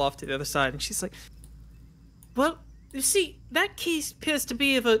trail off to the other side, and she's like, "Well, you see, that key appears to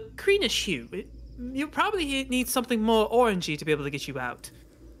be of a greenish hue. you probably need something more orangey to be able to get you out.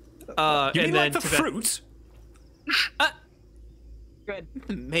 You and mean like then the fruit? Good.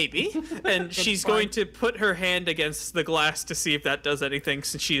 Maybe. And she's going to put her hand against the glass to see if that does anything,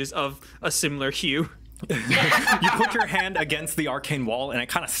 since she is of a similar hue. You put your hand against the arcane wall, and it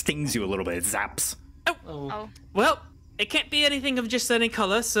kind of stings you a little bit. It zaps. Oh. Well, it can't be anything of just any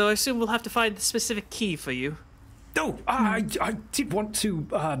color, so I assume we'll have to find the specific key for you. Oh, I did want to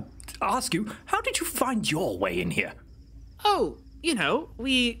ask you, how did you find your way in here? Oh,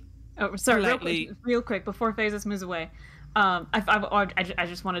 we... Oh, sorry, Politely- real quick, before Phases moves away. I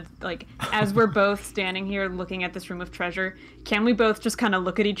just wanted, like, as we're both standing here looking at this room of treasure, can we both just kind of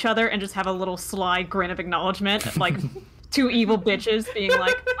look at each other and just have a little sly grin of acknowledgement, like two evil bitches being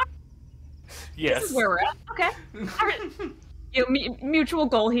like, Yes. "This is where we're at." Okay, all right. Mutual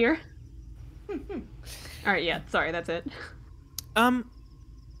goal here. All right, yeah. Sorry, that's it.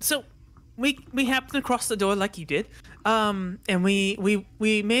 So we happened across the door like you did, and we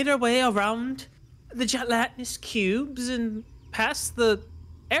made our way around the gelatinous cubes and past the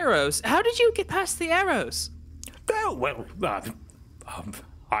arrows. How did you get past the arrows? Oh, well,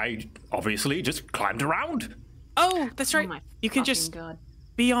 I obviously just climbed around. Oh, that's right. my You can fucking just God.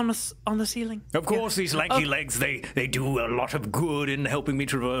 be on the ceiling. Of course, these lanky legs, they do a lot of good in helping me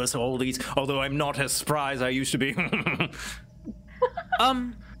traverse all these, although I'm not as spry as I used to be.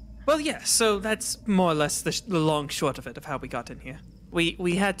 Well, yeah. So that's more or less the long short of it of how we got in here.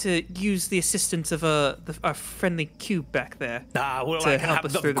 We had to use the assistance of a friendly cube back there. Well, to I can help have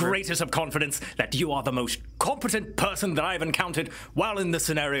us the through the room. greatest of confidence that you are the most competent person that I've encountered while in this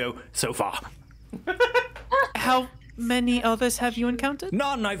scenario so far. How many others have you encountered?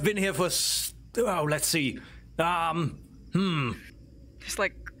 None. I've been here for, let's see. Just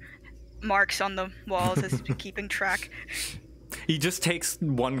like marks on the walls as he's keeping track. He just takes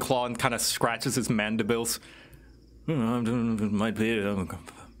one claw and kind of scratches his mandibles. Might be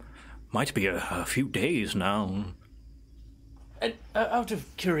a few days now. And out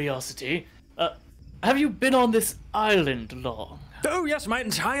of curiosity, have you been on this island long? Oh, yes, my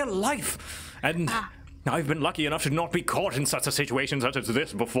entire life. And I've been lucky enough to not be caught in such a situation such as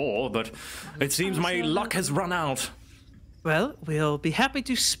this before, but it seems my luck has run out. Well, we'll be happy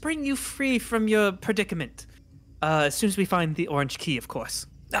to spring you free from your predicament. As soon as we find the orange key, of course.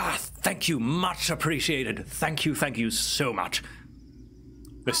 Thank you. Much appreciated. Thank you so much.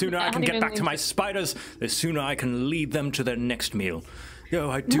 The sooner I can get back to my spiders, the sooner I can lead them to their next meal.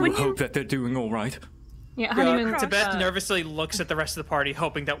 I do hope that they're doing all right. Yeah, Honeymoon. Tibet nervously looks at the rest of the party,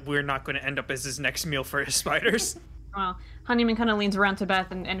 hoping that we're not going to end up as his next meal for his spiders. Well, Honeymoon kind of leans around to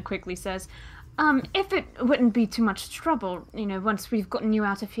Beth and quickly says, if it wouldn't be too much trouble, once we've gotten you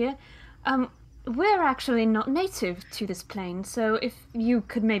out of here, we're actually not native to this plane, so if you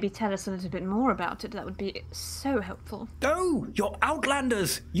could maybe tell us a little bit more about it, that would be so helpful. Oh, you're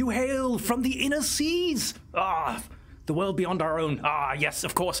Outlanders! You hail from the inner seas! The world beyond our own. Yes,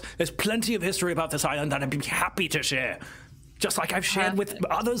 of course. There's plenty of history about this island that I'd be happy to share. Just like I've shared with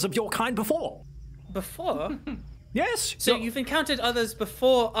others of your kind before. Before? Yes. So you've encountered others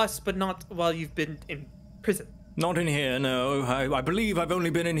before us, but not while you've been in prison? Not in here, no. I believe I've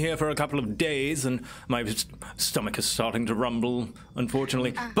only been in here for a couple of days, and my stomach is starting to rumble,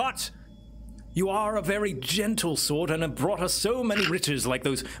 unfortunately. But you are a very gentle sort and have brought us so many riches, like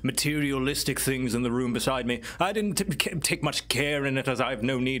those materialistic things in the room beside me. I didn't take much care in it, as I have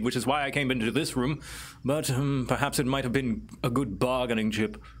no need, which is why I came into this room. But perhaps it might have been a good bargaining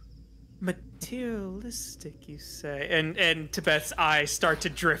chip. Materialistic, you say? And Tibet's eyes start to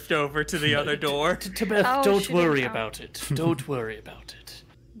drift over to the other door. Tibet, don't worry about it. Don't worry about it.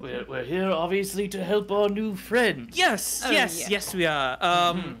 We're here, obviously, to help our new friend. Yes, yes, we are.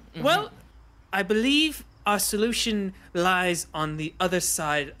 Well, I believe our solution lies on the other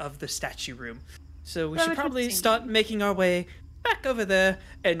side of the statue room. So we should probably start making our way back over there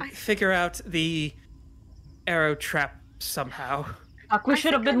and figure out the arrow trap somehow. Fuck, we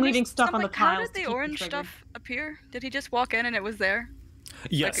should have been leaving stuff on the How tiles. did the orange stuff appear? Did he just walk in and it was there?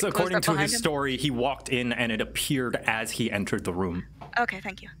 Yes, Like, according closed to up his behind him? story, he walked in and it appeared as he entered the room. Okay,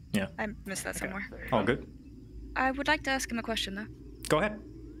 thank you. Yeah. I missed that somewhere. All good. I would like to ask him a question, though. Go ahead.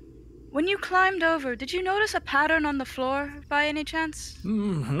 When you climbed over, did you notice a pattern on the floor by any chance?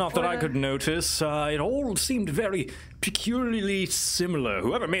 Not that I could notice. It all seemed very peculiarly similar.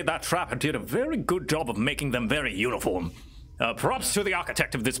 Whoever made that trap did a very good job of making them very uniform. Props to the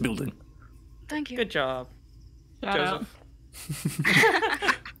architect of this building. Thank you. Good job. Shout out.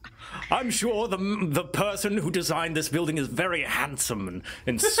 I'm sure the person who designed this building is very handsome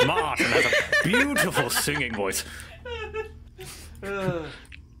and smart and has a beautiful singing voice.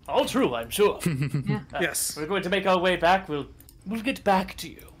 all true, I'm sure. Yeah. Yes. We're going to make our way back. We'll get back to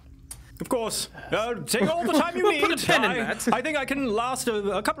you. Of course. Take all the time you We'll need. put a pin in that. I think I can last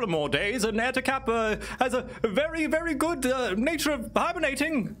a couple of more days, and Ettercap has a very, very good nature of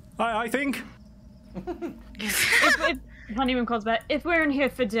hibernating, I think. if Honeymoon calls back. If we're in here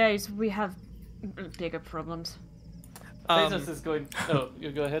for days, we have bigger problems. Bezos is going. Oh,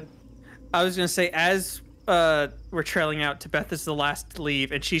 you go ahead. I was gonna say, as we're trailing out, Tibeth is the last to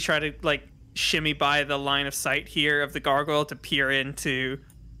leave, and she's trying to like shimmy by the line of sight here of the gargoyle to peer into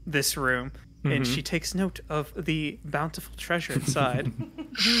this room, and she takes note of the bountiful treasure inside,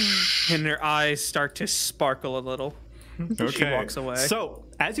 and her eyes start to sparkle a little. Okay. She walks away. So,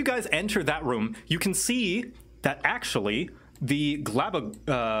 as you guys enter that room, you can see that actually the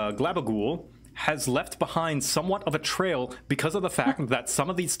Glabagool has left behind somewhat of a trail because of the fact that some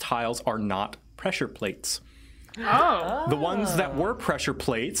of these tiles are not pressure plates. Oh. The ones that were pressure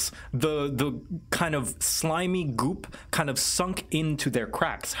plates, the kind of slimy goop kind of sunk into their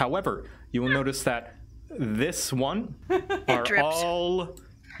cracks. However, you will notice that this one are drips. all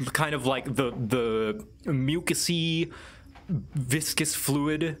kind of like the mucousy, viscous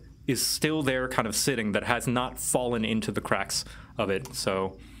fluid is still there kind of sitting that has not fallen into the cracks of it.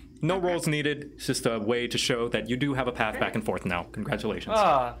 So no rolls needed. It's just a way to show that you do have a path back and forth now. Congratulations.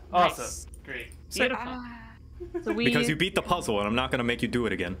 Ah, awesome. Nice. Great. Beautiful. So we Because you beat the puzzle, and I'm not going to make you do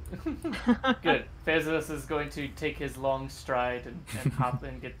it again. Good. Bezos is going to take his long stride and hop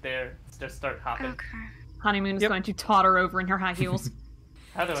and get there. Just start hopping. Okay. Honeymoon is Yep. going to totter over in her high heels.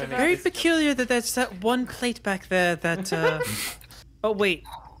 How do I make Very this? peculiar that that's that one plate back there that. Oh wait.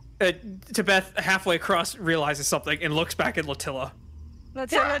 Tibeth halfway across realizes something and looks back at Latilla.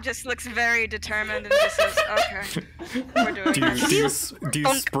 Latilla just looks very determined and just says, "Okay, we're doing this." Do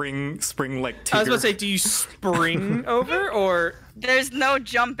you spring like Tigger? I was about to say, do you spring over or? There's no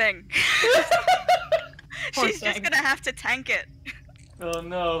jumping. Poor She's just thing. gonna have to tank it. Oh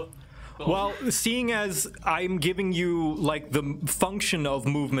no. Well, seeing as I'm giving you like the function of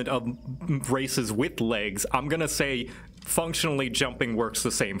movement of races with legs, I'm gonna say functionally jumping works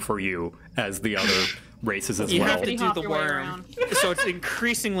the same for you as the other races as You well. have to do Hop the your way worm, around. so it's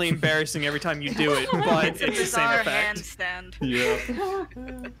increasingly embarrassing every time you do it, but it's the same Bizarre effect. handstand.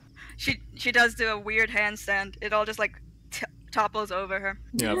 Yeah. She does do a weird handstand. It all just like topples over her.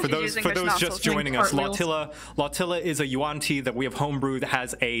 Yeah, for She's those using for her those snozzles. just joining us, Cartwheels. Latilla is a yuan tea that we have homebrewed that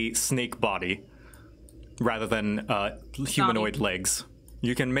has a snake body rather than humanoid legs.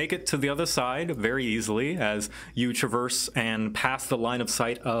 You can make it to the other side very easily as you traverse and pass the line of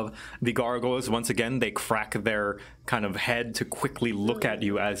sight of the gargoyles. Once again, they crack their kind of head to quickly look at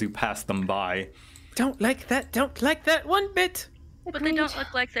you as you pass them by. Don't like that one bit. But they don't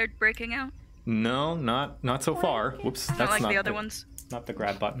look like they're breaking out. No, not so far. Whoops, that's Not like not the other ones. Not the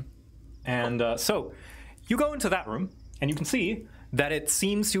grab button. And so you go into that room, and you can see that it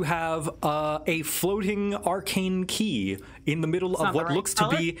seems to have a floating arcane key in the middle of not what the right looks to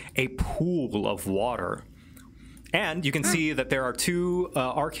color? be a pool of water. And you can see that there are two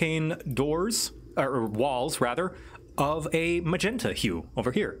arcane doors, or walls rather, of a magenta hue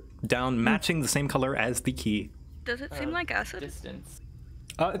over here, down matching the same color as the key. Does it seem like acid? Distance.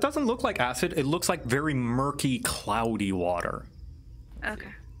 It doesn't look like acid. It looks like very murky, cloudy water. Okay.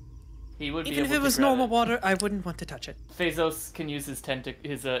 He would be Even if able it to was grab normal it. water, I wouldn't want to touch it. Phazos can use his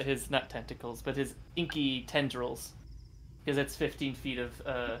his not tentacles, but his inky tendrils, because it's 15 feet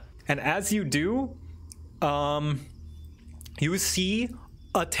of. And as you do, you see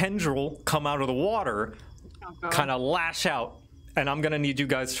a tendril come out of the water, kind of lash out. And I'm gonna need you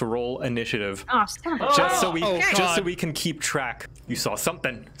guys to roll initiative, Oh, son of a just so we Oh, just so God. we can keep track. You saw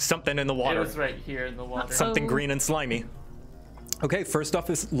something in the It water, was right here in the water. something green and slimy. Okay, first off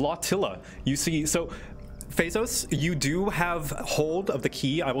is Latilla. You see, so Phazos, you do have hold of the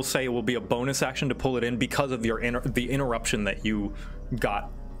key. I will say it will be a bonus action to pull it in because of your the interruption that you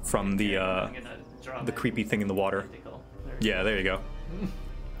got from the I'm gonna draw my creepy thing in the water. tentacle. Yeah, there you go.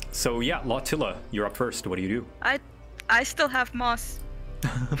 So yeah, Latilla, you're up first. What do you do? I still have moss.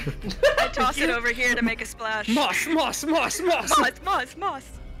 I toss it over here to make a splash. Moss. Moss.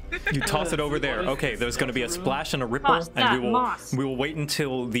 You toss it over there. What is Okay, this? there's going to be a splash and a ripple, Moss, and that moss. we will wait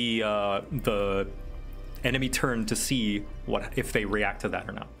until the enemy turn to see what if they react to that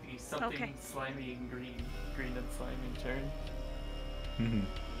or not. Be something Okay. slimy and green and slimy turn.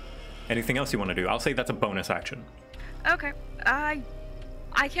 Anything else you want to do? I'll say that's a bonus action. Okay. I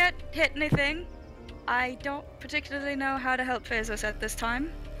can't hit anything. I don't particularly know how to help Phazos at this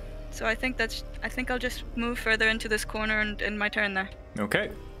time. So I think I'll just move further into this corner and end my turn there. Okay.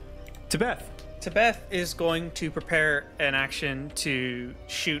 Tibeth, Tebeth is going to prepare an action to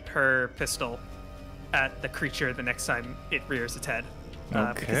shoot her pistol at the creature the next time it rears its head.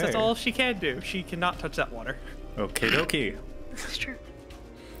 Because that's Okay. all she can do. She cannot touch that water. Okie dokie. It's true.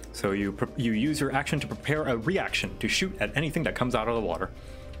 So you use your action to prepare a reaction to shoot at anything that comes out of the water.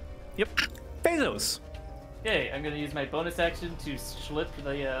 Yep. Bezos. Okay, I'm gonna use my bonus action to slip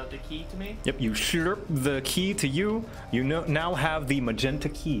the key to me. Yep, you slurp the key to you. You now have the magenta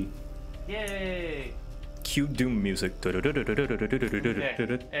key. Yay! Cue Doom music.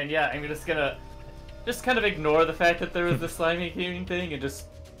 Okay. And yeah, I'm just gonna kind of ignore the fact that there was the slimy gaming thing and just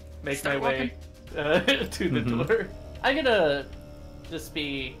make Start my way to the door. I'm gonna just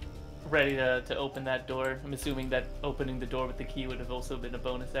be ready to open that door. I'm assuming that opening the door with the key would have also been a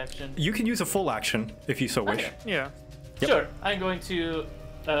bonus action. You can use a full action if you so wish. Okay. Yeah. Yep. Sure. I'm going to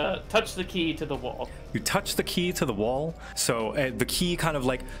touch the key to the wall. You touch the key to the wall, so the key kind of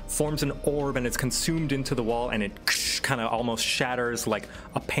like forms an orb and it's consumed into the wall, and it kind of almost shatters like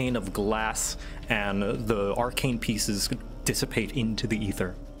a pane of glass, and the arcane pieces dissipate into the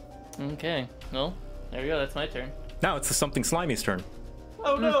ether. Okay. Well, there we go. That's my turn. Now it's the something slimy's turn,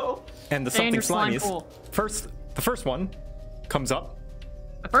 Oh no! and the And something your slime slimy's pool. the first one comes up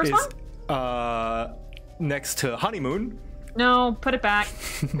The first is one? next to Honeymoon. No, put it back.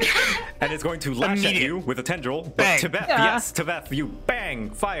 And it's going to lash at Immediate. you with a tendril. But Bang. Tebeth, Yeah. yes, Tebeth, you bang,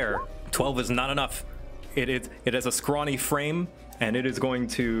 fire. 12 is not enough. It has a scrawny frame, and it is going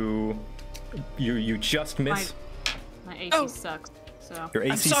to. You just miss. My AC Oh. sucks. So Your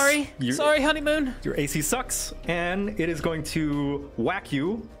AC. I'm sorry. Your, Sorry, honeymoon. Your AC sucks, and it is going to whack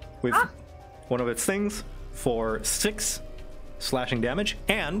you with one of its things for 6 slashing damage.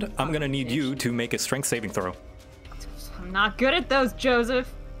 And I'm gonna need you to make a strength saving throw. I'm not good at those, Joseph.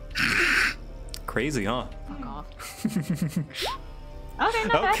 Crazy, huh? Fuck off. Okay,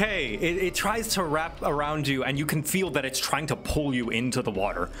 not bad. Okay, it tries to wrap around you, and you can feel that it's trying to pull you into the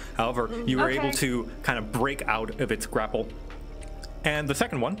water. However, you were able Okay. to kind of break out of its grapple. And the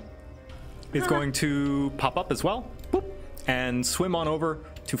second one is going to pop up as well, boop, and swim on over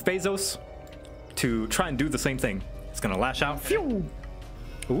to Phazos to try and do the same thing. It's gonna lash out. Phew!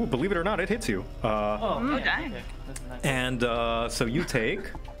 Ooh, believe it or not, it hits you. Oh, yeah, dang. Okay. That's nice. And so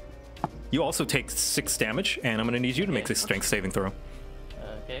you also take 6 damage, and I'm gonna need you to make this strength saving throw.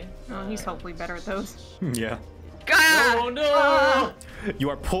 Okay. Oh, he's hopefully better at those. Yeah. Oh no! You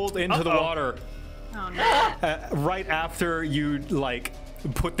are pulled into the water. Oh no. Right after you like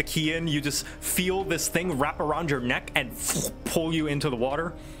put the key in, you just feel this thing wrap around your neck and pull you into the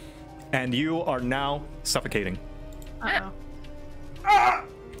water, and you are now suffocating. Uh-oh.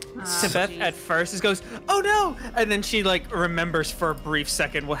 Tebeth at first just goes, "Oh no!" and then she like remembers for a brief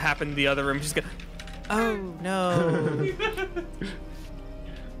second what happened in the other room. She's going, "Oh no!"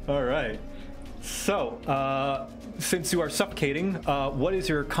 All right. So, since you are suffocating, what is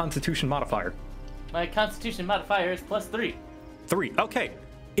your Constitution modifier? My Constitution modifier is +3. 3. Okay.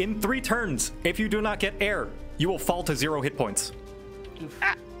 In 3 turns, if you do not get air, you will fall to 0 hit points. Oof.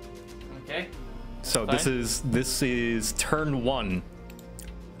 Okay. So Fine. this is turn 1.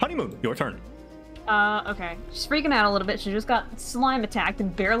 Honeymoon, your turn. Okay. She's freaking out a little bit. She just got slime attacked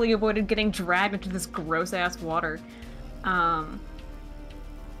and barely avoided getting dragged into this gross ass water.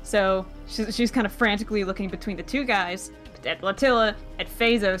 So she's kind of frantically looking between the two guys, at Latilla, at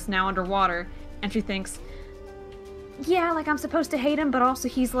Phazos, now underwater, and she thinks, yeah, like I'm supposed to hate him, but also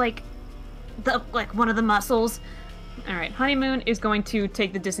he's like one of the muscles. All right, Honeymoon is going to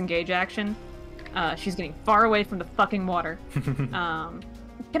take the disengage action. She's getting far away from the fucking water.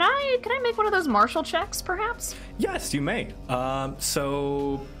 Can I make one of those martial checks, perhaps? Yes, you may.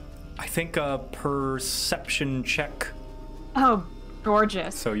 So I think a perception check. Oh,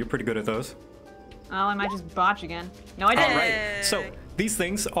 gorgeous. So you're pretty good at those. Oh, I might just botch again. No, I didn't. All right. So these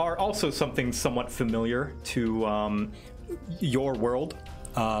things are also something somewhat familiar to your world,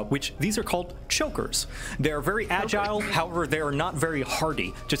 which these are called chokers. They're very agile, however, they are not very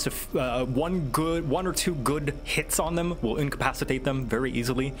hardy. Just one or two good hits on them will incapacitate them very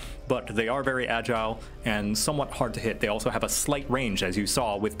easily, but they are very agile and somewhat hard to hit. They also have a slight range, as you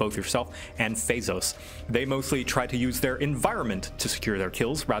saw with both yourself and Phazos. They mostly try to use their environment to secure their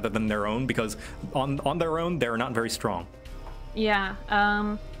kills rather than their own, because on their own, they're not very strong. Yeah,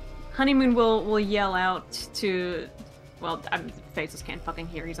 Honeymoon will yell out to, well, Phazos can't fucking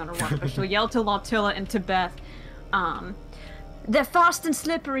hear, he's underwater, but she'll yell to Lautilla and to Beth, they're fast and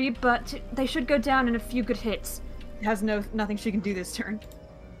slippery, but they should go down in a few good hits. Has nothing she can do this turn.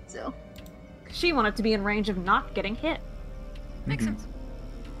 So, she wanted to be in range of not getting hit. Makes sense.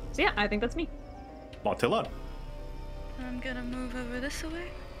 So yeah, I think that's me. Lautilla. I'm gonna move over this way.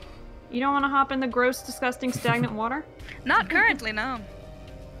 You don't want to hop in the gross, disgusting, stagnant water? Not currently, no.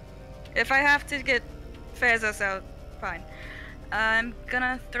 If I have to get Phazos out, fine. I'm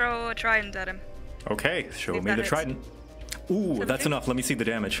gonna throw a trident at him. Okay, show If me that the hits. trident. Ooh, that's 17? enough. Let me see the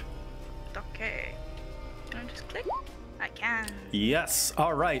damage. Okay. Can I just click? I can. Yes.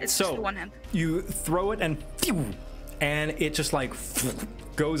 All right. It's so just the one hand. you throw it and phew, and it just like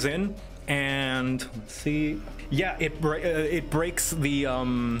goes in and let's see. Yeah, it breaks the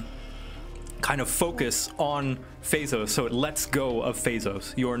kind of focus on Phazos, so it lets go of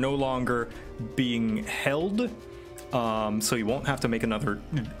Phazos. You are no longer being held. So you won't have to make another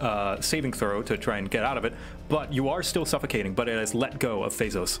saving throw to try and get out of it, but you are still suffocating, but it has let go of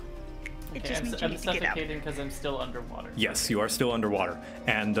Phazos. It Okay, just I'm, means you I'm need to get out. suffocating because I'm still underwater. Yes, you are still underwater.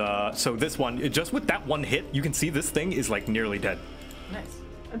 And so this one, just with that one hit, you can see this thing is like nearly dead. Nice.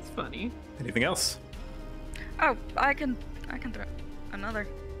 That's funny. Anything else? Oh, I can throw another.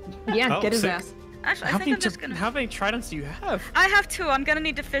 Yeah, Oh, get his sick. ass. Actually, I How think many, I'm just gonna. how many tridents do you have? I have two. I'm gonna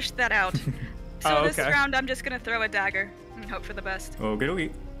need to fish that out. So Oh, this okay. round, I'm just gonna throw a dagger and hope for the best. Okay,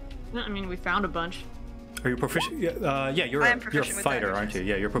 okay. I mean, we found a bunch. Are you proficient? Yeah, you're I a, am you're a proficient with fighter, daggers, aren't you? yes.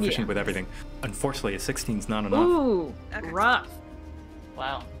 Yeah, you're proficient Yeah. with everything. Unfortunately, a 16's not enough. Ooh, Okay. rough.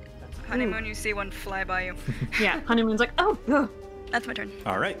 Wow. That's Honeymoon, you see one fly by you. Yeah, Honeymoon's like, oh, ugh. That's my turn.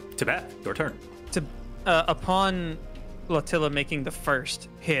 All right, Tibet, your turn. To upon Latilla making the first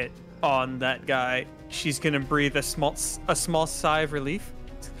hit on that guy, she's gonna breathe a small sigh of relief.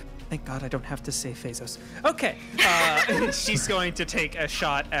 Thank God I don't have to say Phazos. Okay, she's going to take a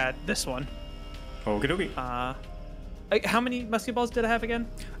shot at this one. Okay, okay. How many musket balls did I have again?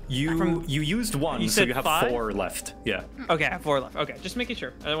 You used one, You so said you have 5? 4 left. Yeah, Okay, I have 4 left. Okay, just making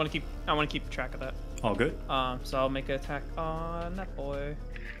sure. I want to keep track of that. all good. So I'll make an attack on that boy.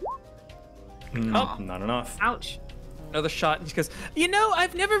 Oh, not enough. Ouch. Another shot, and she goes, you know,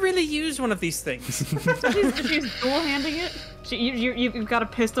 I've never really used one of these things. She's dual-handing it? You've got a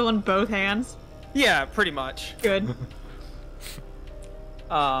pistol in both hands? Yeah, pretty much. Good.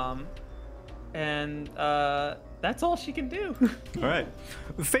 And that's all she can do. All right,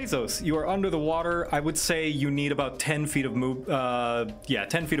 Phazos, you are under the water. I would say you need about 10 feet of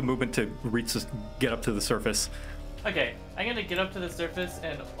 10 feet of movement to get up to the surface. Okay, I'm gonna get up to the surface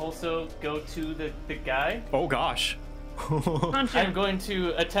and also go to the guy. Oh gosh. Punch I'm him. going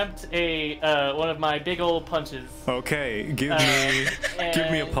to attempt a one of my big old punches. Okay, give me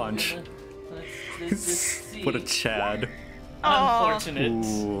a And punch. Let's see. What a Chad. Unfortunate.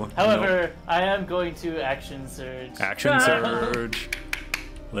 Ooh, However, I am going to action surge. Action surge.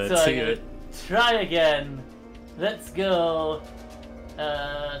 Let's so see I'm it. gonna try again. Let's go.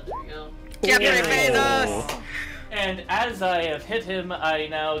 There we go. Get Ooh. ready, Phazos! And as I have hit him, I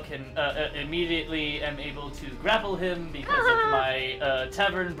now can immediately am able to grapple him because of my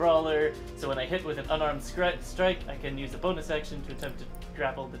tavern brawler. So when I hit with an unarmed strike, I can use a bonus action to attempt to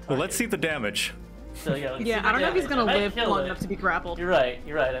grapple the target. Well, let's see the damage. So yeah, let's see Yeah, the I don't know if he's damage. gonna I might live kill long it. enough to be grappled. You're right.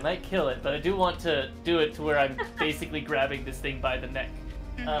 I might kill it, but I do want to do it to where I'm basically grabbing this thing by the neck.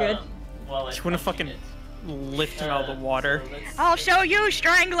 Good. While I Just wanna punching fucking it. Lift him out of the water. So let's- I'll show you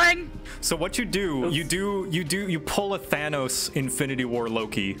strangling! So what you do, you pull a Thanos Infinity War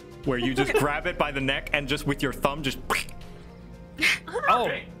Loki, where you just grab it by the neck and just with your thumb just. Oh,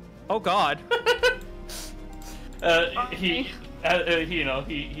 Great. oh God. He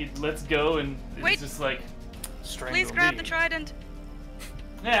lets go and Wait. it's just like strangle Please grab me. the trident.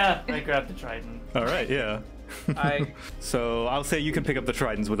 Yeah, I grabbed the trident. All right, yeah. I So I'll say you can pick up the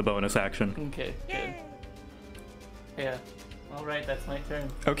tridents with a bonus action. Okay, good. Yeah. All right, that's my turn.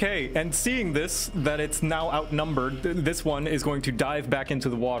 Okay, and seeing this, that it's now outnumbered, this one is going to dive back into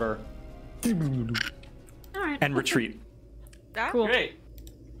the water All right. and retreat. Ah, Cool. Great.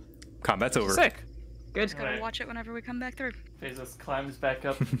 Combat's over. sick. Good. Gotta Alright. watch it whenever we come back through. Phazos climbs back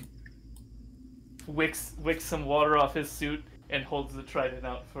up, wicks some water off his suit, and holds the trident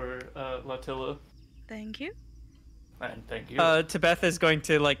out for Latilla. Thank you. And thank you. Tibeth is going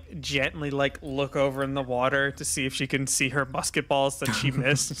to like gently like look over in the water to see if she can see her musket balls that she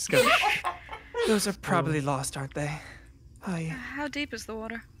missed. Just go, those are probably lost, aren't they? I How deep is the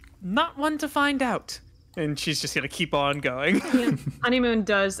water? not one to find out. And she's just gonna keep on going. Yeah. Honeymoon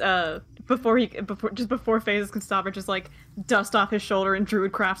does before Phazos can stop it, just like dust off his shoulder and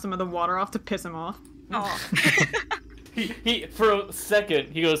druidcraft some of the water off to piss him off. Oh. he for a second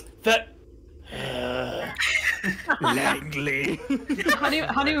he goes that. Langley.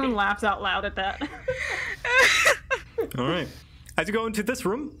 Honeymoon laughs out loud at that. All right. As you go into this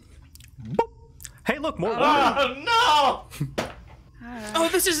room, boop. Hey, look, more water. Oh no! Oh,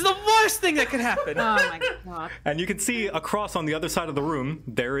 this is the worst thing that could happen. Oh my god. And you can see across on the other side of the room,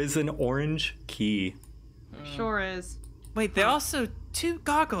 there is an orange key. Sure is. Wait, there are also 2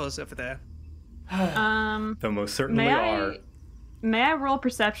 gargoyles over there. There most certainly May are. May I roll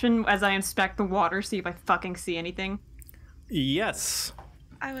perception as I inspect the water, see if I fucking see anything? Yes.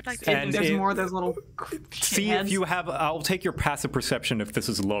 I would like See to. if there's more of those little See if you have. I'll take your passive perception if this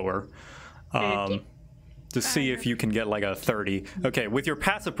is lower. To see if you can get like a 30. Okay, with your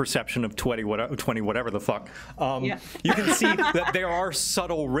passive perception of 20 whatever the fuck, Yeah. you can see that there are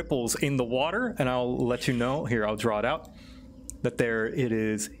subtle ripples in the water, and I'll let you know. Here, I'll draw it out. That there it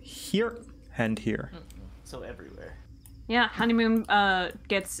is here and here. So everywhere. Yeah, Honeymoon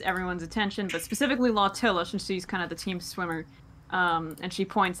gets everyone's attention, but specifically Lautilla, since she's kind of the team swimmer. And she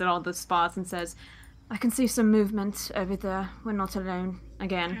points at all the spots and says, I can see some movement over there. We're not alone.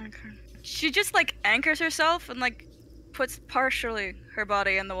 Again. She just like anchors herself and like puts partially her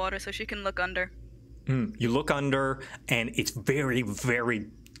body in the water so she can look under. You look under, and it's very, very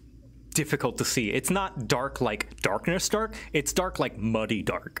difficult to see. It's not dark like darkness dark. It's dark like muddy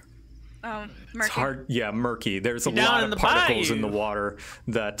dark. Murky. It's hard, yeah, murky. There's a Down lot in of the particles in the bayou. water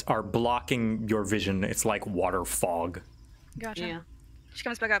that are blocking your vision. It's like water fog. Gotcha. Yeah. She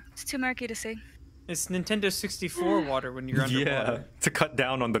comes back up. It's too murky to see. It's Nintendo 64 water when you're underwater. Yeah, to cut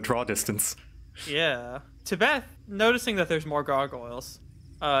down on the draw distance. Yeah. Tibeth, noticing that there's more gargoyles,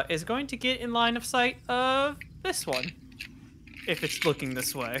 is going to get in line of sight of this one. If it's looking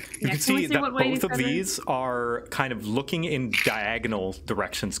this way. You can can we see see that what way both of these are in? these are kind of looking in diagonal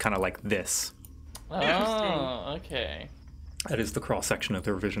directions, kind of like this. Oh, okay. That is the cross section of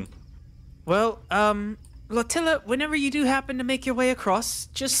their vision. Well, Lotilla, whenever you do happen to make your way across,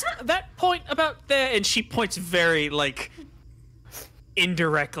 just that point about there, and she points very, like,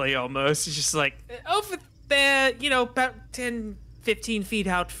 indirectly almost. It's just like, over there, you know, about 10, 15 feet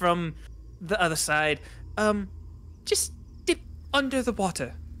out from the other side. Just dip under the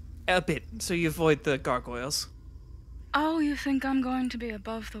water a bit so you avoid the gargoyles. Oh, you think I'm going to be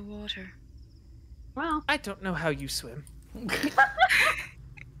above the water? Well, I don't know how you swim.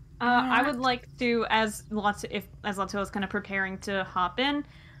 I would like to, as Lautilla's kind of preparing to hop in,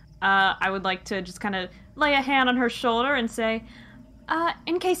 I would like to just kind of lay a hand on her shoulder and say,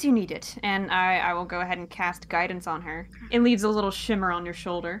 in case you need it. And I will go ahead and cast guidance on her. It leaves a little shimmer on your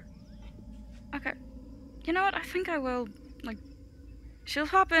shoulder. Okay. You know what? I think I will, like, she'll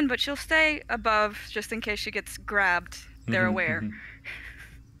hop in, but she'll stay above just in case she gets grabbed. They're aware.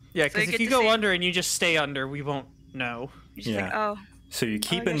 Yeah, So because you if get you to go see- under and you just stay under, we won't know. You just think, Yeah. oh, So you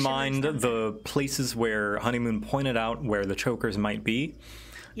keep yeah, in she mind lives the places where Honeymoon pointed out where the chokers might be.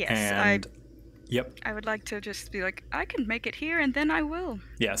 yes, And yep, I would like to just be like, I can make it here, and then I will,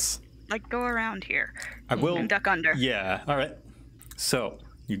 yes. like, go around here I will and duck under. Yeah, all right. So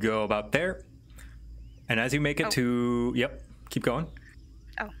you go about there, and as you make it Oh. to, yep, keep going.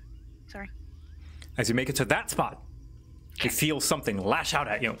 Oh, sorry. As you make it to that spot, you feel something lash out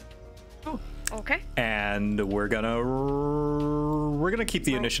at you, Okay. and we're gonna keep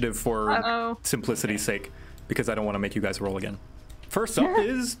the initiative for Uh-oh. simplicity's sake, because I don't want to make you guys roll again. First up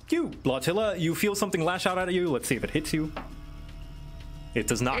is you, Blautilla. You feel something lash out at you. Let's see if it hits you. It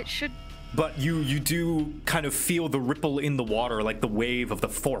does not. It should. But you do kind of feel the ripple in the water, like the wave of the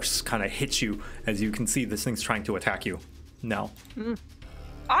force kind of hits you, as you can see this thing's trying to attack you. Now,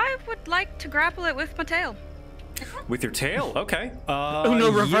 I would like to grapple it with my tail. with your tail, okay. no,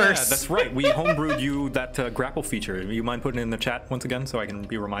 Yeah, reverse. that's right. We homebrewed you that grapple feature. You mind putting it in the chat once again so I can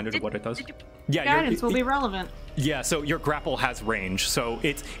be reminded of what it does? Did you- Yeah, your- Guidance will be relevant. Yeah, so your grapple has range. So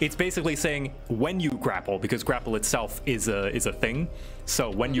it's basically saying when you grapple, because grapple itself is a thing.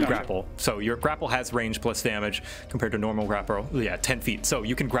 So when you grapple, so your grapple has range plus damage compared to normal grapple. Yeah, 10 feet. So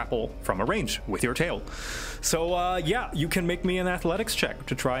you can grapple from a range with your tail. So yeah, you can make me an athletics check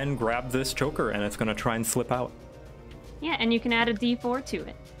to try and grab this choker, and it's gonna try and slip out. Yeah, and you can add a D4 to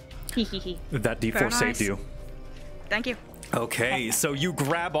it. Hee hee hee. That D4 Very saved nice. you. Thank you. Okay, so you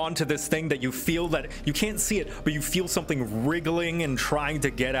grab onto this thing that you feel that you can't see it, but you feel something wriggling and trying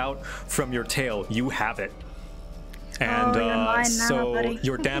to get out from your tail. You have it. And you're mine now, so buddy.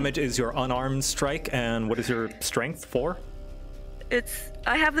 your damage is your unarmed strike, and what is your strength for?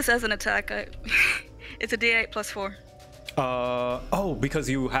 I have this as an attack. It's a D8 plus 4. Oh, because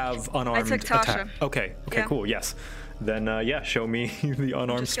you have unarmed took Tasha. attack. Okay, Yeah. cool, yes. Then yeah, show me the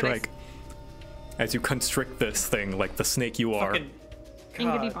unarmed just gonna- strike. As you constrict this thing like the snake you are. Fucking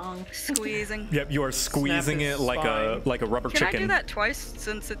Ingity God. bong. Squeezing. Yep, you are squeezing his it like spine. a rubber Can chicken. I do that twice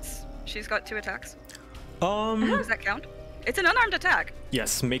since she's got 2 attacks? Um, Does that count? It's an unarmed attack.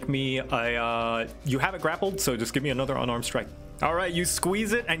 Yes, make me a. You have it grappled, so just give me another unarmed strike. All right, you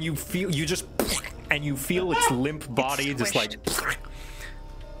squeeze it, and you feel its limp body just like.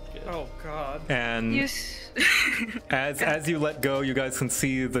 Oh God. And as you let go, you guys can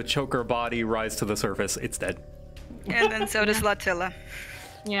see the choker body rise to the surface. It's dead. And then so does Latilla.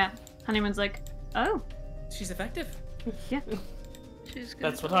 Yeah. Honeymoon's like, oh, She's effective. yeah. She's gonna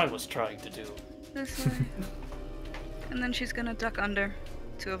That's what I was trying to do. this way. And then she's gonna duck under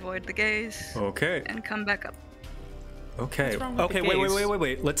to avoid the gaze Okay. and come back up. Okay. What's wrong with Okay. the gaze?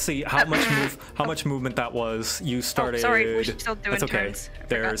 Wait. Let's see how much movement that was. You started. Oh, sorry, we're still doing That's okay. turns. I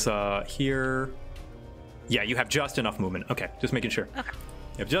There's here. Yeah, you have just enough movement. Okay, just making sure. Okay.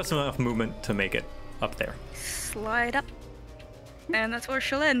 You have just enough movement to make it up there. Slide up. And that's where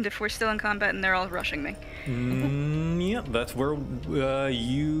she'll end if we're still in combat and they're all rushing me. Yeah, that's where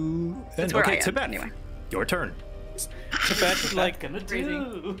you. That's where I am, Tibet. anyway. Your turn. Tibet, like, Gonna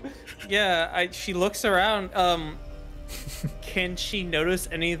do. yeah, she looks around. Can she notice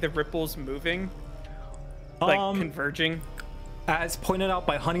any of the ripples moving? Like converging? As pointed out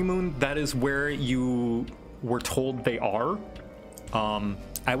by Honeymoon, that is where you were told they are.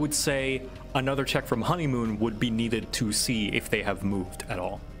 I would say another check from Honeymoon would be needed to see if they have moved at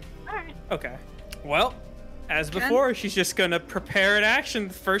all. Okay. Well, as before, she's just gonna prepare an action.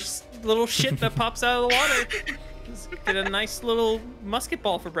 The first little shit that pops out of the water. Just get a nice little musket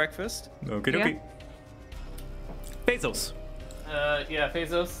ball for breakfast. Okie dokie. Bezos. Yeah,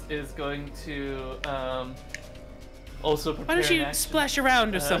 Phazos is going to also prepare Why don't an you action. splash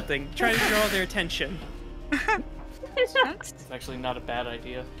around or something? Try to draw their attention. That's- It's actually not a bad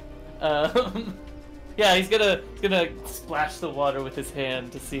idea. Yeah, he's gonna splash the water with his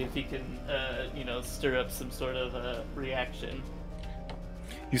hand to see if he can, stir up some sort of reaction.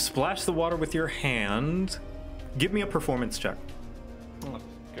 You splash the water with your hand. Give me a performance check. Oh,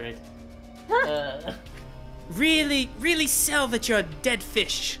 great. Really, really sell that you're a dead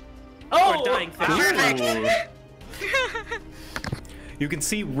fish. Oh, Or dying fish. You can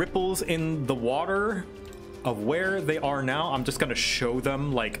see ripples in the water of where they are now. I'm just gonna show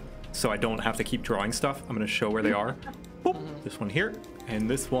them, like, so I don't have to keep drawing stuff. I'm gonna show where they are. Boop. This one here, and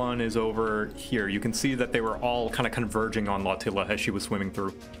this one is over here. You can see that they were all kind of converging on Latilla as she was swimming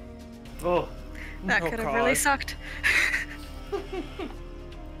through. Oh, that Oh, could have really God. sucked.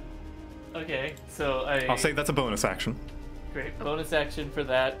 okay. So I'll say that's a bonus action. great bonus action for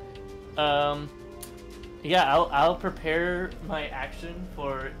that. Yeah, I'll prepare my action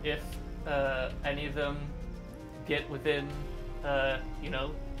for if any of them get within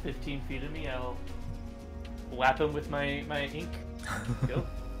 15 feet of me. I'll whap them with my ink. Go.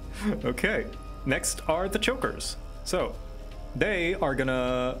 Okay, next are the chokers. So they are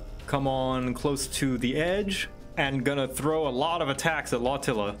gonna come on close to the edge and gonna throw a lot of attacks at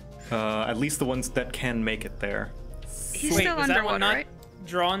Latilla. At least the ones that can make it there. He's Wait, still is that one underwater, not right?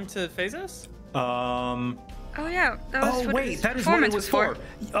 drawn to Phazos? Oh yeah, that was Oh what wait, his that is what it performance was for.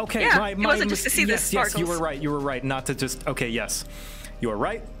 Okay, Yeah, my it wasn't just to see the yes, yes, you were sparkles. right. You were right. Not to just. Okay, yes, you are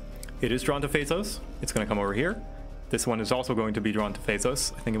right. It is drawn to Phazos. It's gonna come over here. This one is also going to be drawn to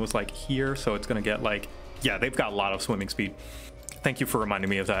Phazos. I think it was like here, so it's gonna get like. Yeah, they've got a lot of swimming speed. Thank you for reminding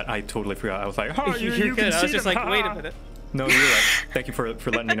me of that. I totally forgot. I was like, oh, you You're can good. see I was just them. like, wait a Ha. minute. No, you're right. Thank you for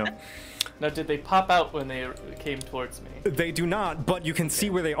letting me know. Now, did they pop out when they came towards me? They do not, but you can see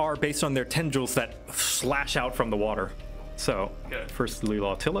where they are based on their tendrils that slash out from the water. So, Good. firstly,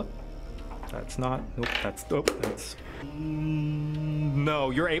 Latilla. That's not. Nope. That's.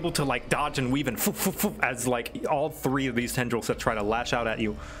 No, you're able to like dodge and weave and as like all three of these tendrils that try to lash out at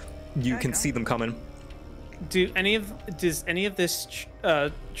you. You can see them coming. Does any of this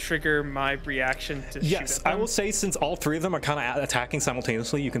trigger my reaction to shoot Yes, at them? I will say since all three of them are kind of attacking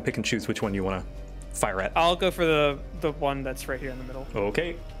simultaneously, you can pick and choose which one you want to fire at. I'll go for the one that's right here in the middle.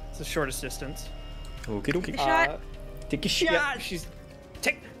 Okay. It's the shortest distance. Okie dokie. Shot. Take a shot. Yeah, she's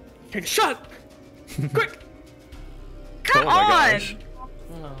take a shot. Quick. Come Oh my on! gosh.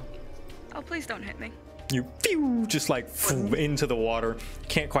 Oh, please don't hit me. You phew, just like into the water.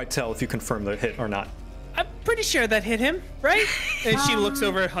 Can't quite tell if you confirm the hit or not. I'm pretty sure that hit him, right? And she looks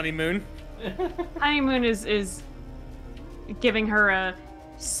over at Honeymoon. Honeymoon is giving her a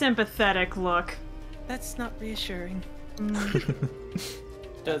sympathetic look. That's not reassuring.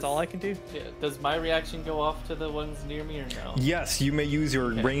 Does That's all I can do. Yeah, does my reaction go off to the ones near me or no? Yes, you may use your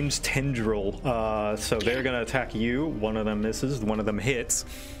ranged tendril. So they're gonna attack you. One of them misses. One of them hits.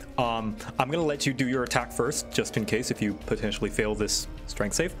 I'm gonna let you do your attack first, just in case if you potentially fail this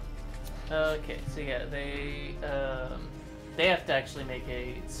strength save. Okay, so yeah, they They have to actually make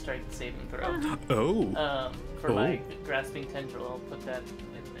a strength saving throw. Oh. For my grasping tendril, I'll put that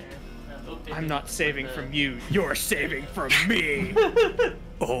in there. I'm not saving from you. You're saving from me.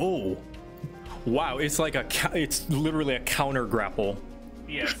 Oh. Wow, it's like it's literally a counter grapple.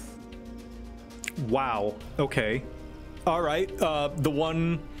 Yes. Wow. Okay. All right. The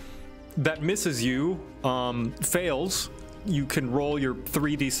one that misses you fails. You can roll your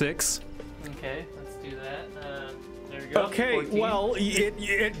 3d6. Okay, let's do that. There we go. Okay, 14. well,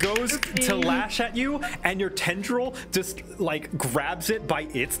 it goes to lash at you, and your tendril just like grabs it by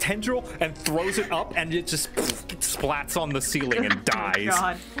its tendril and throws it up, and it just splats on the ceiling and dies.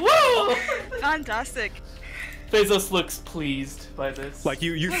 God. Woo! Fantastic. Bezos looks pleased by this. Like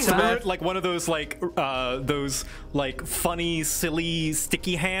you throw it like one of those funny, silly,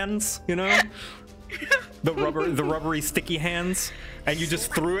 sticky hands, you know? the rubbery, sticky hands, and you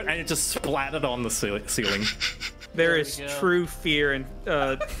just threw it, and it just splatted on the ceiling. There we is go. true fear in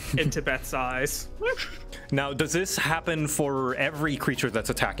Tibet's eyes. Now, does this happen for every creature that's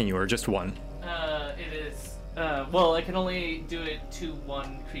attacking you, or just one? It is. Well, I can only do it to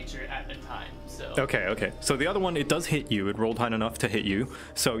one creature at a time. So. Okay. So the other one, it does hit you. It rolled high enough to hit you.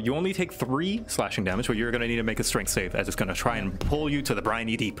 So you only take 3 slashing damage, but you're going to need to make a strength save, as it's going to try and pull you to the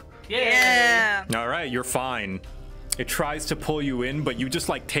briny deep. Yeah. All right, you're fine. It tries to pull you in, but you just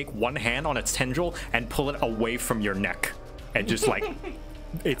like take one hand on its tendril and pull it away from your neck. And just like,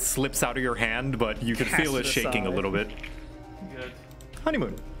 it slips out of your hand, but you can Cast feel it it shaking a aside. little bit. Good.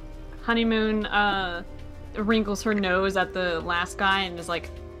 Honeymoon. Honeymoon wrinkles her nose at the last guy and is like,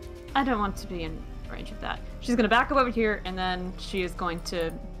 I don't want to be in range of that. She's gonna back up over here, and then she is going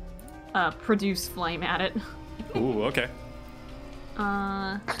to produce flame at it. Ooh, okay. So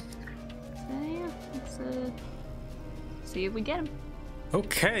yeah, let's see if we get him.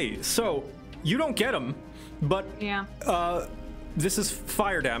 Okay, so you don't get him, but Yeah. this is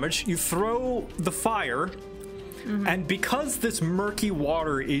fire damage. You throw the fire, and because this murky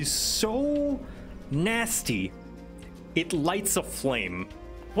water is so nasty, it lights a flame.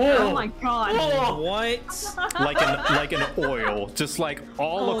 Oh my god. What? like an oil, just like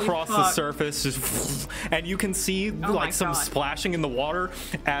all Holy across the fuck. surface, just, and you can see my like some God. splashing in the water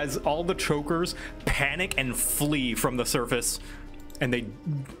as all the chokers panic and flee from the surface, and they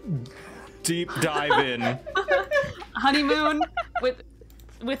deep dive in. Honeymoon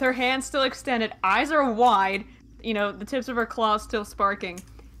with her hands still extended, eyes are wide, you know, the tips of her claws still sparking.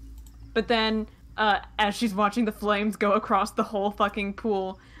 But then as she's watching the flames go across the whole fucking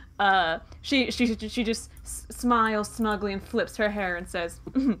pool, she just smiles smugly and flips her hair and says,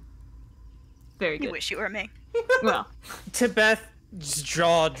 "Very You good." wish you were me. Well, Tibet's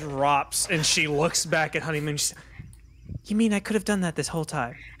jaw drops and she looks back at Honeymoon. She's, you mean I could have done that this whole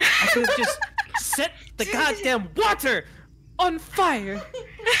time? I could have just set the goddamn water on fire.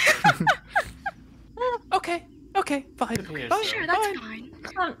 Okay, fine. Appears Sure, so. that's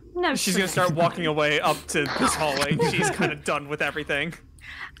fine. no. She's gonna start walking away up to this hallway. She's kind of done with everything.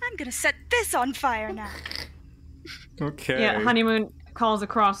 I'm gonna set this on fire now. Okay. Yeah, Honeymoon calls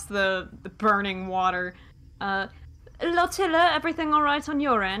across the burning water. Lotilla, everything all right on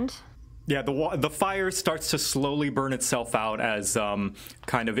your end? Yeah, the fire starts to slowly burn itself out as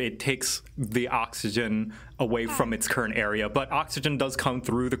kind of it takes the oxygen away from its current area. But oxygen does come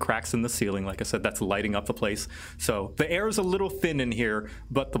through the cracks in the ceiling. Like I said, that's lighting up the place. So the air is a little thin in here,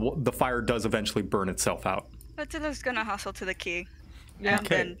 but the fire does eventually burn itself out. Attila's gonna hustle to the key. Yeah. And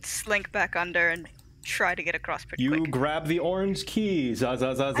then slink back under and try to get across pretty You quick. grab the orange key.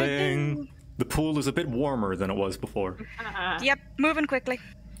 Zing. The pool is a bit warmer than it was before. Yep, moving quickly.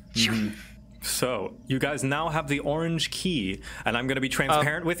 So, you guys now have the orange key, and I'm going to be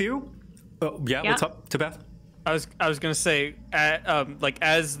transparent with you. Oh, yeah, what's up, Tibet? I was gonna say, like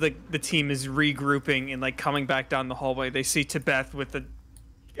as the team is regrouping and like coming back down the hallway, they see Tibet with the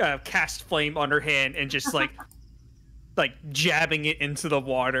cast flame on her hand and just like jabbing it into the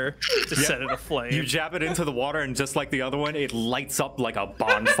water to set it aflame. You jab it into the water, and just like the other one, it lights up like a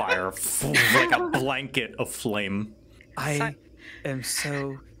bonfire, like a blanket of flame. I am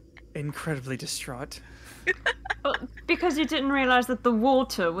so incredibly distraught. Because you didn't realize that the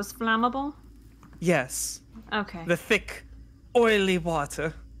water was flammable? Yes, Okay. the thick, oily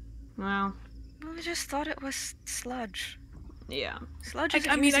water. Well, Well, we just thought it was sludge. yeah. Sludge is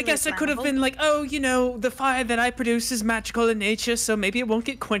I mean, I easily guess it could have flammable. been like, oh, you know, the fire that I produce is magical in nature, so maybe it won't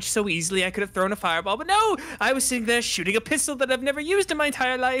get quenched so easily. I could have thrown a fireball, but no! I was sitting there shooting a pistol that I've never used in my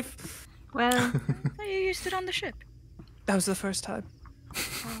entire life. Well, Oh, you used it on the ship. That was the first time.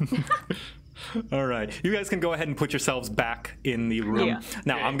 All right, you guys can go ahead and put yourselves back in the room. Yeah.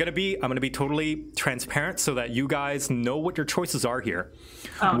 Now, I'm gonna be totally transparent so that you guys know what your choices are here.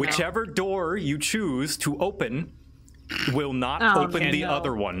 Oh, no. Whichever door you choose to open will not Oh, open okay, the no.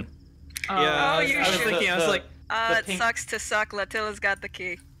 other one. Yeah, Oh, you I was should- thinking, I was like, It pink- sucks to suck. Latilla's got the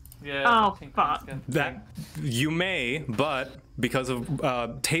key. Yeah. Oh, the pink fuck. one's got the That you may, but because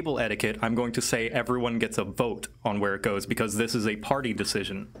of table etiquette, I'm going to say everyone gets a vote on where it goes because this is a party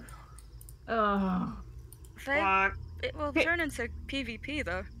decision. Oh, fuck. It will turn into PvP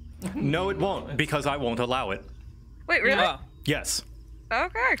though. No, it won't because I won't allow it. Wait, really? oh, Yes.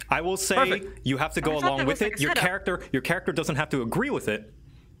 Okay. I will say Perfect. you have to go I thought along that with was like it. a setup. Your character doesn't have to agree with it,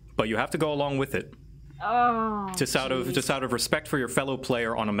 but you have to go along with it. Oh. Just out of respect for your fellow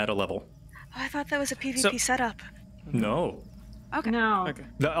player on a meta level. Oh, I thought that was a PvP So- setup. No. No. okay.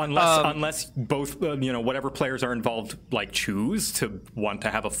 Unless both whatever players are involved like choose to want to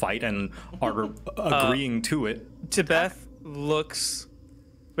have a fight and are agreeing to it. Tibeth looks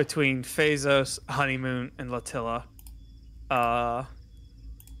between Phazos, Honeymoon, and Latilla.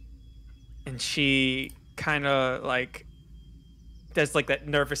 And she kind of like does like that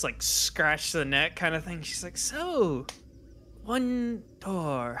nervous like scratch the neck kind of thing. She's like, "So, one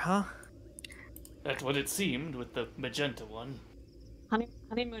door, huh?" That's what it seemed with the magenta one.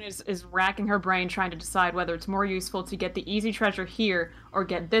 Honeymoon is racking her brain trying to decide whether it's more useful to get the easy treasure here or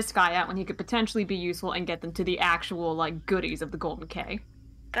get this guy out when he could potentially be useful and get them to the actual like goodies of the Golden K.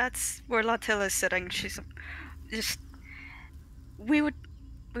 That's where Latilla's sitting. She's just. We would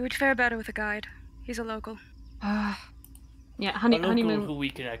fare better with a guide. He's a local. Yeah, A local Honeymoon. who we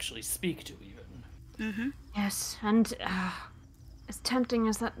can actually speak to, even. Yes, and as tempting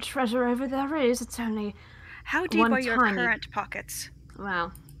as that treasure over there is, it's only How deep One are your tiny- current pockets?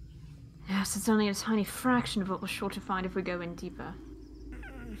 well. Yes, it's only a tiny fraction of what we're sure to find if we go in deeper.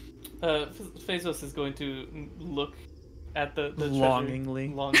 Phazos is going to look at the treasure Longingly.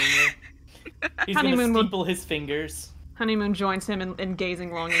 Longingly. He's Honeymoon going to will- steeple his fingers. Honeymoon joins him in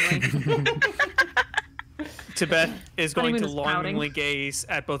gazing longingly. Tibet is going Honeymoon to is pouting. longingly gaze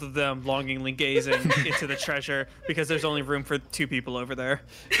at both of them, longingly gazing into the treasure because there's only room for 2 people over there.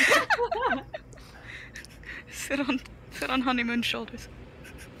 Sit on Honeymoon's shoulders.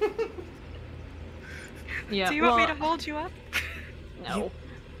 Yeah. Do you want me to hold you up? No.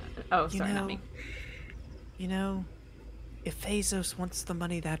 Oh, sorry, not me. You know, if Phazos wants the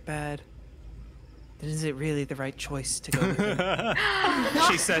money that bad, then is it really the right choice to go with him?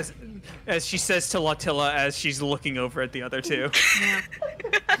 She says, as she says to Latilla as she's looking over at the other two. Yeah.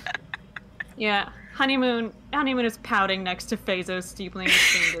 Yeah. Honeymoon is pouting next to Phazos, steepling his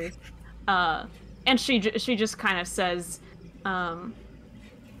fingers. And she just kind of says, oh,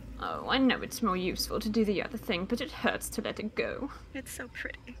 I know it's more useful to do the other thing, but it hurts to let it go. It's so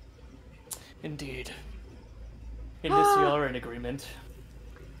pretty. Indeed. In this, we are in agreement.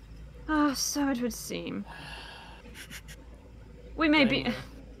 Ah, so it would seem. We may be. Anyway.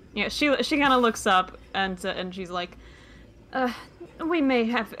 Yeah, she kind of looks up and she's like, we may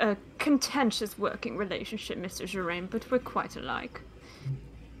have a contentious working relationship, Mr. Jerame, but we're quite alike.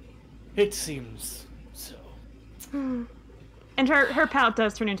 It seems so. And her pout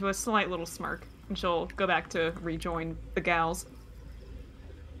does turn into a slight little smirk, and she'll go back to rejoin the gals.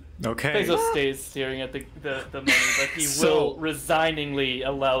 Okay. Bezos stays staring at the money, but he will resigningly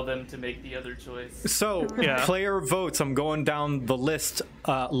allow them to make the other choice. So, Yeah. player votes. I'm going down the list.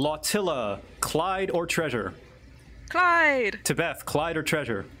 Lautilla, Clyde or Treasure? Clyde! Tibeth, Clyde or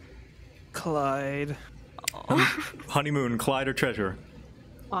Treasure? Clyde. Honeymoon, Clyde or Treasure?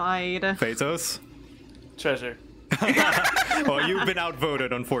 Clyde. Phazos? Treasure. Well, you've been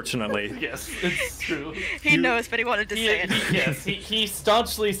outvoted, unfortunately. Yes, it's true. He knows, but he wanted to say it. He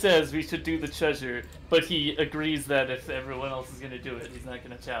staunchly says we should do the treasure, but he agrees that if everyone else is going to do it, he's not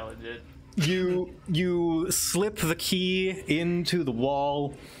going to challenge it. You slip the key into the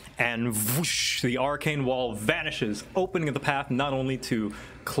wall, and whoosh, the arcane wall vanishes, opening the path not only to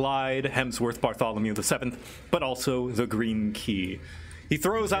Clyde Hemsworth Bartholomew VII, but also the green key. He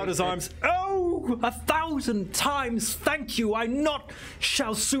throws out his arms. Oh, 1,000 times thank you. I not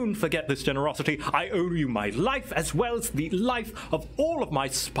shall soon forget this generosity. I owe you my life as well as the life of all of my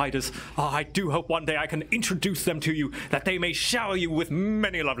spiders. I do hope one day I can introduce them to you, that they may shower you with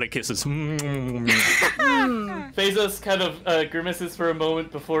many lovely kisses. Bezos kind of grimaces for a moment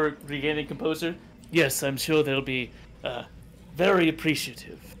before regaining composure. Yes, I'm sure they'll be very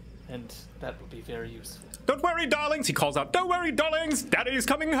appreciative, and that will be very useful. Don't worry, darlings, he calls out. Don't worry, darlings, Daddy's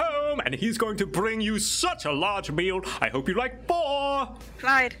coming home, and he's going to bring you such a large meal. I hope you like 4.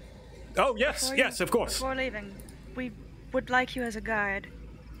 Clyde, Oh, yes, Before yes, you- of course. before leaving, we would like you as a guide.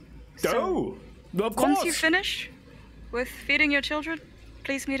 Oh, of course. Once you finish with feeding your children,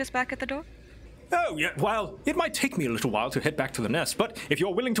 please meet us back at the door. Oh, yeah, well, it might take me a little while to head back to the nest, but if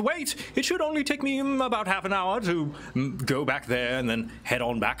you're willing to wait, it should only take me about half an hour to go back there and then head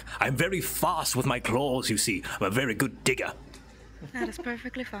on back. I'm very fast with my claws, you see. I'm a very good digger. That is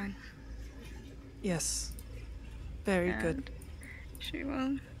perfectly fine. Yes. Very good. She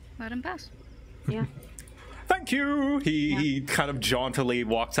will let him pass. Yeah. Thank you. He kind of jauntily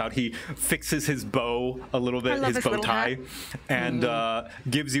walks out. He fixes his bow a little bit, I love his his bow little tie, hat. and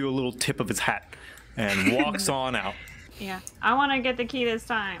gives you a little tip of his hat and walks on out. Yeah. I want to get the key this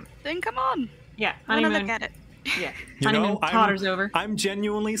time. Then come on. Yeah. I want to Honeymoon. look at it. Yeah. You Honeymoon know, totters over. I'm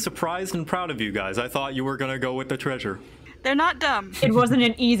genuinely surprised and proud of you guys. I thought you were going to go with the treasure. They're not dumb. It wasn't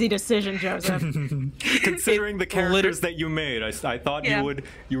an easy decision, Joseph. Considering the characters that you made, I thought Yeah.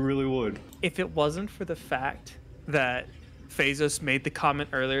 you really would. If it wasn't for the fact that Phazos made the comment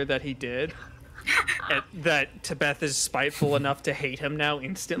earlier that he did, that Tebeth is spiteful enough to hate him now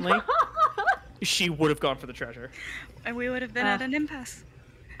instantly, she would have gone for the treasure. And we would have been at an impasse.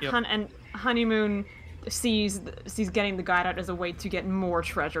 Yep. And Honeymoon sees getting the guide out as a way to get more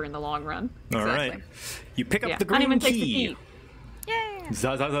treasure in the long run. All right. Exactly. You pick up Yeah. the green Honeymoon takes the key. key.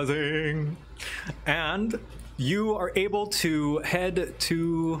 Yay! Zing. And you are able to head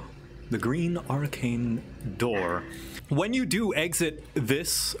to the green arcane door. When you do exit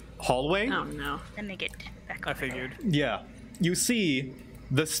this hallway, Oh no. Let me get back I over figured. yeah, you see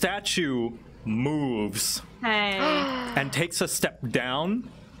the statue moves Hey. and takes a step down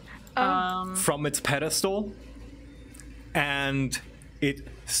from its pedestal, and it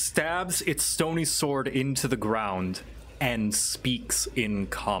stabs its stony sword into the ground and speaks in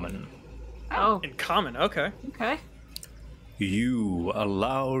common. Oh. In common, okay. Okay. You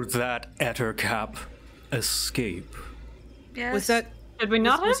allowed that Ettercap escape. Yes. Was that Did we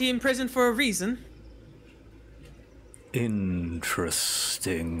not was have? he in prison for a reason?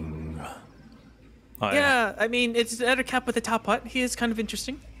 Interesting. Yeah, I mean, it's an Ettercap with a top hat. He is kind of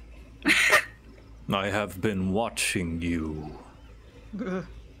interesting. I have been watching you.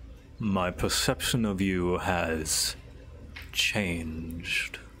 My perception of you has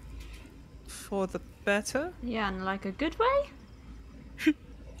changed. For the better? Yeah, in like a good way?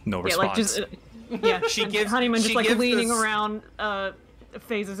 No Yeah, response. like just yeah. She and gives- Honeymoon just she like gives leaning this- around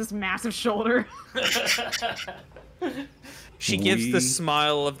Phazos' massive shoulder. She gives We- the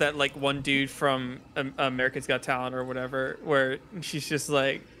smile of that like one dude from America's Got Talent or whatever, where she's just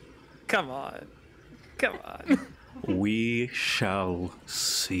like, "Come on, come on." We shall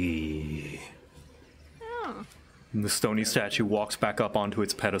see. Oh. And the stony statue walks back up onto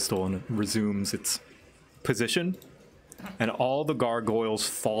its pedestal and resumes its position. And all the gargoyles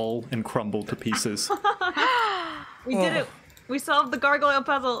fall and crumble to pieces. We did it. We solved the gargoyle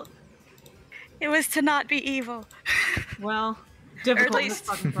puzzle. It was to not be evil. Well, difficult in this least-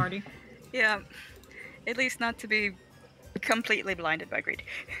 fucking party. Yeah. At least not to be completely blinded by greed.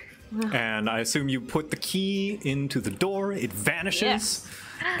 And I assume you put the key into the door, it vanishes. Yes.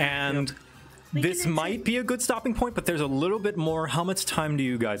 And this might be a good stopping point, but there's a little bit more. How much time do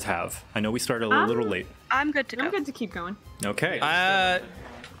you guys have? I know we started a little late. I'm good to go. I'm good to keep going. Okay.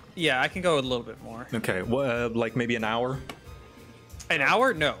 Yeah, I can go a little bit more. Okay. Well, like maybe an hour? An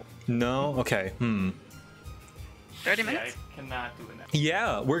hour? No. No? Okay. 30 I minutes? cannot do it now.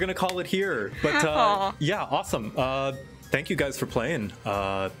 Yeah, we're gonna call it here. But Aw. yeah, awesome. Thank you guys for playing.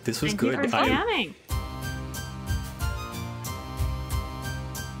 This was Thank good. you for jamming.